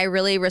culture. Like I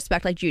really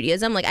respect like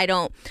Judaism. Like I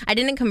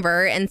didn't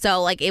convert, and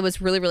so like it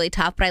was really, really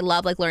tough. But I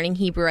love like learning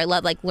Hebrew. I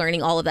love like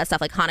learning all of that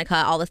stuff, like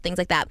Hanukkah, all the things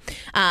like that.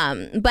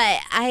 But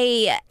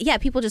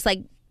people just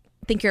like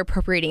think you're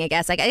appropriating, I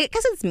guess. Like,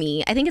 because it's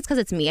me. I think it's because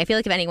it's me. I feel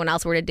like if anyone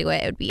else were to do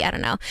it, it would be, I don't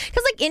know.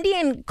 Because like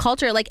Indian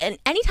culture, like, and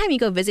anytime you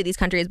go visit these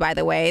countries, by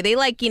the way, they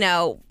like,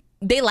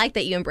 they like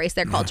that you embrace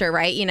their culture,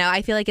 right?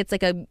 I feel like it's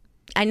like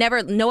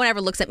no one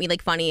ever looks at me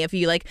like funny if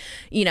you like,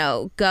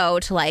 go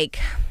to like,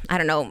 I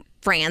don't know,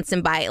 France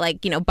and buy like,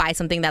 buy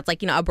something that's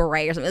like, a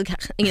beret or something,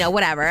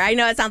 whatever. I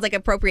know it sounds like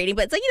appropriating,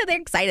 but it's like, they're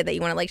excited that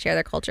you want to like share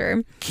their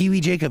culture. Kiwi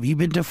Jacob, you've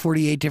been to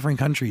 48 different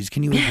countries.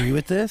 Can you agree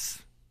with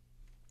this?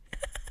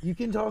 You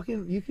can talk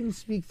and you can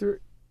speak through.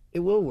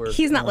 It will work.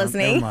 He's not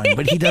listening. Never mind,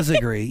 but he does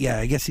agree. Yeah,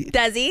 I guess he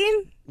does.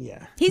 He?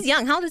 Yeah. He's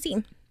young. How old is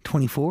he?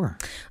 24.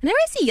 Whenever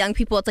I see young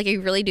people, it's like I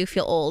really do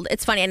feel old.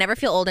 It's funny. I never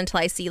feel old until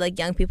I see like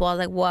young people. I was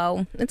like,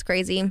 whoa, it's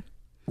crazy.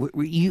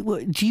 Do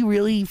you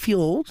really feel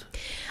old?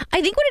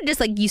 I think when it just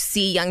like you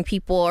see young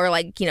people or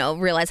like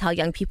realize how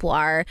young people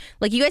are.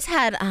 Like you guys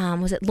had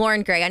was it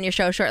Lauren Gray on your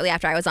show shortly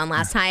after I was on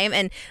last time,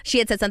 and she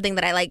had said something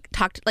that I like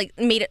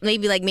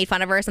made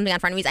fun of her or something on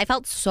front of me. I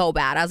felt so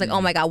bad. I was like,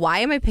 oh my god, why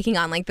am I picking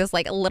on like this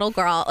like little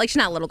girl? Like she's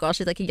not a little girl,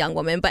 she's like a young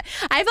woman, but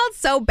I felt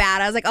so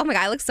bad. I was like, oh my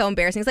god, I look so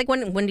embarrassing. It's like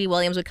when Wendy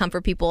Williams would come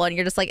for people and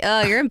you're just like,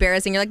 oh, you're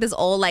embarrassing. You're like this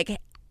old like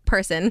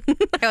person.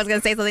 I was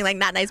gonna say something like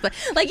not nice, but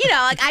like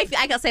like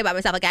I can say about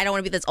myself, like I don't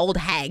want to be this old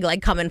hag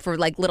like coming for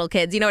like little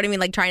kids, you know what I mean,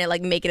 like trying to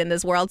like make it in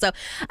this world. So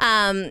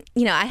I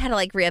had to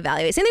like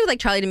reevaluate. Same thing with like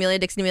Charli D'Amelio,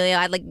 Dixie D'Amelio.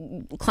 I'd like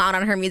clown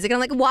on her music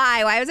and I'm like,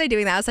 why was I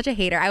doing that? I was such a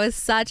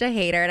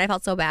hater and I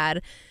felt so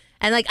bad.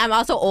 And like I'm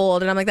also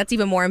old and I'm like, that's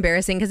even more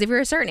embarrassing because if you're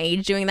a certain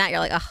age doing that, you're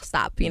like, oh,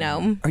 stop,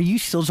 Are you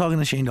still talking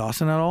to Shane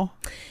Dawson at all?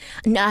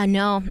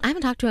 No, I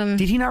haven't talked to him.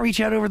 Did he not reach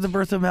out over the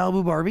birth of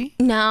Malibu Barbie?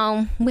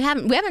 No, we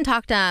haven't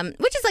talked.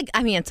 Which is like,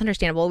 I mean, it's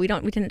understandable. We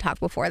didn't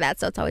talk before that,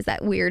 so it's always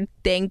that weird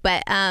thing.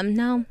 But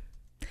no,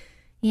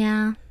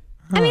 yeah.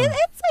 Huh. I mean,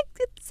 it's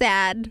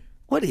sad.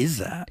 What is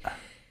that?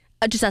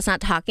 Just us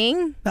not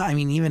talking. No, I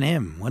mean, even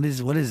him. What is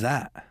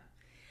that?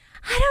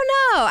 I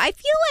don't know. I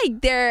feel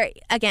like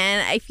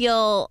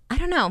I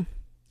don't know.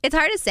 It's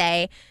hard to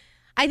say.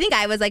 I think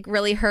I was like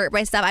really hurt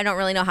by stuff. I don't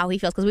really know how he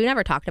feels because we've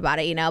never talked about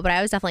it, but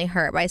I was definitely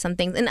hurt by some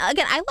things. And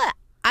again,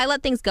 I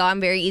let things go. I'm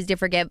very easy to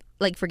forgive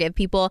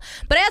people.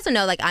 But I also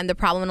know like I'm the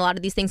problem in a lot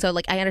of these things. So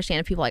like I understand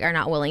if people like are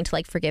not willing to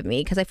like forgive me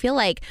because I feel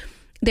like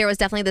there was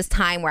definitely this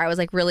time where I was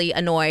like really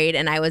annoyed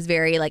and I was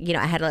very like,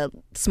 I had a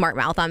smart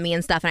mouth on me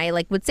and stuff and I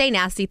like would say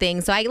nasty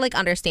things. So I like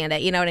understand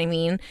it, you know what I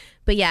mean?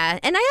 But yeah.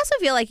 And I also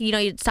feel like,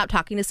 you stop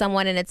talking to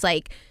someone and it's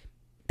like,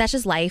 that's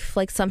just life.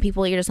 Like some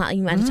people you're just not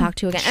meant to talk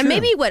to again. Sure. And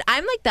maybe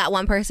I'm like that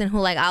one person who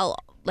like I'll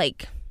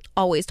like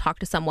always talk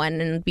to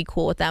someone and be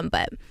cool with them,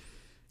 but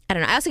I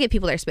don't know. I also give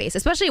people their space,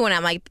 especially when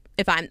I'm like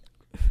if I'm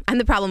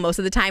the problem most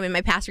of the time in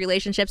my past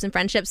relationships and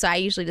friendships. So I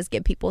usually just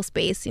give people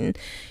space and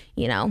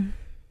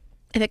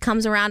if it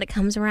comes around, it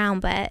comes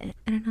around. But I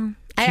don't know.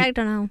 I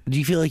don't know. Do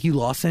you feel like you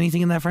lost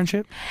anything in that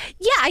friendship?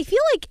 Yeah, I feel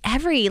like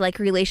every like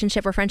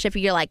relationship or friendship,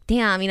 you're like,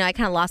 damn, I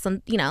kind of lost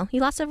some. You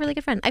lost a really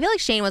good friend. I feel like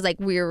Shane was like,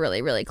 we were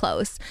really, really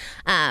close.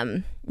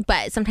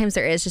 But sometimes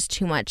there is just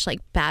too much like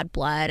bad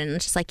blood, and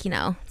it's just like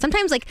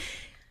sometimes like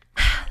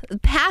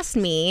past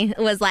me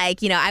was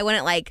like I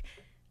wouldn't like.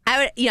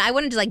 I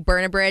wouldn't just like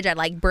burn a bridge. I'd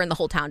like burn the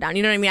whole town down.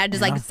 You know what I mean? I'd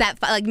just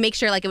like make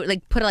sure like it would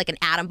like put like an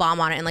atom bomb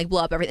on it and like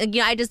blow up everything.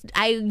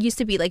 I used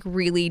to be like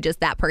really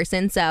just that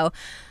person. So,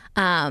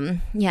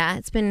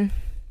 it's been.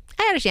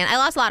 I understand. I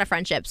lost a lot of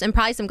friendships and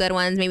probably some good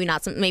ones. Maybe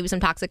not maybe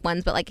some toxic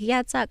ones. But like,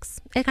 it sucks.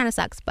 It kind of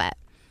sucks. But.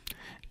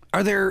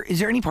 Is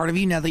there any part of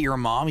you now that you're a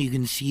mom, you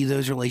can see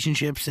those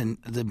relationships and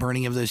the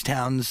burning of those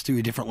towns through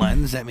a different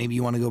lens that maybe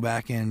you want to go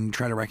back and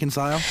try to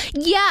reconcile?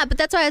 Yeah, but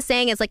that's what I was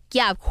saying. It's like,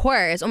 yeah, of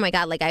course. Oh my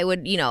God. Like I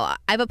would,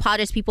 I've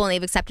apologized to people and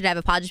they've accepted it. I've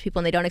apologized to people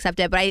and they don't accept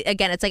it. But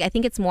it's like, I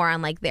think it's more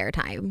on like their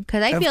time.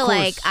 Because I feel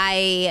like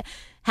I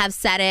have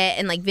said it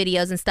in like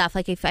videos and stuff,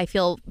 like if I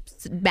feel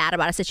bad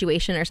about a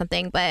situation or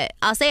something, but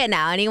I'll say it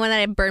now. Anyone that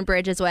I burn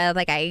bridges with,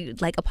 like I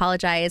like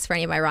apologize for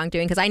any of my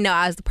wrongdoing because I know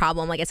I was the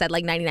problem, like I said,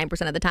 like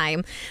 99% of the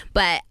time.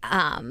 But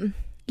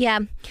yeah,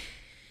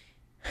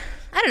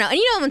 I don't know.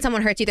 And when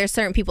someone hurts you, there's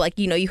certain people like,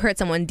 you hurt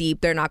someone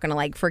deep, they're not gonna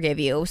like forgive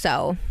you.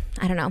 So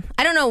I don't know.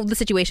 I don't know the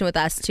situation with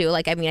us too.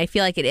 Like, I mean, I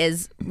feel like it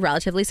is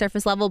relatively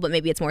surface level, but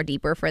maybe it's more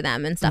deeper for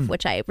them and stuff,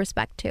 which I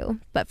respect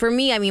too. But for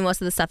me, I mean, most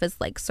of the stuff is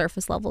like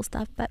surface level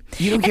stuff. But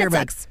you don't care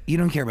about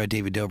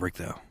David Dobrik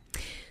though.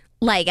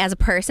 Like as a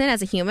person,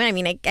 as a human, I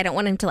mean, I don't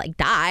want him to like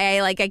die.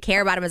 I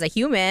care about him as a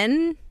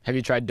human. Have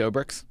you tried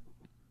Dobrik's?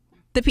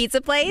 The pizza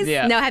place?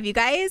 Yeah. No, have you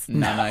guys?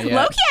 No, not yet.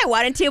 Low-key, I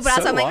wanted to, but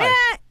So also I'm like, do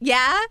I.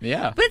 yeah.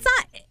 Yeah. But it's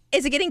not.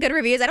 Is it getting good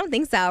reviews? I don't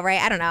think so,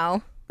 right? I don't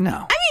know.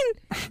 No. I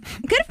mean,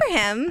 good for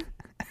him.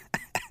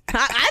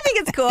 I think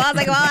it's cool. I was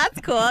like, well,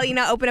 that's cool.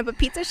 Open up a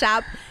pizza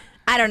shop.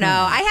 I don't know.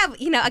 I have,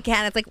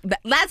 again, it's like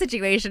that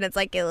situation. It's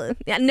like, no,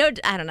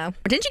 I don't know.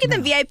 Didn't you get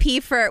them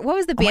VIP for, what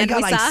was the band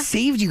we saw? I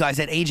saved you guys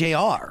at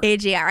AJR.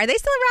 AJR. Are they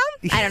still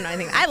around? I don't know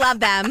anything. I love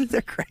them. They're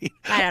great.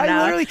 I don't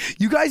know. Literally,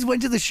 you guys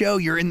went to the show.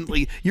 You're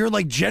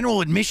like general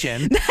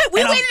admission.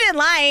 We waited in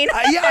line.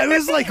 Yeah, I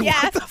was like,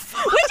 what the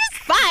fuck? Which is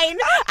fine.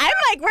 I'm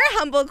like, we're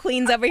humble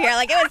queens over here.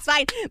 Like, it was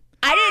fine.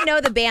 I didn't know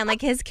the band, like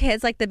his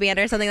kids, like the band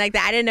or something like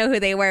that. I didn't know who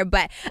they were,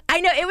 but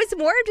I know it was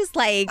more just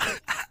like,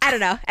 I don't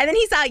know. And then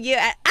he saw you.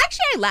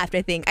 Actually, I left,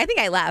 I think. I think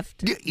I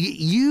left.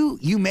 You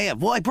may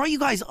have. Well, I brought you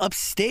guys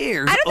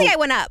upstairs. I don't think I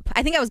went up.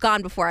 I think I was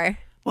gone before.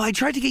 Well, I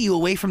tried to get you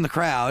away from the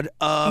crowd.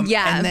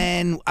 Yeah. And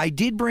then I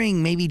did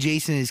bring maybe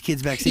Jason and his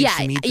kids backstage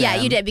to meet them. Yeah,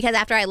 you did. Because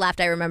after I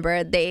left, I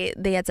remember they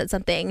had said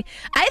something.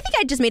 I think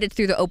I just made it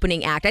through the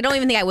opening act. I don't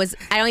even think I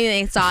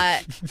saw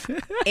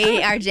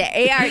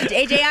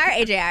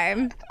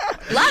AJR.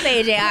 Love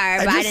AJR,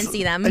 but I didn't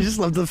see them. I just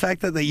love the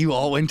fact that you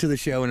all went to the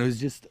show and it was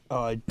just,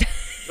 oh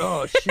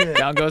shit.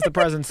 Down goes the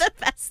presents. The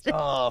best.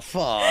 Oh,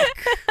 fuck.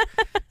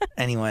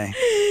 Anyway,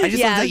 I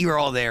just love that you were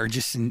all there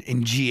just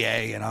in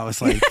GA, and I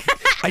was like,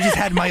 I just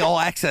had my all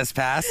access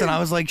pass, and I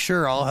was like,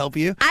 sure, I'll help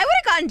you. I would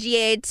have gone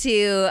GA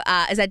to,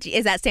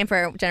 is that stand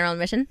for general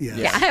admission?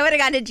 Yeah. I would have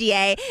gone to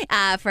GA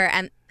for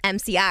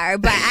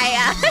MCR, but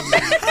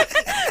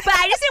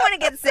I just didn't want to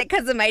get sick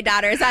because of my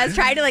daughter, so I was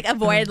trying to like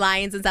avoid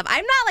lines and stuff.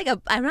 I'm not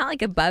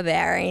like above it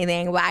or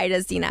anything, but I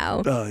just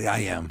Oh, yeah, I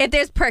am. if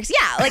there's perks,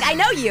 yeah, like I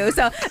know you.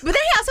 So, but then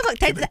I also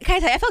can I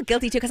tell you, I felt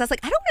guilty too because I was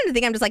like, I don't want to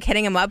think I'm just like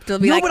hitting him up to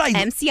be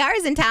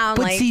MCR's in town.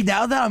 But like, see,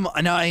 now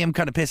I am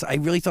kind of pissed. I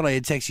really thought I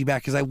had texted you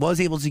back because I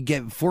was able to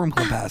get Forum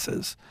Club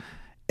passes,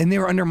 and they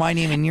were under my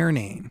name and your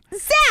name.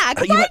 Zach,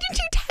 why didn't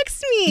you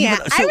text me? I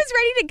was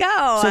ready to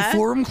go. So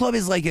Forum Club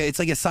is like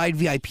a side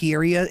VIP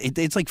area.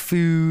 It's like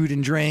food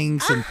and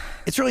drinks, and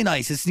it's really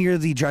nice. It's near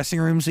the dressing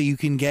room, so you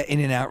can get in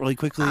and out really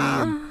quickly.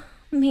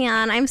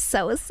 Man, I'm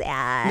so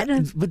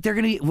sad. But we're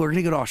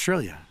gonna go to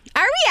Australia.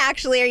 Are we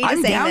actually? Are you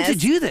I'm saying down this? to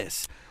do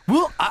this.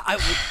 Well,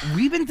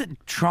 we've been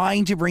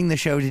trying to bring the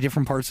show to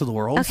different parts of the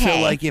world. Okay. So,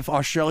 like, if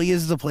Australia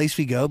is the place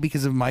we go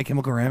because of My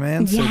Chemical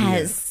Romance,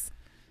 Yes.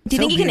 Do you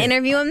think you can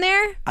interview him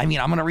there? I mean,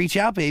 I'm gonna reach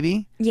out,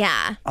 baby.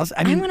 Yeah.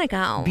 I want to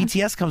go.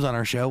 BTS comes on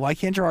our show. Why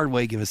can't Gerard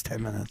Way give us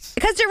 10 minutes?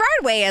 Because Gerard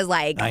Way is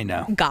like, I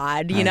know.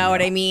 God, you know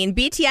what I mean?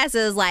 BTS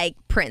is like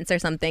Prince or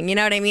something, you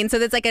know what I mean? So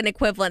there's like an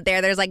equivalent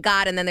there. There's like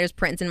God and then there's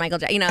Prince and Michael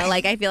Jackson.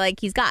 Like I feel like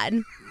he's God.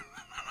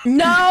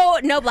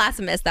 No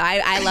blasphemous though.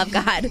 I love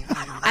God.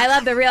 I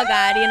love the real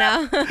God,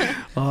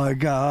 Our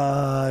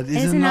God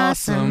is an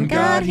awesome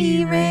God.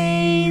 He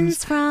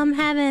reigns from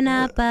heaven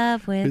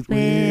above with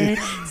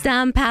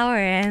wisdom, power,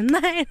 and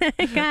light.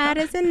 God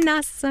is an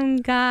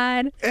awesome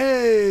God.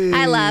 Hey.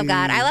 I love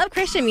God. I love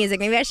Christian music.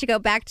 Maybe I should go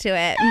back to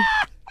it.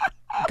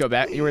 Go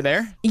back. You were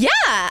there? Yeah,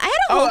 I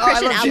had a whole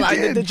Christian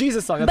album. The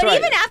Jesus song. That's But right.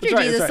 even after That's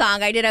right, Jesus that's right.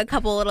 song, I did a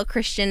couple little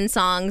Christian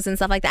songs and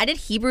stuff like that. I did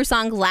Hebrew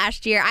songs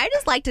last year. I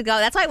just like to go.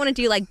 That's why I want to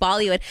do like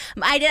Bollywood.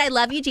 I did I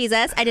Love You,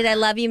 Jesus. I did I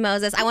Love You,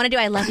 Moses. I want to do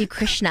I Love You,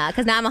 Krishna,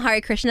 because now I'm a Hare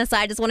Krishna, so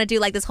I just want to do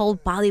like this whole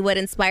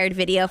Bollywood-inspired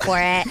video for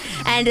it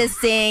and just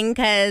sing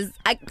because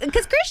Krishna,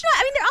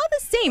 I mean, they're all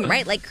the same,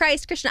 right? Like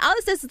Christ, Krishna, all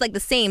this is like the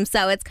same.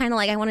 So it's kind of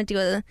like I want to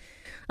do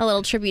a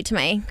little tribute to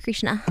my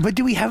Krishna. But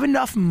do we have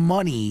enough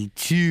money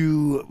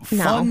to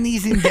fund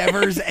these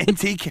endeavors and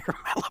take care of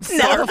Malibu?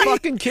 Sell the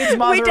fucking kids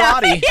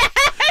Maserati.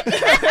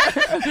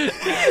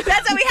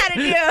 That's what we had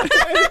to do.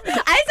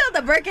 I sold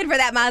the Birkin for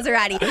that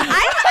Maserati.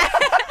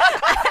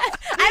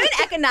 I'm an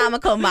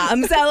economical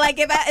mom, so like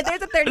if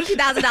there's a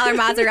 $32,000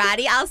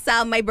 Maserati, I'll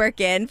sell my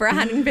Birkin for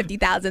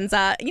 $150,000.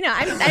 So you know,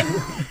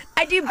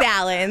 I do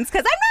balance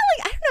because I'm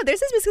not like, I don't know. There's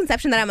this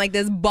misconception that I'm like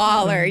this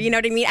baller. You know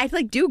what I mean? I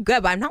like do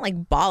good, but I'm not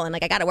like balling.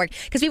 Like I got to work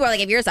because people are like,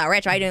 if you're so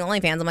rich, why are you doing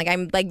OnlyFans?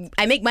 I'm like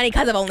I make money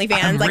because of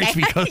OnlyFans. I'm like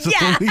rich because of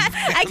yeah,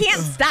 OnlyFans. I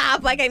can't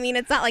stop. Like I mean,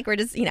 it's not like we're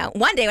just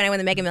one day when I win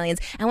the Mega Millions,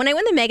 and when I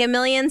win the Mega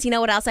Millions, you know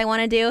what else I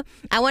want to do?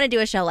 I want to do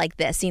a show like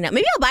this. You know,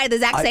 maybe I'll buy the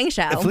Zach Sang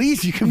show.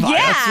 Please, you can buy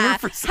Yeah,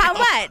 us. For sale. how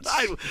much?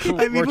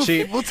 I mean, We're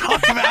cheap. We'll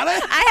talk about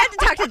it. I have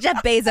to talk to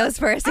Jeff Bezos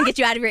first and get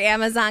you out of your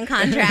Amazon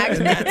contract.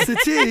 That's the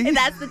tea.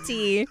 That's the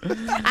tea.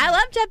 I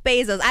love Jeff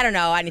Bezos. I don't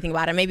know anything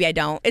about him. Maybe I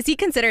don't. Is he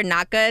considered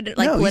not good?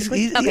 Like No, politically?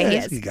 he's Okay, he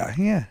he's a is. good guy.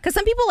 Yeah. Because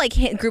some people like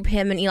group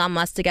him and Elon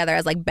Musk together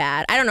as like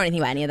bad. I don't know anything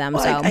about any of them.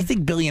 Well, so I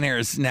think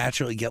billionaires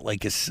naturally get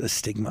like a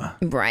stigma.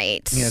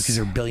 right. You know, because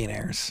they're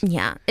billionaires.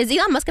 Yeah. Is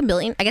Elon Musk a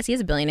billionaire? I guess he is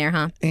a billionaire,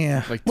 huh?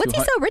 Yeah. Like What's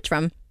he so rich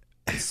from?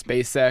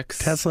 SpaceX,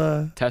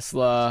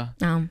 Tesla.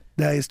 Oh.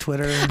 That is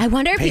Twitter. I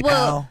wonder if PayPal.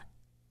 people.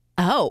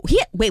 Oh,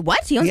 wait,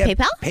 what? He owns Yeah,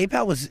 PayPal?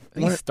 PayPal was.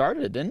 He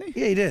started it, didn't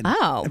he? Yeah, he did.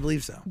 Oh. I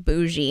believe so.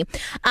 Bougie.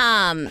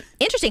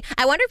 Interesting.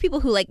 I wonder if people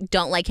who like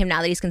don't like him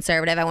now that he's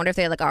conservative, I wonder if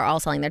they like are all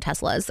selling their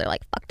Teslas. They're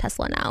like, fuck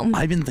Tesla now.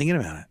 I've been thinking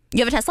about it. You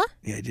have a Tesla?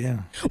 Yeah, I do.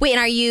 Wait, and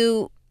are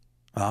you?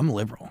 I'm a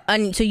liberal.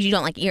 So you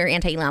don't like? You're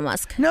anti Elon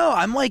Musk? No,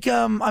 I'm like,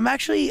 I'm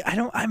actually,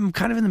 I'm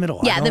kind of in the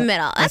middle. Yeah, I the don't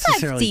middle. That's what I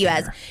necessarily see you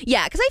as. care.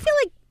 Yeah, because I feel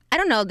like I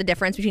don't know the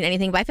difference between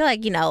anything, but I feel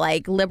like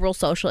like liberal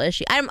social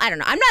issue. I don't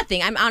know. I'm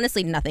nothing. I'm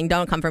honestly nothing.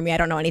 Don't come for me. I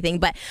don't know anything.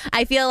 But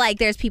I feel like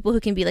there's people who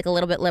can be like a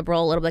little bit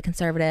liberal, a little bit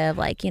conservative.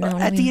 Like what I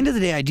At mean? the end of the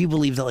day, I do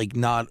believe that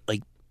not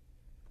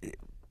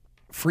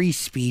free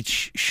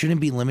speech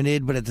shouldn't be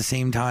limited, but at the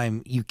same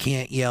time, you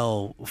can't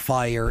yell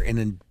fire in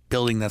a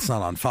building that's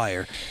not on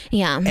fire.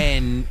 Yeah.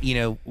 And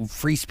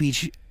free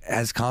speech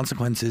has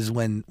consequences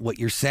when what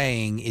you're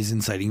saying is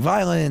inciting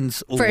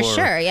violence or For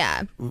sure.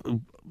 Yeah.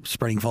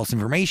 spreading false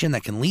information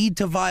that can lead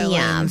to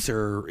violence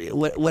or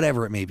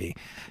whatever it may be.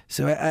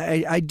 So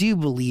I do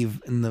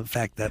believe in the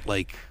fact that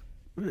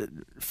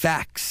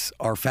facts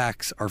are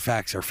facts are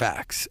facts are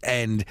facts.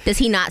 And Does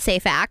he not say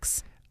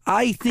facts?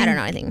 I think I don't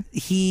know anything.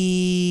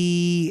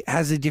 He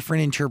has a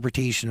different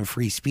interpretation of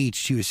free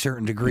speech to a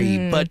certain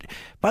degree. But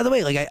by the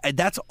way,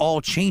 that's all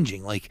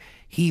changing.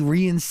 He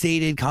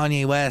reinstated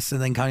Kanye West,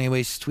 and then Kanye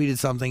West tweeted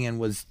something and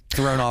was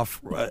thrown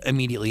off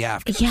immediately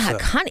after. Yeah,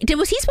 So-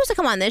 was he supposed to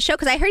come on this show?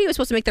 Because I heard he was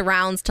supposed to make the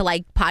rounds to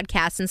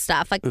podcasts and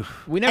stuff.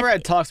 We never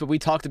had talks, but we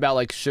talked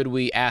about should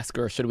we ask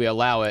or should we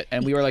allow it?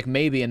 And we were like,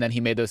 maybe. And then he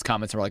made those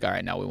comments, and we're like, all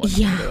right, now we want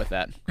nothing to do with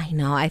that. I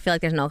know. I feel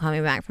like there's no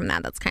coming back from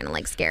that. That's kind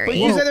of scary. But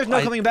you said there's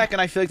no coming back, and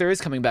I feel like there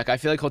is coming back. I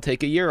feel like he'll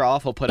take a year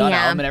off, he'll put out an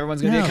album, and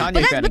everyone's gonna be a Kanye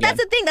fan But again.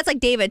 that's the thing. That's like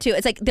David too.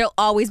 It's like there'll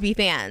always be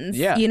fans.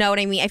 Yeah. You know what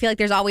I mean? I feel like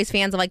there's always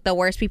fans of the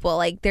worst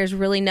people. There's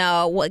really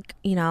no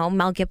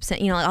Mel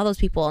Gibson. All those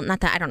people.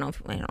 Not that I don't know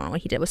what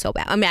he did was so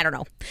bad. I mean, I don't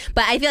know.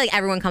 But I feel like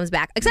everyone comes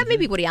back except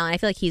maybe Woody Allen. I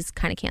feel like he's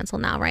kind of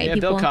canceled now, right? Yeah,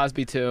 Bill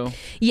Cosby too.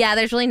 Yeah,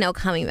 there's really no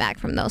coming back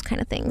from those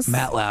kind of things.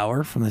 Matt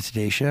Lauer from the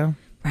Today Show.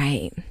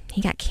 Right.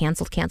 He got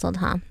canceled,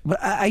 huh? But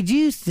I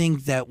do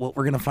think that what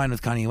we're going to find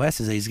with Kanye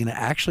West is that he's going to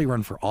actually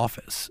run for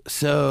office.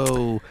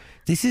 So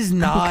this is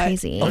not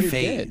crazy. a He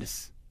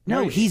phase. did.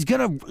 No, he's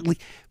going to...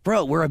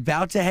 Bro, we're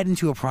about to head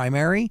into a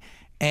primary,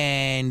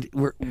 and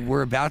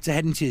we're about to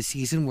head into a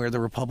season where the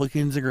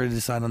Republicans are going to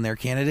decide on their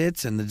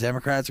candidates, and the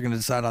Democrats are going to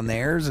decide on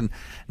theirs and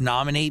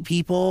nominate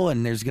people,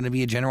 and there's going to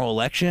be a general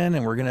election,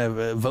 and we're going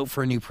to vote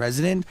for a new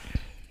president.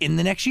 In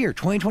the next year,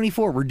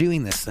 2024, we're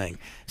doing this thing.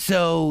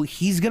 So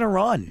he's going to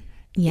run.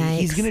 Yikes.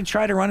 He's going to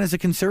try to run as a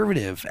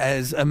conservative,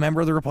 as a member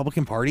of the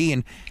Republican Party.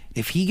 And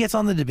if he gets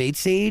on the debate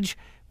stage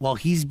while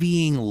he's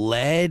being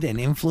led and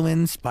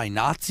influenced by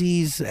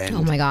Nazis, and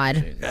Oh my God.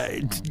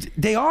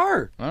 they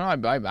are. I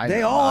don't know,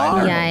 They all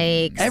are.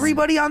 Yikes.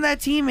 Everybody on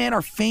that team, man,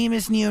 are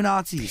famous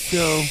neo-Nazis.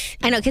 So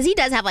I know, because he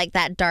does have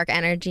that dark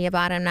energy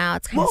about him now.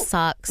 It's kind of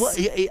sucks. Well,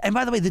 and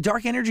by the way, the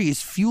dark energy is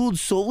fueled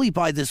solely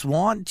by this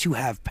want to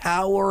have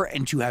power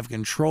and to have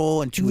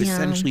control and to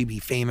essentially be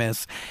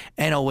famous,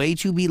 and a way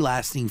to be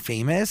lasting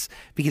famous.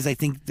 Because I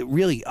think that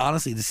really,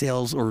 honestly, the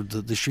sales or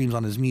the streams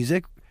on his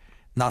music,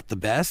 not the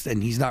best,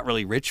 and he's not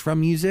really rich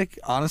from music,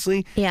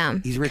 honestly. Yeah.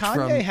 He's rich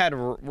Kanye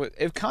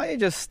if Kanye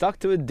just stuck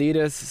to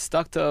Adidas,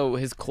 stuck to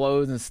his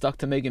clothes, and stuck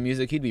to making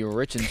music, he'd be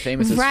rich and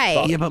famous Right. as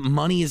fuck. Yeah, but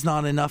money is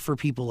not enough for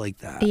people like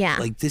that. Yeah.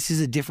 This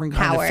is a different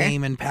kind Power. of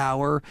fame and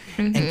power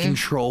and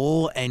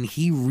control, and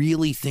he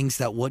really thinks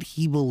that what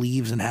he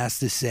believes and has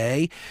to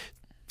say,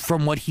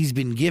 from what he's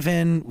been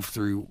given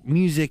through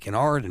music and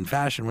art and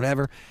fashion,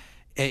 whatever,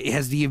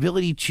 has the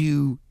ability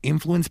to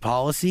influence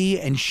policy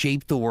and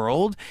shape the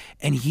world,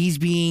 and he's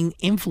being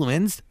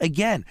influenced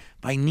again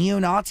by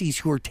neo-Nazis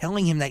who are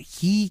telling him that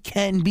he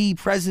can be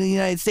president of the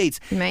United States.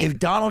 Right. If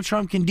Donald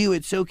Trump can do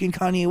it, so can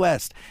Kanye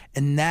West.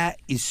 And that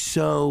is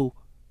so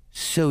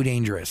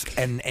dangerous.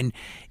 And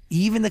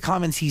even the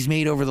comments he's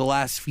made over the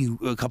last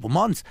couple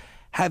months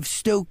have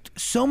stoked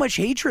so much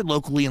hatred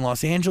locally in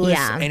Los Angeles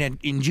and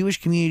in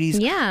Jewish communities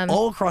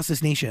all across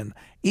this nation.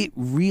 It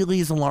really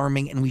is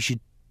alarming, and we should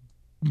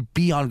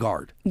be on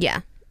guard.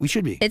 Yeah. We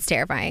should be. It's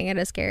terrifying. It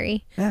is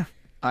scary. Yeah.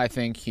 I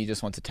think he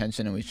just wants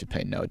attention, and we should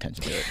pay no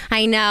attention to it.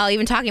 I know.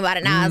 Even talking about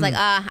it now, I was like,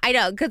 I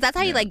know, because that's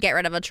how you like get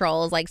rid of a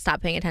troll. Is like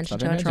stop paying attention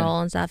to a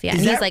troll and stuff. Yeah,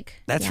 and he's like,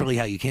 that's really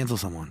how you cancel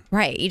someone.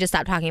 Right. You just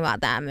stop talking about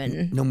them,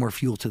 and no more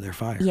fuel to their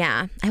fire.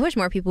 Yeah, I wish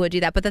more people would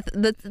do that. But that's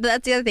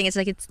the other thing. It's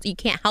like you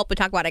can't help but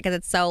talk about it because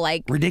it's so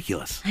like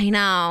ridiculous. I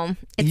know.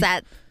 It's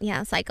that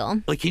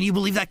cycle. Like, can you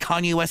believe that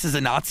Kanye West is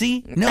a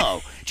Nazi? No,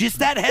 just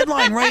that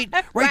headline right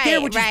there,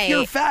 which is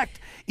pure fact.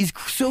 Is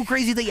so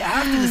crazy that you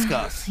have to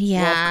discuss.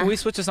 Yeah. Well, can we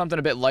switch to something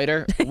a bit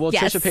lighter? Will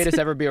Yes. Trisha Paytas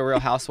ever be a real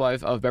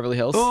housewife of Beverly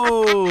Hills?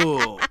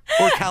 Oh,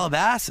 or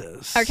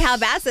Calabasas. Or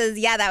Calabasas,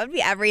 yeah, that would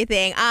be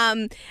everything.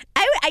 I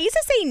used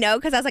to say no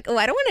because I was like, oh,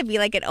 I don't want to be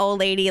like an old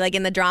lady like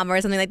in the drama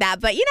or something like that.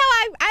 But you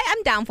know,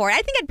 I'm down for it.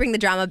 I think I'd bring the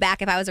drama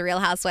back if I was a real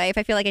housewife.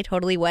 I feel like I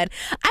totally would.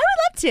 I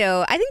would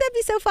love to. I think that'd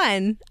be so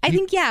fun. I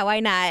think why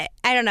not?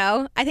 I don't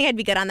know. I think I'd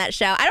be good on that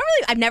show.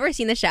 I've never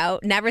seen the show,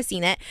 never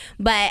seen it,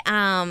 but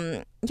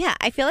yeah,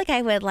 I feel like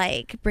I would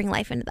like bring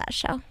life into that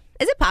show.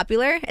 Is it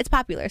popular? It's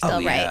popular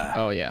still, right?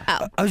 Oh, yeah.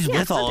 Oh, I was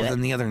with all of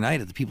them the other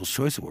night at the People's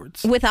Choice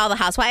Awards. With all the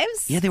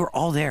housewives? Yeah, they were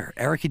all there.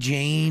 Erica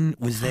Jane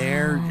was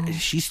there.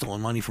 She's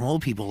stolen money from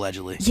old people,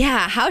 allegedly.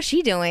 Yeah, how's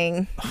she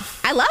doing?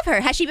 I love her.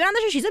 Has she been on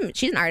the show?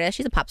 She's an artist.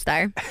 She's a pop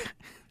star.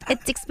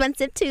 It's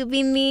expensive to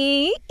be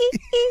me.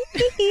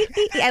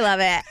 I love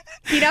it.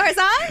 You know her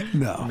song?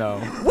 No.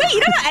 Wait, you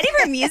don't know any of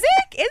her music?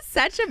 It's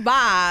such a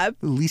bop.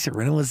 Lisa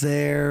Rinna was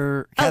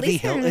there. Kathy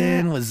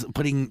Hilton was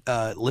putting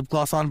lip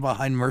gloss on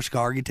behind Merce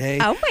Gargate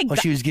while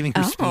she was giving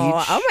her speech.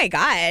 Oh my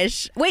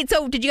gosh. Wait,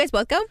 so did you guys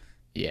both go?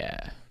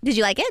 Yeah. Did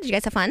you like it? Did you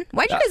guys have fun?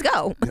 Why'd you guys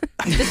go?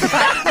 Just for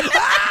fun?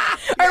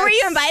 Or were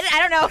you invited? I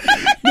don't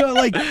know. No,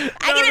 like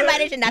I get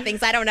invited to nothing,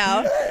 so I don't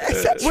know.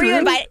 Is that Were you true?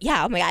 invited?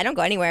 Yeah, oh my God, I don't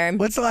go anywhere.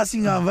 What's the last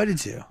thing you got invited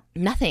to?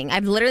 Nothing.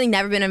 I've literally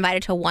never been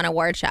invited to one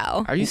award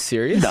show. Are you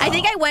serious? I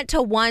think I went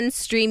to one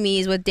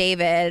Streamies with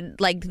David,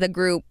 like the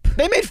group.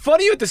 They made fun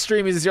of you at the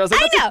streamies this year. I was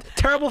like, I that's a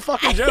terrible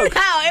fucking joke.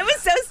 No, it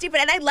was so stupid.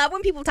 And I love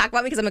when people talk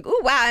about me because I'm like,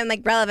 ooh, wow, I'm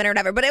like relevant or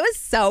whatever. But it was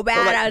so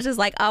bad. I was just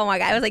like, oh my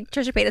God. I was like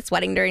Trisha Paytas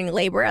sweating during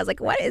labor. I was like,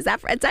 what is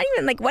that for? It's not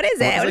even like, what is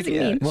it? What does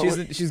it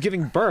mean? She's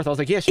giving birth. I was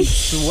like, yeah, she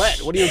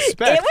sweat. What do you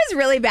expect? It was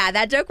really bad.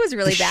 That joke was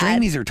really The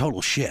bad. Streamies are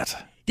total shit.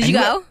 Did you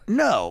go?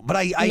 No,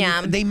 but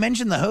they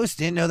mentioned the host.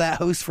 Didn't know that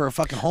host for a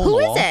fucking hole. Who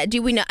is it?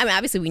 Do we know? I mean,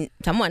 obviously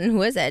someone.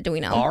 Who is it? Do we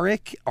know?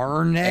 Eric.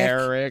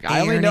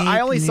 I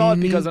only saw it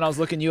because when I was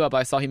looking you up,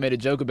 I saw he made a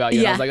joke about you.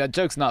 And I was like, that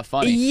joke's not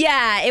funny.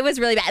 Yeah, it was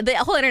really bad. The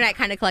whole internet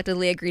kind of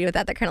collectively agreed with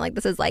that. They're kind of like,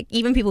 this is like,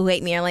 even people who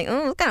hate me are like,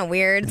 oh, it's kind of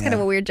weird. It's kind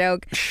of a weird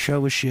joke. Show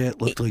was shit.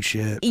 Looked like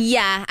shit.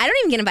 Yeah, I don't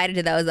even get invited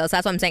to those though. So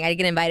that's what I'm saying. I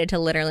get invited to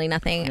literally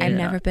nothing. I've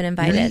never been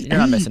invited. You're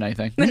not missing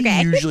anything. We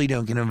Okay. usually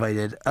don't get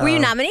invited. Were you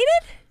nominated?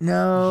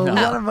 No, we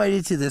got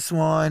invited to this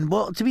one.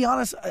 Well, to be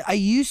honest, I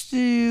used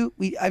to.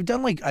 I've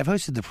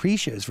hosted the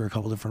pre-shows for a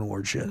couple different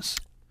award shows.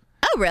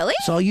 Oh, really?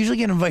 So I'll usually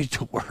get invited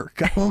to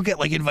work. I won't get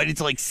like invited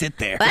to like sit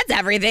there. Well, that's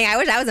everything. I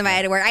wish I was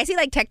invited to work. I see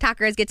like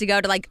TikTokers get to go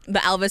to like the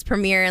Elvis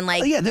premiere and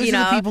like, those are you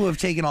know. the people who have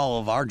taken all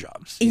of our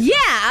jobs. Yeah,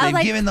 I was They've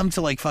like, given them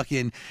to like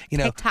fucking,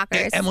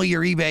 TikTokers. Emily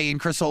Uribe and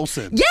Chris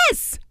Olsen.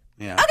 yes.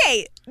 Yeah.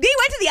 Okay, they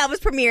went to the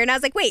Elvis premiere and I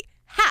was like, wait.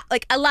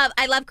 Like I love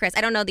Chris.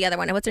 I don't know the other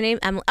one. What's her name?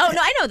 Emily. Oh no,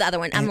 I know the other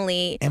one.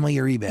 Emily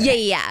Uribe.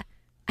 Yeah.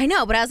 I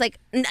know, but I was like,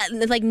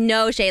 like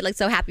no shade. Like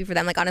so happy for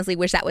them. Like honestly,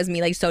 wish that was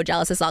me. Like so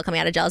jealous. It's all coming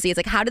out of jealousy. It's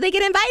like, how do they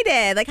get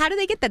invited? Like how do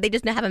they get that? They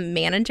just don't have a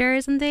manager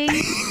or something.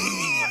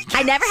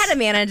 I never had a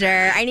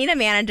manager. I need a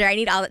manager. I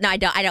need all. No, I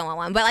don't. I don't want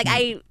one. But like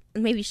I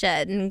maybe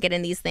should and get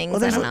in these things.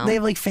 Well, I don't know. they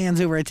have like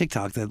fans over at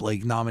TikTok that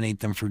like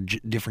nominate them for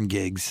different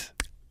gigs.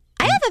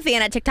 I have a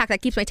fan at TikTok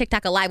that keeps my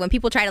TikTok alive. When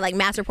people try to like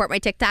mass report my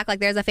TikTok,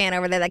 like there's a fan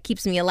over there that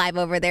keeps me alive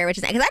over there, which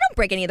is because I don't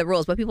break any of the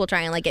rules, but people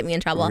try and like get me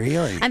in trouble.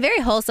 Really? I'm very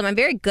wholesome. I'm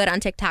very good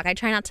on TikTok. I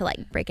try not to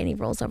like break any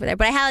rules over there.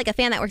 But I have like a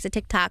fan that works at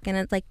TikTok, and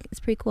it's like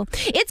it's pretty cool.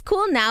 It's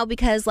cool now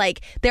because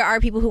like there are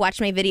people who watch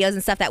my videos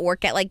and stuff that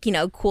work at like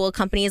cool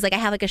companies. Like I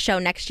have like a show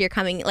next year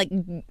coming. Like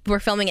we're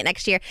filming it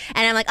next year,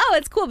 and I'm like, oh,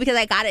 it's cool because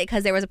I got it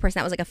because there was a person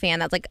that was like a fan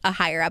that's like a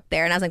higher up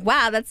there, and I was like,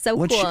 wow, that's so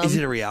cool. Is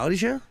it a reality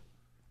show?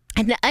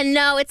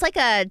 No, it's like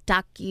a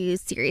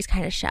docu-series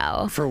kind of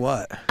show. For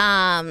what?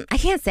 I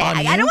can't say.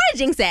 I don't want to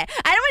jinx it. I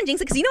don't want to jinx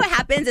it because you know what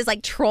happens is like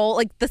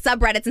like the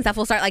subreddits and stuff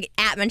will start like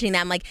mentioning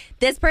them. Like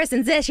this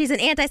person's this, she's an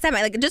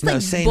anti-Semite. Like just like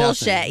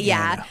bullshit. Nothing.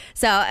 Yeah. No.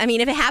 So I mean,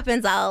 if it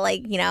happens, I'll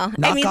like knock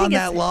on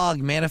that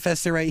log,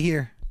 manifest it right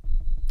here.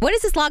 What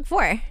is this log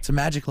for? It's a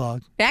magic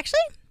log. Actually,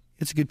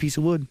 it's a good piece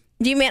of wood.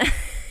 Do you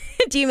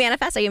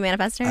manifest? Are you a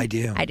manifester? I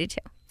do. I do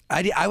too.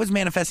 I was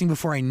manifesting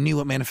before I knew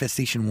what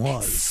manifestation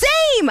was.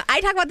 Same.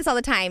 I talk about this all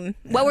the time.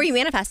 What were you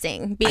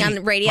manifesting? Being on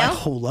the radio? My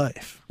whole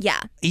life.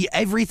 Yeah.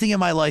 Everything in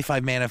my life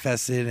I've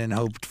manifested and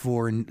hoped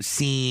for and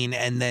seen,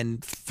 and then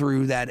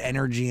through that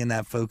energy and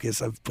that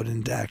focus I've put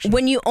into action.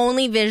 When you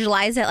only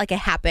visualize it, like it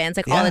happens,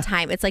 like all the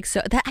time. It's like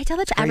so. I tell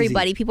that to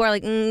everybody. People are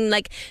like,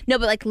 no,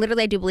 but like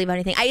literally, I do believe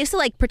anything. I used to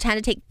like pretend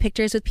to take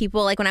pictures with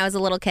people, like when I was a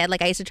little kid.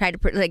 Like I used to try to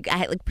pretend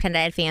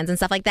I had fans and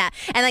stuff like that.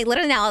 And like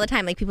literally now all the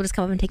time, like people just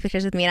come up and take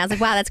pictures with me, and I was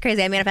like, wow, that's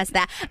crazy. I manifested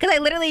that because I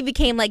literally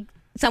became like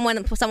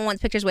someone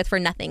wants pictures with for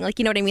nothing. Like,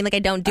 you know what I mean? Like I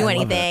don't do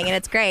anything, and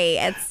it's great.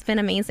 It's been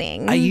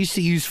amazing. I used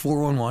to use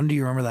 411. Do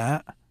you remember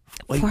that?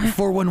 Like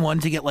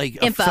 411 to get like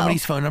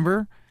somebody's phone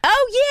number.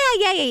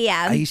 Oh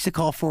yeah. I used to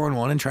call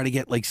 411 and try to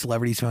get like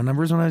celebrities' phone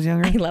numbers when I was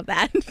younger. I love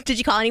that. Did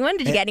you call anyone?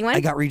 Did you get anyone? I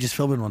got Regis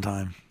Philbin one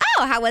time.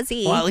 Oh, how was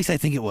he? Well, at least I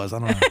think it was. I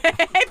don't know.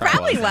 It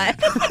probably was.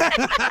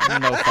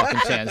 No fucking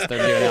chance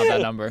they're giving out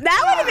that number.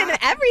 That would have been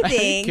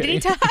everything. Did he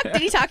talk?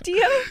 Did he talk to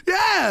you?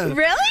 Yeah.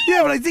 Really?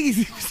 Yeah, but I think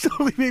he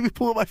totally made me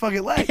pull up my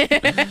fucking leg.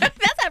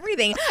 That's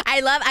everything. I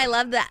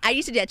love that. I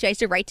used to do that too. I used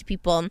to write to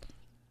people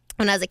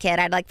when I was a kid.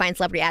 I'd like find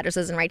celebrity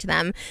addresses and write to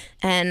them.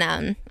 And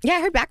I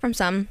heard back from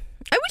some.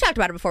 We talked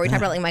about it before. We talked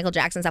about like Michael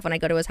Jackson stuff when I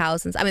go to his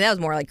house. And I mean, that was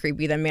more like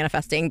creepy than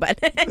manifesting, but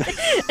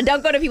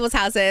don't go to people's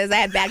houses. I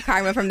had bad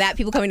karma from that.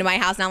 People coming to my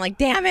house and I'm like,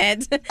 damn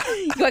it.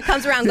 What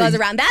comes around goes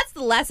around. That's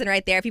the lesson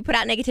right there. If you put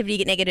out negativity,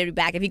 you get negativity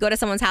back. If you go to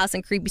someone's house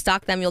and creepy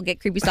stalk them, you'll get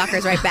creepy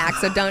stalkers right back.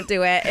 So don't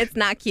do it. It's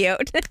not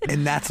cute.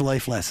 And that's a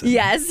life lesson.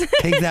 Yes.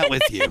 Take that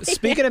with you.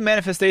 Speaking of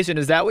manifestation,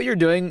 is that what you're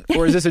doing?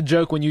 Or is this a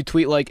joke when you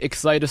tweet like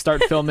excited to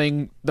start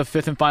filming the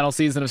 5th and final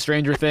season of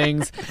Stranger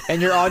Things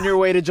and you're on your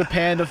way to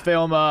Japan to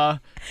film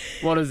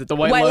what is it? The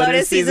White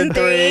Lotus season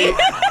 3. No,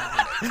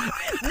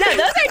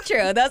 those are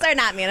true. Those are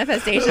not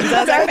manifestations.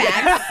 Those are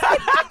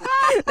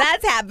facts.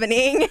 That's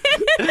happening.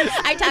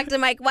 I talked to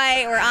Mike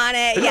White. We're on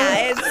it.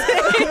 Yeah,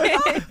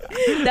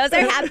 it's those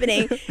are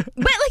happening. But like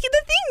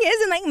the thing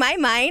is, in like my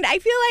mind, I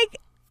feel like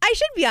I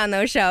should be on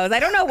those shows. I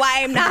don't know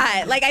why I'm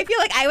not. Like I feel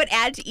like I would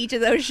add to each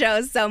of those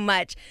shows so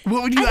much.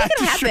 What would you add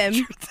to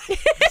happen?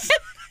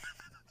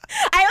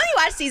 I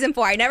only watched season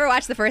 4. I never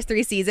watched the first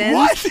 3 seasons.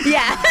 What?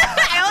 Yeah.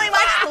 I only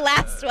watched the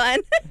last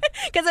one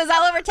because it was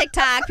all over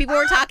TikTok. People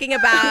were talking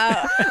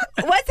about,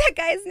 what's that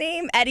guy's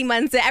name? Eddie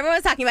Munson. Everyone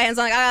was talking about him,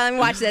 so I'm like, oh, let me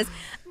watch this.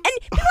 And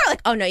people are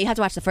like, oh, no, you have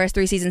to watch the first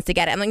 3 seasons to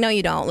get it. I'm like, no,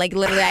 you don't. Like,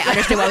 literally, I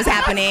understood what was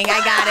happening.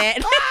 I got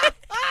it.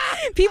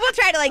 People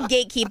try to, like,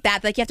 gatekeep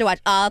that. Like, you have to watch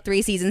all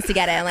 3 seasons to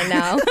get it. I'm like,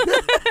 no.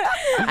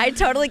 I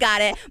totally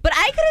got it. But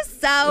I could have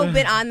so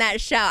been on that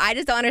show. I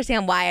just don't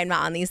understand why I'm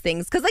not on these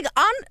things. Because, like,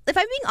 if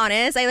I'm being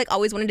honest, I, like,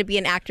 always wanted to be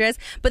an actress.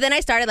 But then I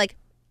started, like,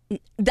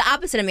 the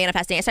opposite of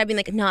manifesting. I started being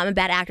like, no, I'm a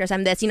bad actress.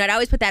 I'm this. You know, I'd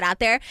always put that out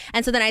there.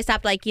 And so then I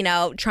stopped, like, you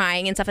know,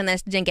 trying and stuff, and then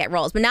I didn't get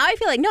roles. But now I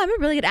feel like, no, I'm a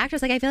really good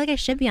actress. Like, I feel like I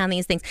should be on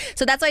these things.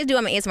 So that's what I do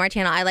on my ASMR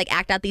channel. I, like,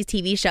 act out these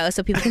TV shows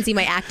so people can see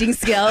my acting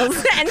skills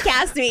and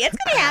cast me. It's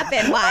going to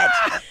happen. Watch.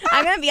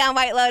 I'm going to be on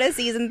White Lotus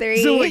season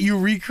 3. So what, you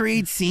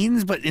recreate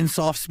scenes but in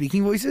soft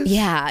speaking voices?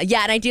 Yeah.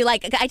 And I did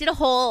a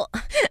whole,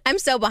 I'm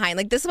so behind.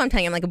 Like, this is what I'm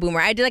telling you, I'm like a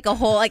boomer. I did like a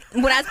whole, like,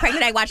 when I was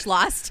pregnant, I watched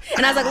Lost.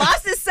 And I was like,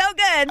 Lost is so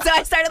good. So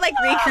I started, like,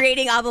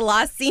 recreating all the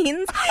Lost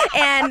scenes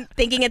and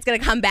thinking it's going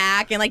to come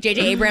back and, like,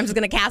 J.J. Abrams is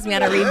going to cast me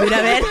on a reboot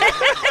of it.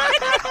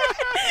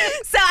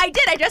 So I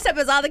did. I dressed up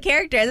as all the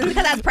characters. And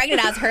because I was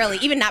pregnant, I was Hurley.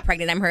 Even not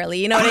pregnant, I'm Hurley.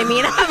 You know what I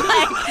mean? I'm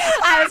like,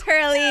 I was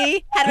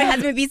Hurley. Had my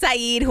husband be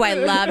Saeed, who I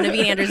love.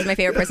 Naveen Andrews is my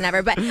favorite person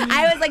ever. But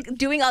I was, like,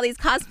 doing all these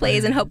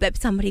cosplays and hope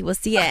that somebody will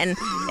see it. And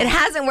it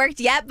hasn't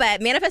worked yet,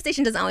 but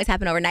manifestation doesn't always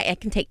happen overnight.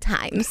 It can take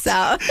time.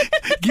 So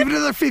give it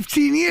another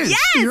 15 years. Yes.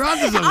 You're on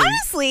to something.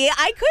 Honestly,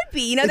 I could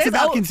be. You know, it's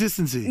about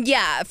consistency.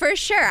 Yeah, for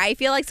sure. I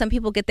feel like some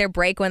people get their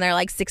break when they're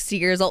like 60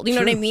 years old. You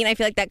know what I mean? I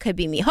feel like that could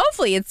be me.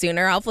 Hopefully it's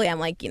sooner. Hopefully I'm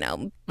like, you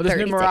know, but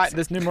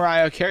this new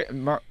Mariah Carey,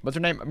 what's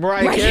her name?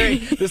 Mariah Carey.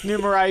 This new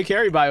Mariah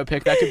Carey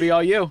biopic, that could be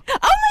all you. Oh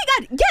my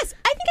God, yes.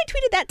 I think I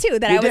tweeted that too,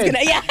 that I was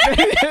gonna, yeah.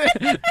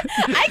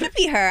 I could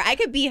be her. I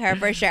could be her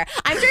for sure.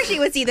 I'm sure she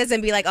would see this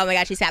and be like, oh my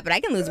God, she's fat, but I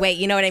can lose weight.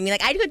 You know what I mean?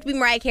 Like, I could be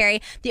Mariah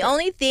Carey. The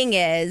only thing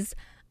is,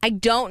 I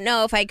don't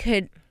know if I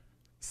could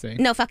sing.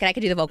 No, fuck it. I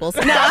could do the vocals.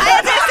 No, I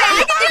was gonna say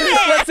I could do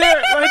it. Let's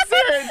hear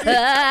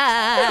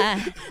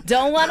it.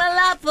 Don't want a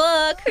lot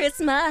for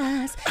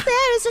Christmas.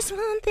 There is just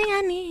one thing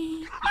I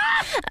need.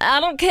 I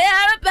don't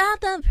care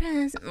about the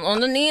present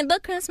underneath the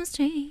Christmas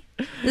tree.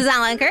 Does that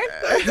like her?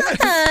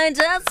 I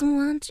just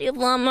want you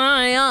for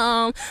my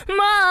own,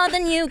 more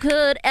than you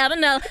could ever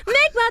know.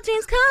 Make my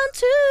dreams come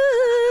true.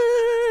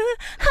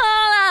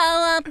 All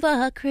I want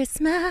for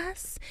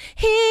Christmas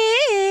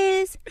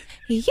is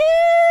you.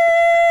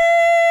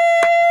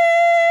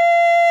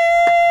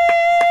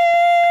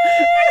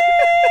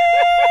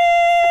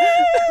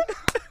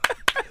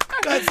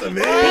 That's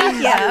amazing.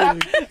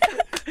 Thank you.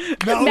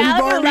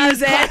 Malibu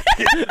loves it.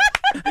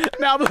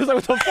 Malibu's like,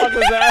 what the fuck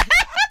was that?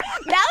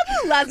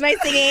 Malibu loves my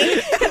singing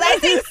because I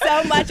sing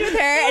so much with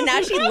her, and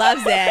now she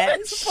loves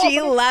it.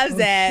 She loves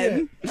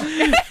it.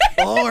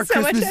 Oh All our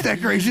Christmas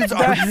decorations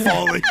are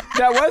falling.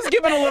 That was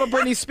given a little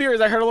Britney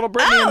Spears. I heard a little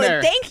Britney in there.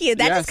 Oh, thank you.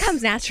 That just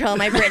comes natural,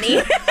 my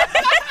Britney.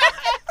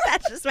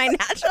 That's just my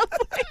natural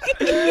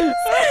voice.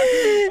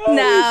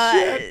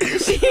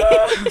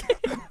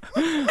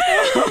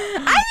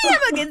 I think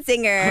I'm a good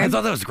singer. I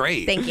thought that was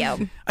great. Thank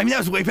you. I mean, that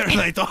was way better than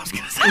I thought I was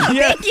going to say.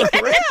 Thank you.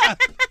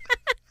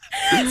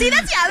 See,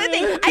 that's the other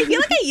thing. I feel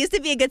like I used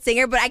to be a good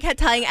singer, but I kept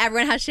telling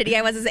everyone how shitty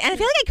I was. And I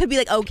feel like I could be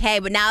like okay,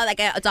 but now like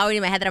it's already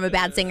in my head that I'm a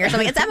bad singer. So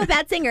I'm like, I'm a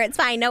bad singer. It's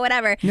fine. No,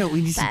 whatever. No,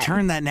 we need to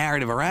turn that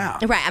narrative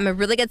around. Right. I'm a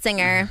really good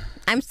singer.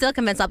 I'm still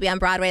convinced I'll be on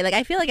Broadway. Like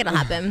I feel like it'll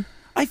happen.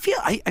 I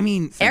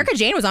mean, Erica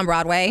Jane was on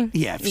Broadway.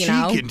 Yeah, if she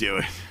can do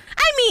it.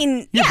 I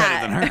mean, You're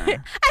better than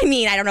her. I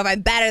mean, I don't know if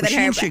I'm better than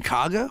her. Was she in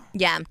Chicago?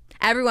 Yeah.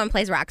 Everyone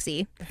plays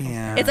Roxy.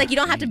 Yeah. It's like you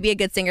don't have to be a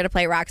good singer to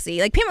play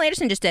Roxy. Like Pamela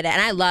Anderson just did it,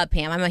 and I love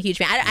Pam. I'm a huge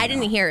fan. I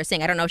didn't hear her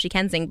sing. I don't know if she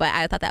can sing, but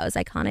I thought that was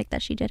iconic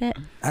that she did it.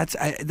 That's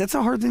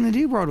a hard thing to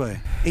do, Broadway.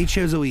 8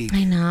 shows a week.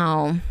 I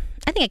know.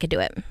 I think I could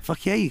do it.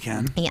 Fuck yeah, you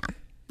can. Yeah,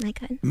 I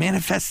could.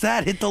 Manifest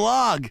that. Hit the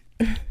log.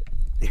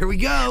 Here we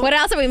go. What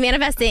else are we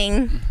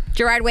manifesting?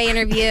 Gerard Way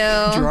interview.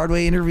 Gerard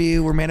Way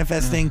interview. We're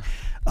manifesting.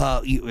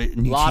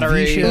 New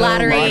Lottery. TV show,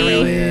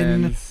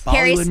 Lottery.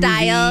 Harry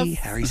Styles. Movie.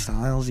 Harry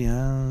Styles,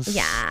 yes.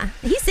 Yeah.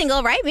 He's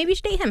single, right? Maybe you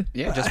should date him.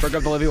 Yeah, just broke up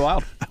with Olivia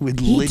Wilde.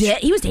 He did?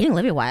 He was dating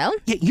Olivia Wilde?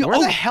 Yeah, Where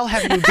the hell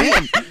have you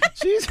been?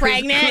 She's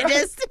pregnant,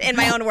 just in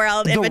my own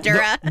world, in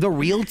Madura. The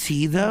real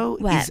tea, though,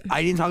 is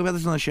I didn't talk about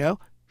this on the show.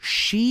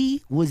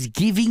 She was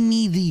giving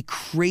me the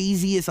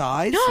craziest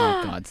eyes.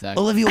 Oh, God, Zach.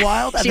 Olivia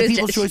Wilde at the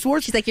People's Choice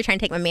Awards. She's like, you're trying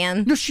to take my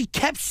man. No, she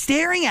kept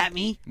staring at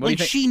me like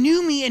she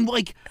knew me, and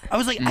like I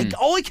was like,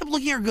 all I kept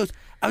looking at her goes.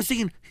 I was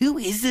thinking, who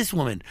is this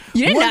woman?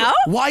 You didn't know?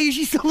 Why is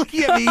she still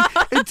looking at me?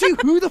 And two,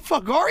 who the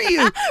fuck are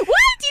you? What?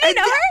 You didn't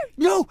know her?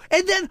 No.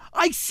 And then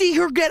I see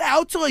her get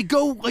out to like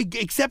go like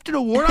accept an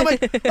award. I'm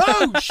like,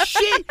 oh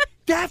shit,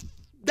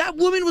 that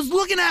woman was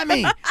looking at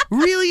me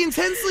really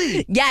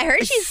intensely. Yeah, I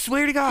heard she's.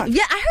 Swear to God.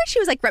 Yeah, I heard she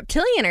was like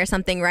reptilian or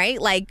something,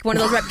 right? Like one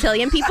of those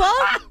reptilian people.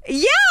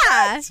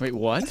 Yeah. Wait,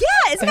 what?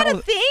 Yeah, isn't that a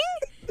thing?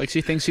 Like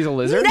she thinks she's a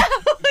lizard? No,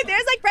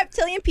 there's like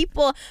reptilian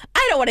people.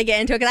 I don't want to get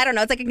into it because I don't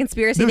know. It's like a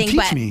conspiracy thing.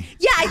 But me.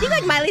 Yeah, I think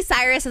like Miley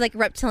Cyrus is like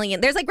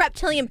reptilian. There's like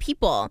reptilian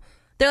people.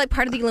 They're like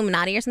part of the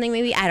Illuminati or something.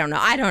 Maybe I don't know.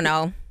 I don't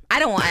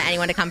want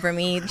anyone to come for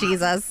me.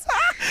 Jesus.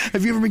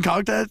 Have you ever been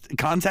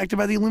contacted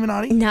by the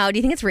Illuminati? No. Do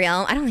you think it's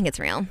real? I don't think it's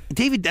real.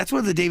 David, that's one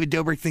of the David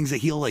Dobrik things that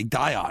he'll like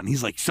die on.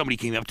 He's like, somebody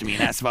came up to me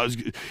and asked if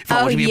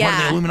I wanted to be a part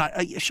of the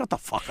Illuminati. Shut the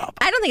fuck up.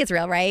 I don't think it's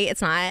real, right?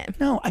 It's not.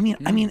 No, I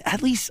mean,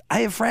 at least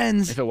I have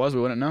friends. If it was,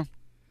 we wouldn't know.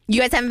 You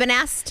guys haven't been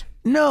asked?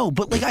 No,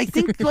 but like I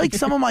think like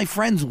some of my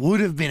friends would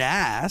have been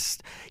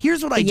asked.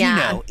 Here's what I do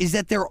know is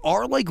that there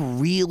are like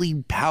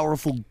really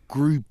powerful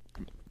group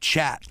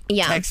chat,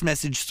 text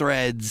message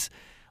threads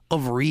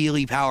of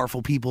really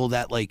powerful people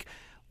that like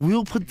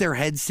will put their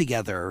heads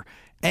together.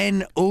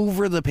 And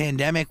over the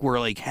pandemic, we're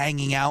like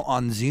hanging out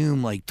on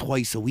Zoom like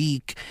twice a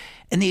week,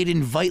 and they'd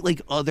invite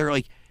like other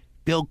like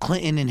Bill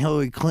Clinton and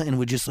Hillary Clinton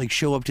would just like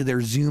show up to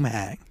their Zoom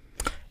hang.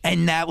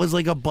 And that was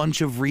like a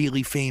bunch of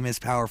really famous,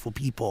 powerful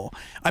people.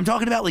 I'm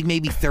talking about like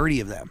maybe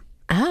 30 of them.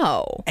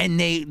 Oh. And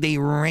they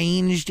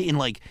ranged in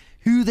like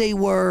who they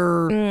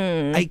were.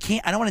 I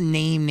don't want to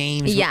name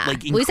names. Yeah.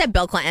 But, like, we said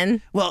Bill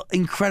Clinton. Well,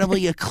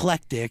 incredibly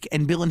eclectic.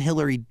 And Bill and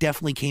Hillary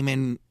definitely came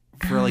in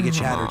for like a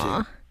chat or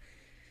two.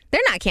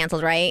 They're not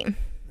canceled, right?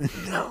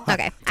 No.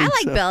 Okay. I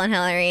like Bill and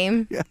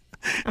Hillary. Yeah.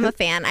 I'm a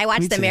fan. I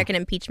watched the American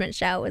Impeachment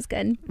Show. It was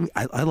good.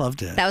 I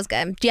loved it. That was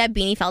good. Do you have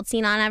Beanie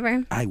Feldstein on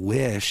ever? I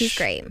wish. She's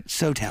great.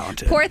 So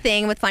talented. Poor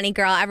thing with Funny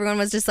Girl. Everyone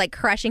was just like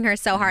crushing her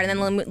so hard. And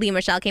then Leah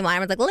Michelle came on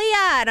and was like,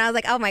 Leah. And I was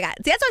like, oh my God.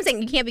 See, that's what I'm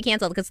saying. You can't be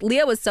canceled because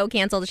Leah was so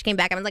canceled. She came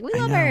back and I was like, we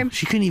love her.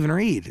 She couldn't even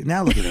read.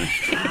 Now look at her.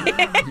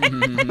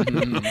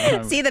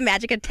 See the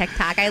magic of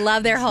TikTok. I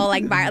love their whole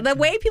like the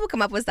way people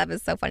come up with stuff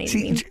is so funny to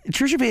me.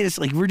 Trisha Paytas,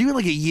 like we're doing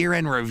like a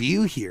year-end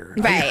review here.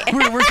 Right.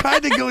 We're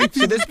kind of going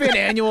through. Should this be an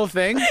annual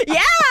thing? Yeah.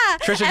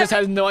 Trisha just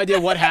has no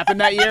idea what happened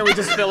that year. We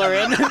just fill her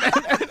in.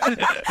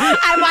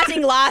 I'm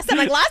watching Lost. I'm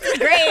like, Lost is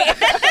great.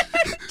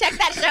 Check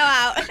that show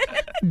out.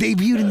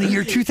 Debuted in the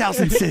year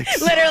 2006.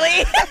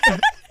 Literally.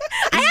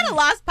 I had a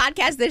Lost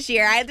podcast this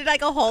year. I did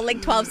like a whole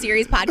like 12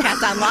 series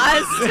podcast on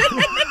Lost.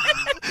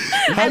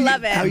 I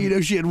love it. How you know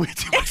she had way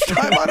too much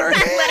time on her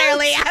hands?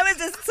 Literally, I was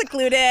just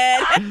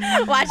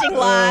secluded watching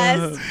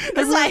Lost.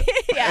 It's like,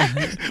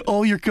 yeah.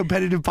 All your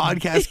competitive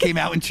podcasts came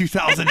out in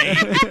 2008.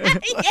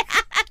 Yeah.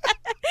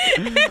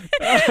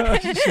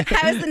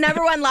 I was the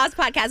 #1 Lost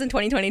podcast in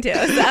 2022. So.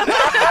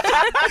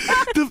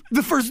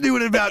 the first new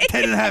one in about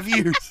 10 and a half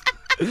years.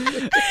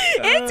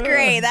 It's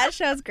great. That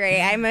show's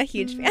great. I'm a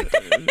huge fan.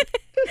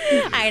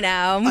 I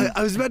know.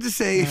 I was about to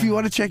say, if you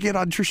want to check in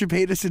on Trisha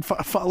Paytas and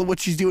follow what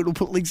she's doing, we'll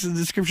put links in the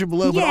description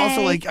below. But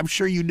also, like, I'm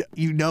sure you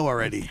know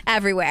already.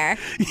 Everywhere.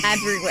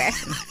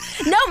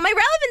 No, my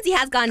relevancy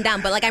has gone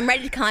down, but like I'm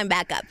ready to climb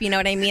back up. You know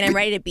what I mean? I'm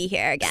ready to be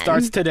here again.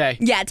 Starts today.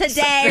 Yeah,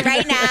 today,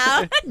 right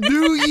now.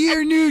 New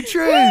year, new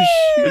Trish.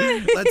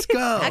 Let's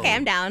go. Okay,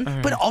 I'm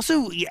down. But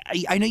also,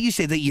 I know you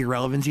say that your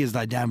relevancy is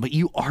not down, but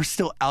you are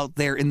still out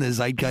there in the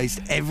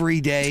zeitgeist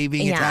every day,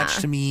 being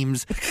attached to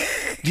memes.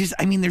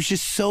 There's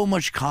just so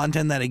much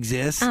content that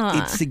exists.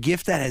 It's the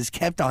gift that has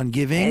kept on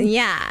giving.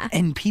 Yeah.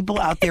 And people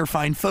out there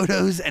find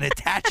photos and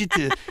attach it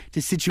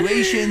to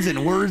situations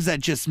and words that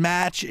just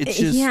match. It's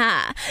just No,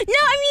 I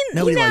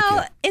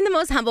mean, in the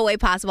most humble way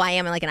possible, I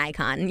am like an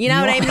icon. You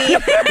know what I mean?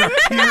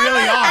 You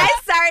really are. I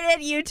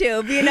started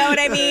YouTube. You know what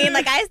I mean?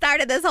 Like I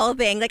started this whole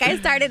thing. Like I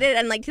started it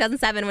in like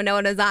 2007 when no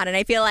one was on, and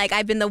I feel like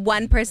I've been the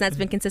one person that's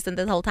been consistent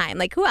this whole time.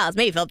 Like who else?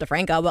 Maybe Philip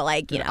DeFranco, but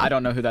like I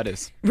don't know who that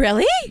is.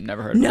 Really?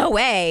 Never heard of him. No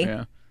way.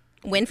 Yeah.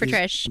 Win for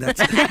Trish.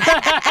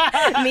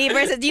 Me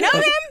versus. Do you know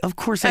him? Of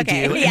course I do.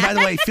 And by the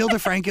way, Phil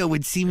DeFranco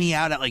would see me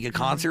out at like a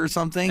concert or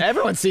something.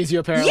 Everyone sees you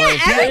apparently. Yeah,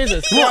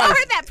 you are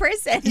that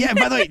person. Yeah.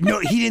 By the way,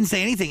 no, he didn't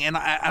say anything, and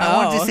I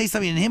wanted to say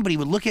something to him, but he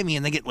would look at me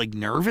and then get like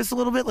nervous a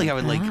little bit. Like I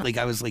would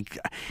I was like,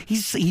 he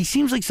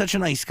seems like such a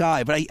nice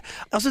guy, but I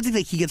also think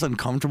that he gets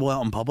uncomfortable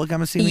out in public.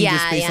 I'm assuming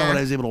just based on what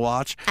I was able to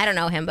watch. I don't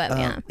know him, but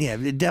yeah,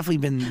 it definitely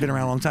been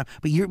around a long time.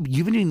 But you've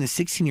been doing this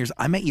 16 years.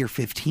 I'm at year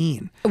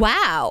 15.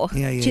 Wow.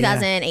 Yeah.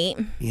 2008.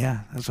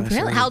 Yeah, that's what I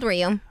Really? started. How old were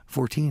you?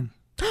 14.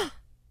 Oh,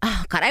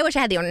 God, I wish I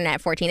had the internet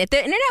at 14. If the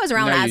internet was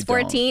around when I was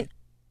 14,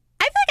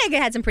 I feel like I could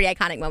have had some pretty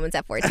iconic moments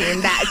at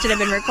 14 that should have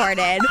been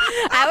recorded.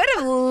 I would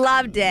have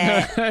loved it.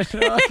 I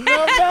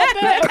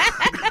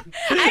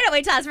had to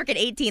wait till I was freaking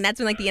 18. That's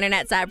when like the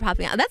internet started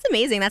popping out. That's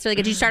amazing. That's really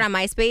good. Did you start on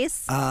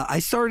MySpace? I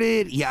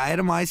had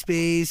a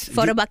MySpace.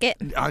 Photo Bucket?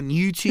 On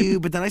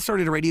YouTube, but then I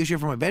started a radio show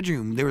from my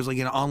bedroom. There was like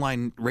an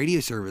online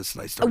radio service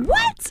that I started.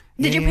 What?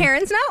 Did your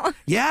parents know?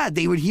 Yeah,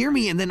 they would hear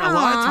me, and then a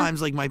lot of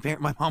times like my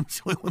mom was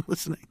the only one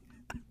listening.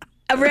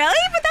 Really?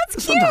 But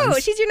that's cute.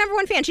 Sometimes. She's your number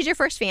one fan. She's your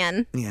first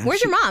fan. Yeah,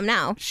 Where's your mom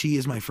now? She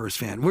is my first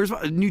fan. Where's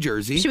New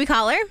Jersey? Should we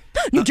call her?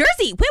 New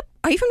Jersey? Whip.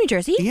 Are you from New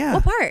Jersey? Yeah.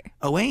 What part?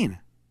 Wayne.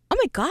 Oh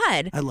my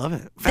God. I love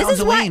it.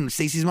 Fallon's Wayne.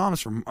 Stacey's mom is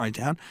from my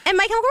town. And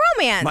My Chemical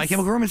Romance. My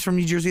Chemical Romance from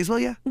New Jersey as well,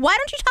 yeah. Why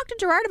don't you talk to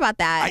Gerard about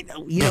that? I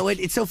know. You know,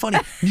 it's so funny.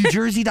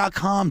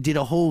 NewJersey.com did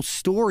a whole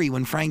story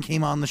when Frank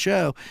came on the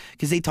show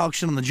because they talked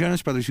shit on the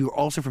Jonas Brothers, who are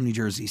also from New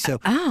Jersey. So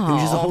it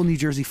was just a whole New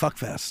Jersey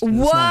fuckfest.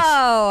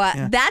 Whoa. Nice.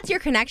 Yeah. That's your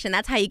connection.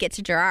 That's how you get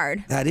to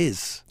Gerard. That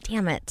is.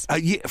 Damn it.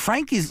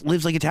 Frank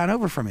lives like a town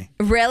over from me.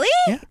 Really?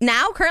 Yeah.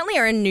 Now, currently,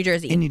 or in New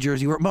Jersey? In New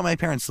Jersey, but my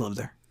parents live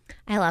there.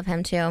 I love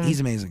him too. He's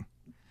amazing.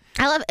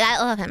 I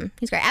love him.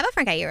 He's great. I have a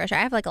Frank Iero shirt.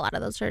 I have like a lot of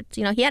those shirts.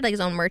 You know, he had like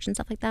his own merch and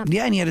stuff like that.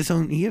 Yeah, and he had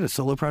a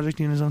solo project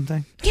doing his own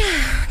thing.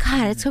 Yeah,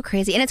 God, it's so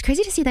crazy. And it's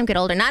crazy to see them get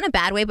older. Not in a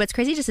bad way, but it's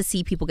crazy just to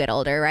see people get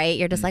older, right?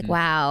 You're just like,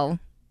 wow.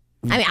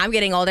 I mean, I'm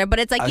getting older, but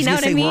it's like, you know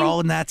what I mean? We're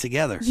all in that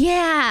together.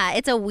 Yeah,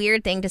 it's a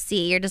weird thing to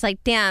see. You're just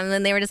like, damn,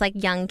 and they were just like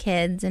young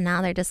kids, and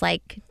now they're just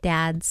like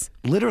dads.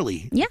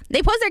 Literally. Yeah,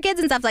 they post their kids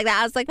and stuff like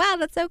that. I was like, wow,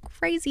 that's so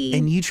crazy.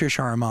 And you, Trish,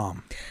 are a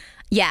mom.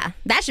 Yeah,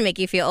 that should make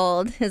you feel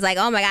old. It's like,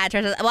 oh my God,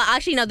 Trisha's... Well,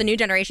 actually, no, the new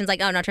generation's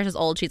like, oh no, Trisha's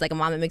old. She's like a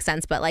mom. It makes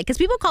sense. But like, because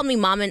people called me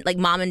mom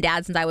and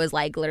dad since I was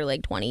like literally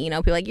like 20. You know,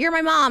 people are like, you're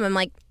my mom. I'm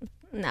like,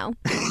 no.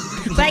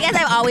 But I guess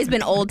I've always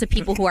been old to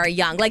people who are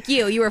young. Like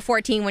you were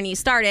 14 when you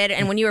started.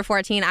 And when you were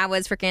 14, I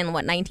was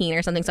freaking, 19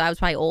 or something. So I was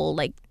probably old,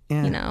 like,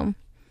 you know.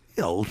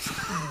 Old.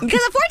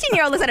 Because a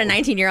 14-year-old looks at a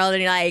 19-year-old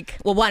and you're like,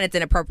 well, one, it's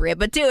inappropriate.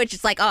 But two, it's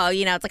just like, oh,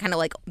 you know, it's like kind of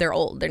like they're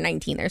old. They're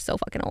 19. They're so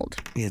fucking old.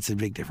 Yeah, it's a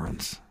big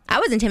difference. I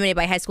was intimidated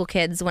by high school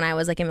kids when I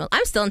was like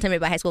I'm still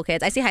intimidated by high school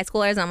kids. I see high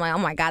schoolers and I'm like, oh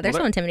my God, they're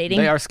so intimidating.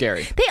 They are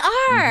scary. They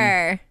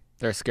are.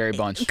 They're a scary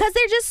bunch. Because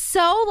they're just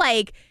so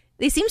like,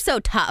 they seem so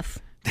tough.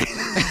 Every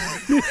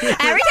time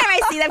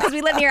I see them, because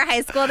we live near a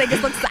high school,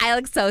 I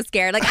look so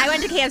scared. Like I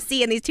went to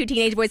KFC and these two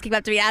teenage boys came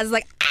up to me and I was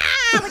like,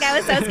 ah, like I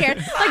was so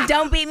scared. Like,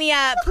 don't beat me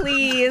up,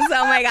 please.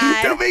 Oh my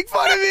God. Don't make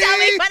fun of me. Don't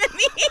make fun of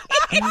me.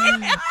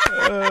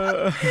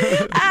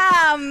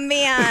 Oh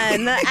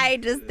man.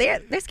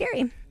 They're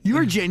scary. You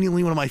are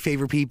genuinely one of my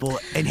favorite people,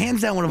 and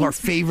hands down one of our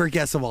favorite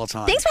guests of all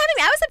time. Thanks for having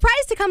me. I was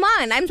surprised to come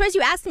on. I'm surprised you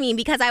asked me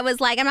because I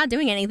was like, I'm not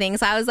doing anything.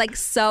 So I was like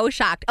so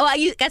shocked. Oh,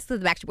 I guess the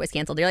Backstreet Boys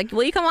canceled. You're like,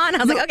 will you come on? I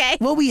was like, okay.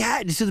 Well, the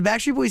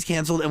Backstreet Boys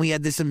canceled, and we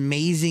had this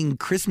amazing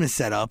Christmas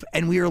setup,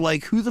 and we were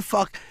like, who the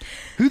fuck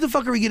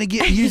are we going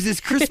to use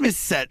this Christmas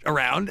set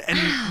around? And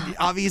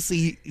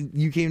obviously,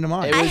 you came to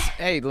mind.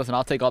 Hey, listen,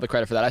 I'll take all the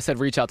credit for that. I said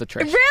reach out to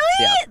Trish. Really?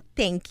 Yeah.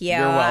 Thank you.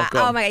 You're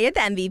welcome. Oh my God, you're the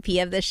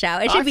MVP of the show.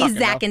 It should be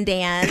Zach and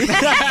Dan.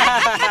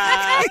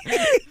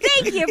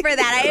 Thank you for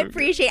that. I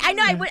appreciate it. I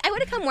know I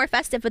would have come more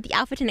festive, but the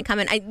outfit didn't come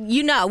in.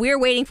 We were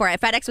waiting for it.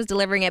 FedEx was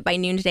delivering it by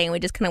noon today, and we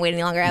just couldn't wait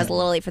any longer. I was a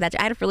little late for that.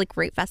 I had a really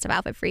great festive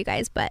outfit for you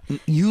guys, but but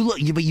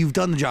you've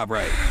done the job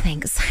right.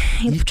 Thanks.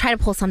 I tried to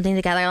pull something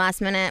together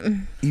last minute.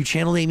 You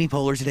channeled Amy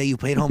Poehler today. You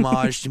paid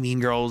homage to Mean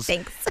Girls.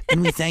 Thanks.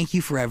 And we thank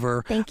you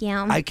forever. Thank you.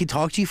 I could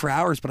talk to you for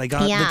hours, but I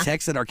got the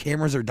text that our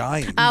cameras are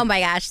dying. Oh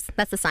my gosh,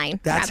 that's a sign.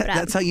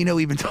 That's how you know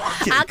we've been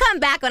talking. I'll come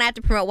back when I have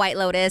to promote White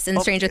Lotus and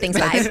Stranger Things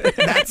 5.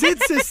 That's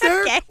it,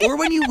 sister. Okay. Or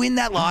when you win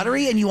that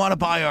lottery and you want to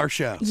buy our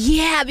show.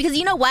 Yeah, because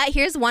you know what?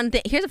 Here's one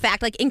thing. Here's a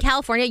fact. Like in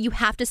California, you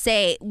have to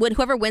say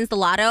whoever wins the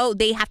lotto,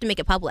 they have to make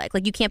it public.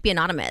 Like you can't be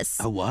anonymous.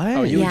 A what?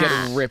 Oh, you would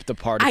get ripped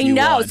apart. If I you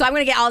know. won. So I'm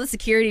gonna get all the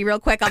security real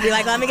quick. I'll be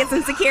like, let me get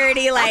some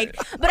security.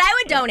 But I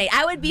would donate.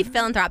 I would be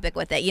philanthropic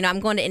with it. I'm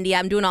going to India.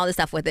 I'm doing all this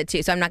stuff with it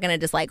too. So I'm not gonna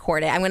just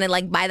hoard it. I'm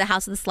gonna buy the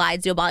House of the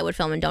Slides, do a Bollywood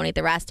film, and donate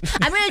the rest.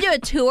 I'm gonna do a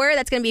tour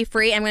that's gonna be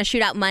free. I'm gonna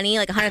shoot out money,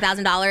 like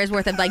 $100,000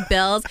 worth of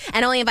bills,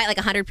 and only invite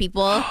 100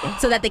 people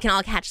so that they can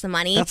all catch the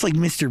money. That's like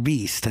Mr.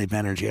 Beast type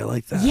energy. I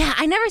like that. Yeah,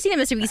 I never seen a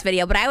Mr. Beast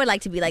video, but I would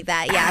like to be like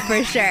that. Yeah,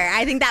 for sure.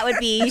 I think that would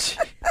be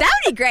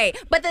great.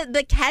 But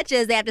the catch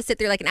is they have to sit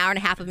through an hour and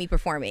a half of me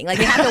performing. They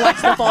have to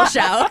watch the full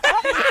show,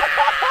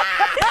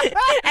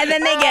 and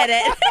then they get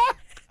it.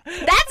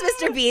 That's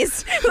Mr.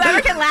 Beast.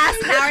 Whoever can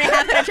last an hour and a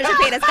half at a Trisha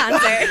Paytas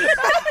concert.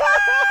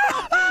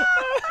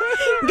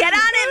 Get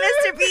on it,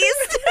 Mr.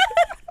 Beast.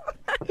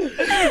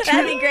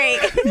 That'd be great.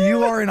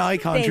 You are an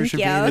icon, Trisha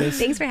Paytas.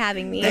 Thanks for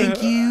having me.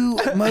 Thank you,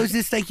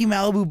 Moses. Thank you,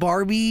 Malibu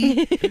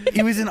Barbie.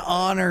 It was an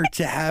honor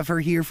to have her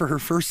here for her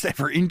first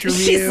ever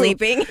interview. She's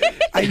sleeping.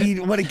 I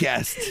mean, what a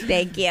guest.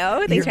 Thank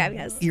you. Thanks for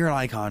having us. You're an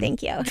icon.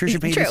 Thank you. Trisha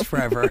Paytas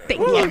forever.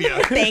 Thank you. Love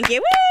you. Thank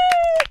you. Woo!